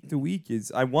wait week to week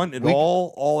is I want it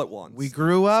all at once. We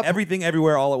grew up. everything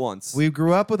everywhere all at once. We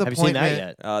grew up with have you seen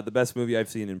appointment. that yet? The best movie I've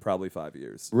seen in probably 5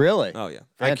 years. Really? Oh yeah.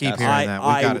 I keep Fantastic. hearing that.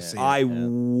 We gotta see it. I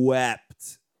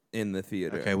wept in the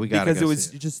theater. Okay, we gotta because go it was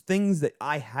see it. just things that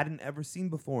I hadn't ever seen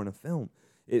before in a film.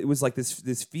 It was like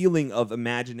this feeling of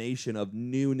imagination, of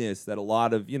newness that a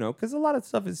lot of because a lot of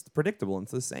stuff is predictable and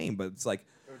it's the same, but it's like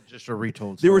Just a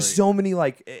retold story. there were so many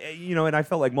and I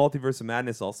felt like Multiverse of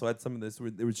Madness also had some of this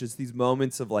where there was just these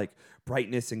moments of like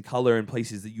brightness and color in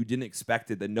places that you didn't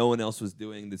expect it, that no one else was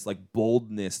doing, this like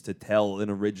boldness to tell an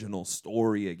original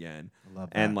story again. love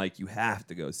And that. like you have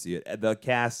to go see it. The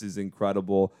cast is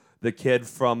incredible. The kid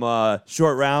from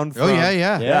Short Round. Oh, yeah.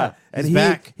 Yeah. And He's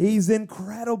back. He's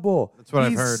incredible. That's what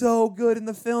I've he's heard. so good in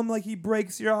the film. Like he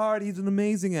breaks your heart. He's an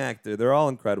amazing actor. They're all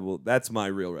incredible. That's my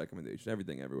real recommendation.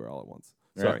 Everything, Everywhere, All at Once.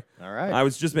 Sorry. All right. I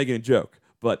was just making a joke,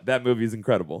 but that movie is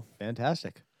incredible.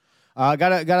 Fantastic.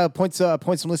 Gotta point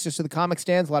some listeners to the comic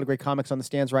stands. A lot of great comics on the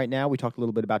stands right now. We talked a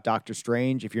little bit about Doctor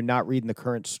Strange. If you're not reading the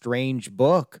current Strange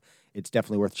book, it's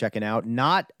definitely worth checking out.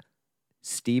 Not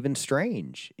Stephen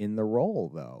Strange in the role,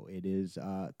 though. It is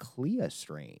Clea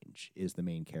Strange is the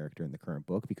main character in the current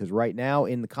book, because right now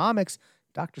in the comics,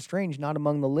 Doctor Strange not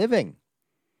among the living.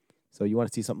 So you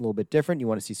want to see something a little bit different. You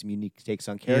want to see some unique takes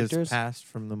on He has characters. passed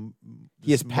from the.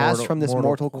 He has passed from this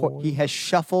mortal coil. He has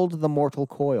shuffled the mortal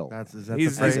coil. Is that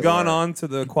He's the phrase? gone on to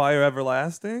the choir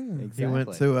everlasting. Exactly. He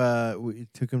went to. We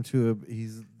took him to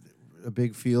he's a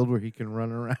big field where he can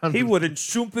run around. He wouldn't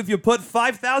shoop if you put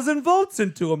 5,000 votes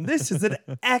into him. This is an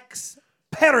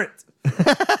ex-parrot.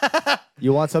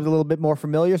 You want something a little bit more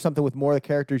familiar, something with more of the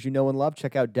characters you know and love?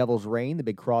 Check out Devil's Reign, the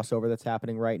big crossover that's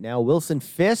happening right now. Wilson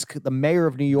Fisk, the mayor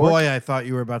of New York. Boy, I thought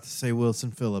you were about to say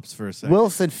Wilson Phillips for a second.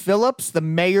 Wilson Phillips, the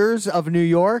mayors of New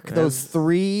York. Those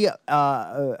three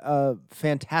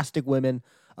fantastic women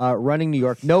running New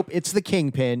York. Nope, it's the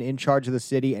Kingpin in charge of the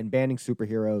city and banning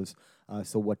superheroes.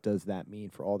 So what does that mean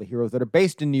for all the heroes that are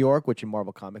based in New York, which in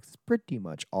Marvel Comics is pretty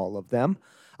much all of them?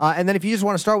 And then if you just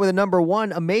want to start with a number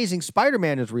one, Amazing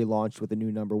Spider-Man is relaunched with a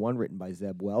new number one written by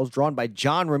Zeb Wells, drawn by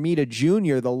John Romita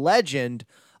Jr., the legend,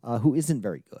 who isn't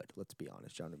very good. Let's be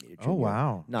honest, John Romita Jr. Oh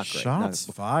wow! Not great. Shots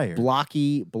fired.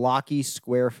 Blocky,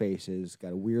 square faces,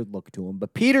 got a weird look to him.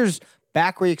 But Peter's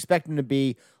back where you expect him to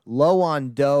be, low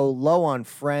on dough, low on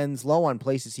friends, low on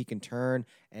places he can turn,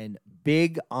 and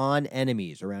big on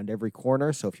enemies around every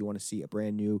corner. So if you want to see a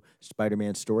brand new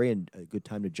Spider-Man story and a good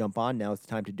time to jump on, now it's the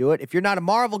time to do it. If you're not a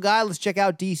Marvel guy, let's check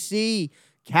out DC.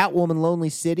 Catwoman Lonely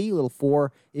City, little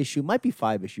 4-issue, might be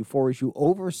 5-issue, 4-issue,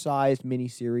 oversized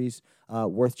miniseries,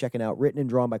 worth checking out. Written and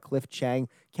drawn by Cliff Chang.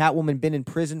 Catwoman been in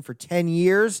prison for 10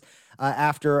 years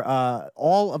after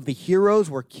all of the heroes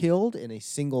were killed in a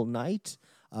single night.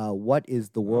 What is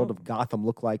the world of Gotham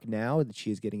look like now that she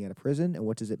is getting out of prison? And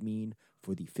what does it mean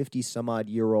for the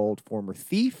 50-some-odd-year-old former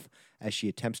thief as she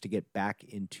attempts to get back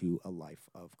into a life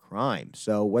of crime?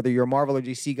 So whether you're a Marvel or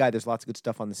DC guy, there's lots of good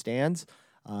stuff on the stands.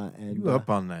 You up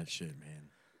on that shit, man?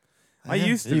 I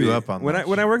used to You be. up on when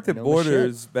that I worked at know my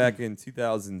Borders back in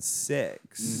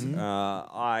 2006.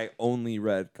 I only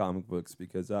read comic books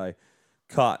because I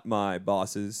caught my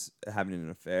bosses having an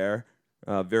affair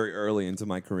very early into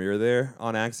my career there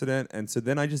on accident, and so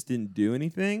then I just didn't do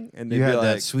anything. And they'd You be had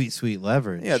like, that sweet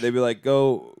leverage. "Yeah," they'd be like,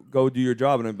 "Go do your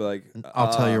job," and I'd be like,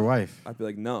 I'll tell your wife. I'd be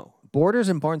like, "No." Borders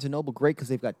and Barnes & Noble, great because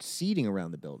they've got seating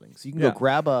around the building. So you can Yeah. go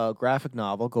grab a graphic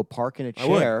novel, go park in a I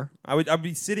would. chair. I'd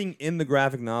be sitting in the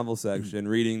graphic novel section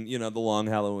reading, The Long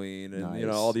Halloween and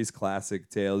Nice. all these classic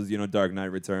tales, Dark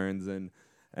Knight Returns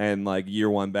and like Year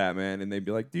One Batman, and they'd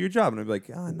be like, "Do your job," and I'd be like,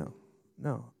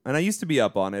 no. And I used to be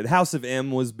up on it. House of M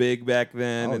was big back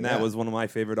then, Oh, and that yeah. was one of my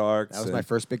favorite arcs. That was and my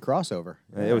first big crossover.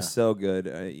 It was so good,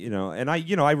 and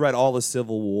I read all the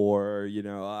Civil War.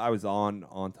 I was on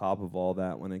top of all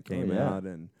that when it came yeah. out,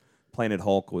 and Planet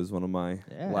Hulk was one of my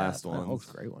last Planet ones. Hulk's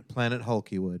a great one. Planet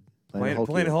Hulkywood.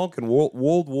 Planet Hulk and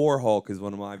World War Hulk is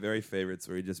one of my very favorites,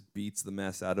 where he just beats the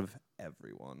mess out of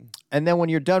everyone. And then when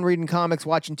you're done reading comics,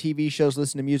 watching TV shows,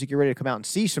 listening to music, you're ready to come out and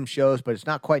see some shows, but it's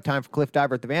not quite time for Cliff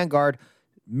Diver at the Vanguard.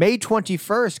 May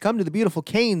 21st, come to the beautiful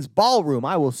Canes Ballroom.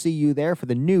 I will see you there for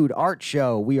the Nude Art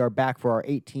Show. We are back for our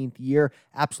 18th year.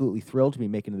 Absolutely thrilled to be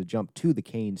making the jump to the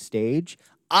Canes stage.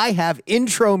 I have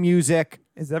intro music.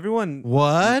 Is everyone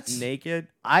What? naked?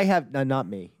 I have not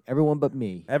me. Everyone but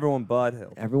me. Everyone but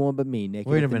Hill. Everyone but me. Naked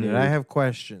Wait a at the minute. nude. I have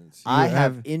questions. I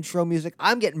have intro music.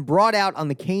 I'm getting brought out on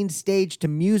the Kane stage to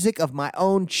music of my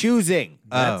own choosing.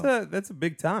 That's a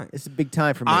big time. It's a big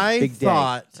time for me. I big day.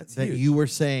 thought That's that huge. you were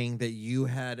saying that you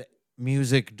had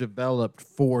music developed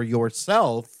for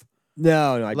yourself.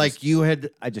 No,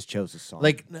 I just chose a song.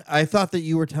 Like I thought that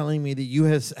you were telling me that you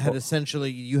had essentially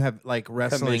you have like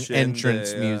wrestling Commissioned,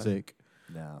 entrance yeah. music.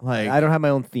 no, like, I don't have my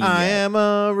own theme. I yet. am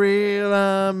a real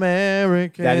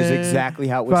American. That is exactly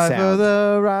how it would Fight for sound.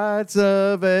 the rights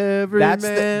of every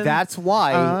man. That's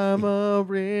why. I'm a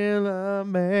real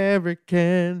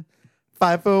American.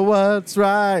 Fight for what's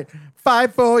right.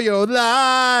 Fight for your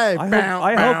life.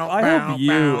 I hope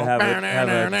you have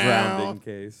a drowning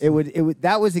case. It would.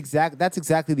 That's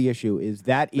exactly the issue. Is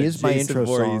my Jason intro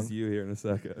Voorhees song. you here in a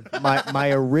second.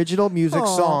 My original music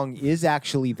song is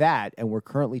actually that, and we're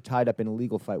currently tied up in a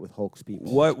legal fight with Hulk's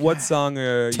people. What song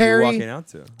are Terry. you walking out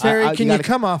to? Terry, I- can you you gotta-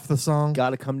 come off the song?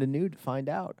 Got to come to nude to find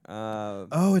out.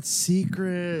 Oh, it's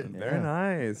secret. Very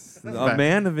nice. A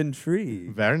man of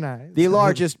intrigue. Very nice. The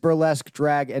largest burlesque,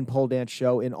 drag, and pole dance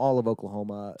show in all of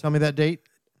Oklahoma. Tell me that date.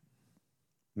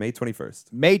 May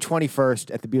 21st. May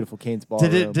 21st at the beautiful Canes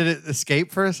Ballroom. Did it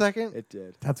escape for a second? It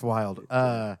did. That's wild.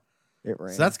 It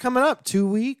ran. So that's coming up 2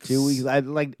 weeks. 2 weeks.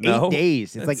 Like No. 8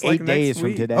 days. It's like It's like 8 days next from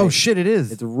week. today. Oh shit! It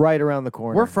is. It's right around the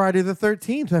corner. We're Friday the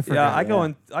 13th. I forgot. Yeah,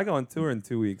 I go on tour in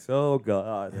 2 weeks. Oh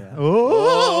god.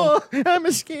 Oh,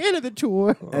 I'm scared of the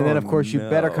tour. And then, of Oh, course, you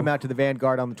better no. come out to the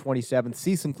Vanguard on the 27th.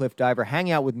 See some Cliff Diver. Hang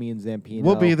out with me and Zampino.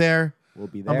 We'll be there. We'll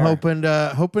be there. I'm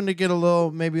hoping to get a little,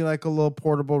 maybe like a little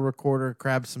portable recorder,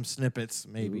 grab some snippets,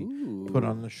 maybe Ooh. put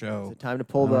on the show. Is it time to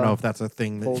I pull don't know if that's a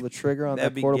thing. pull That the trigger on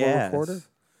That'd that be portable gas. recorder?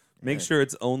 Make sure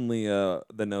it's only the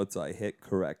notes I hit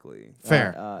correctly,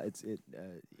 fair.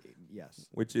 Yes.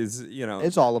 which is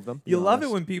It's all of them. You be love it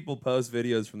honest. when people post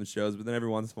videos from the shows, but then every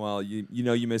once in a while you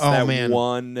miss Oh, that man.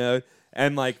 one note.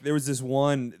 And like there was this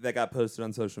one that got posted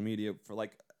on social media for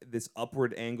like this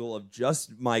upward angle of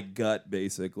just my gut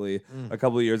basically a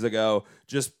couple of years ago,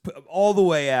 just all the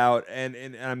way out, and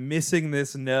I'm missing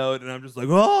this note, and I'm just like,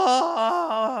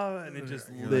 oh, and it just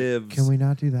lives. Can we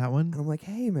not do that one? And I'm like,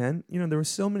 hey man, there were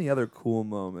so many other cool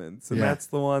moments, and Yeah. that's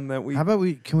the one that we. How about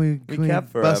can we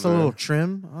kept bust a forever. little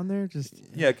trim on there? Just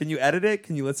Yeah, can you edit it?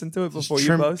 Can you listen to it Just before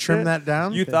trim- you post trim it? that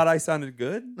down? You thought I sounded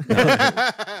good?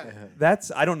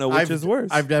 I don't know which is worse.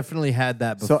 I've definitely had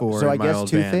that So, before. so in I my guess old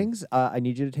two band. things. I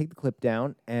need you to take the clip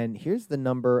down, and here's the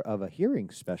number of a hearing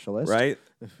specialist. Right?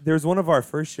 There's one of our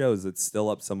first shows that's still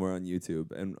up somewhere on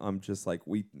YouTube, and I'm just like,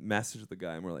 we messaged the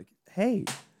guy, and we're like, hey,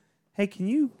 can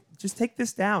you just take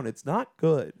this down? It's not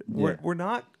good. Yeah. We're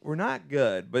not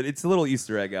good, but it's a little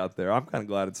Easter egg out there. I'm kind of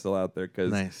glad it's still out there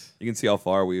because Nice. you can see how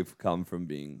far we've come from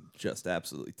being just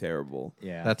absolutely terrible.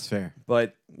 Yeah. That's fair.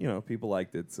 But people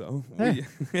liked it, so Hey.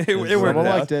 it worked Someone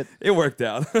out. liked it. It worked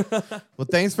out. Well,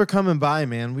 thanks for coming by,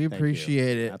 man. We you.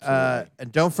 appreciate it. Absolutely.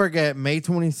 And don't forget, May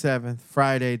 27th,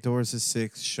 Friday, doors is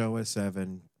 6, show is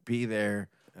 7. Be there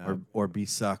or be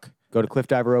suck. Go to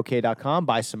cliffdiverok.com,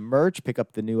 buy some merch, pick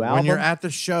up the new album. When you're at the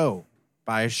show,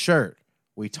 buy a shirt.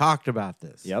 We talked about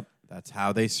this. Yep. That's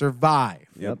how they survive.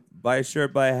 Yep. Buy a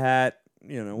shirt, buy a hat,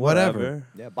 Whatever. whatever.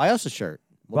 Yeah, buy us a shirt.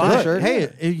 We'll Buy do a it. shirt.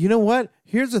 Hey, you know what?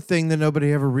 Here's a thing that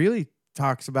nobody ever really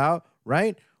talks about,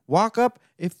 right? Walk up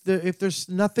if there's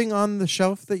nothing on the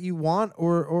shelf that you want,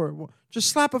 or just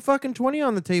slap a fucking 20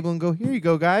 on the table and go, here you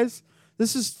go, guys.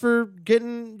 This is for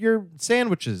getting your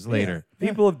sandwiches later.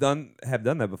 People have done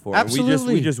that before. and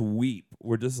Absolutely. We just weep.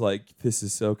 We're just like, this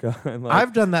is so kind. Like,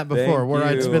 I've done that before, thank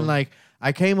where it's you. been like,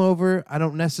 I came over. I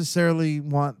don't necessarily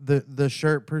want the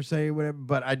shirt per se, whatever,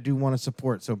 but I do want to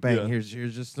support. So bang, Yeah. here's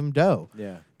just some dough.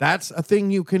 Yeah. That's a thing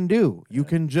you can do. You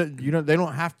can just you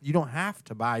don't have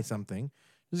to buy something.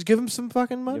 Just give them some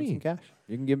fucking Give money. them some cash.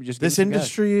 You can give just This give them some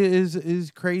industry is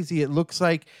crazy. It looks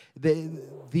like the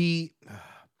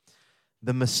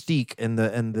mystique and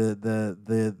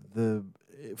the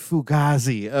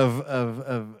fugazi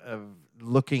of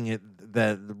looking at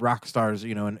the rock stars,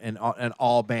 and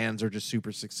all bands are just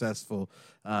super successful.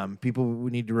 People,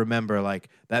 we need to remember, like,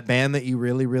 that band that you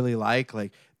really, really like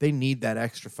they need that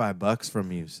extra $5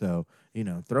 from you. So,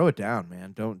 throw it down,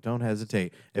 man. Don't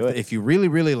hesitate. Do it. If you really,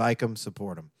 really like them,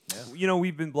 support them.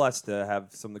 we've been blessed to have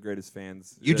some of the greatest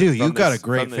fans. You do. from You've got this- a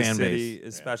great from this fan city, base.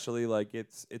 especially like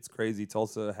it's crazy.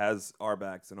 Tulsa has our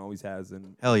backs and always has,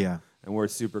 and Hell yeah. we're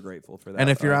super grateful for that. And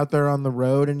if you're out there on the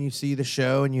road and you see the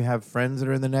show and you have friends that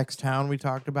are in the next town, we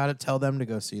talked about it, tell them to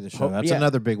go see the show. That's yeah.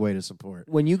 another big way to support.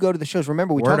 When you go to the shows,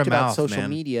 remember we Word talked of about mouth, social man.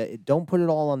 media. Don't put it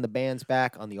all on the band's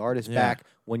back, on the artist's Yeah. back.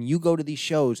 When you go to these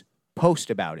shows, post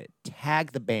about it.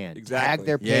 Tag the band. Tag Exactly.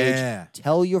 their page. Yeah.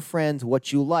 Tell your friends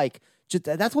what you like. Just,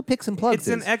 that's what Picks and Plugs it's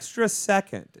is. an extra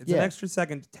second. It's Yeah. an extra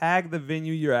second. Tag the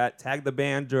venue you're at. Tag the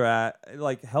band you're at.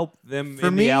 Like help them For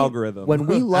in me, the algorithm. When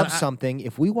we love And I- something,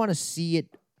 if we want to see it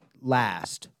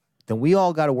last, then we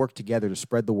all got to work together to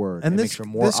spread the word and, And make this, sure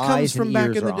more this comes eyes from and back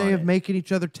ears in the are day on of it. making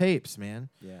each other tapes, man.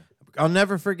 Yeah. I'll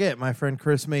never forget my friend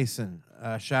Chris Mason.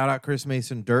 Shout out Chris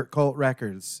Mason, Dirt Cult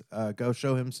Records. Go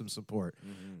show him some support.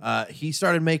 He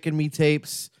started making me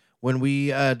tapes when we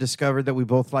discovered that we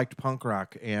both liked punk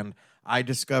rock, and I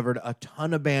discovered a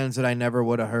ton of bands that I never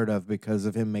would have heard of because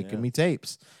of him making me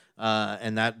tapes.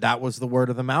 And that was the word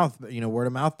of the mouth. Word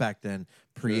of mouth back then,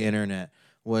 pre-internet,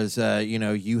 was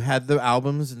you had the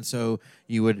albums, and so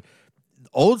you would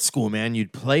old school, man.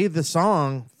 You'd play the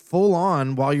song full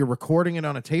on while you're recording it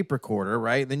on a tape recorder,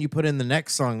 right? Then you put in the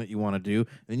next song that you want to do,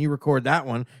 then you record that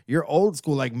one. You're old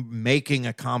school, like making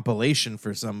a compilation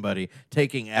for somebody,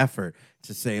 taking effort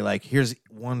to say, like, here's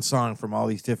one song from all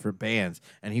these different bands,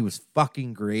 and he was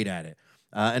fucking great at it.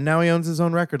 And now he owns his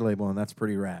own record label, and that's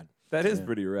pretty rad. that is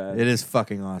pretty rad. It is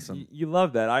fucking awesome. You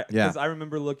love that. Yeah. Because I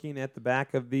remember looking at the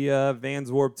back of the Vans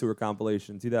Warped Tour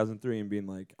compilation 2003 and being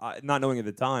like, not knowing at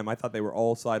the time, I thought they were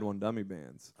all Side One Dummy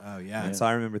bands. Oh yeah. And so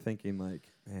I remember thinking like,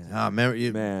 man,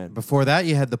 Remember, Man. Before that,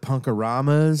 you had the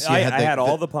Punkaramas. You I had had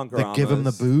all the Punkaramas. Give him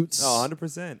the boots. Oh,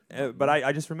 100%. But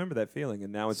I just remember that feeling,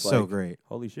 and now it's So like, great.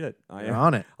 holy shit. I You're am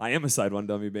on it. I am a Side One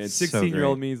Dummy band. So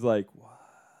 16-year-old great. me is like, wow.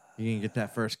 You can get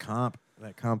that first that I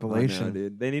know, compilation.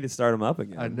 dude. They need to start them up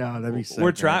again. I know, that'd be so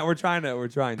We're great. trying. We're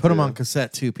trying. Put them to. on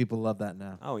cassette too. People love that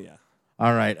now. Oh yeah.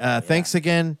 All right. Thanks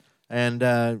again.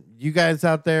 And you guys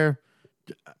out there,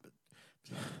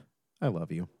 I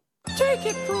love you. Take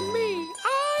it from me,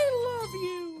 I love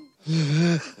you.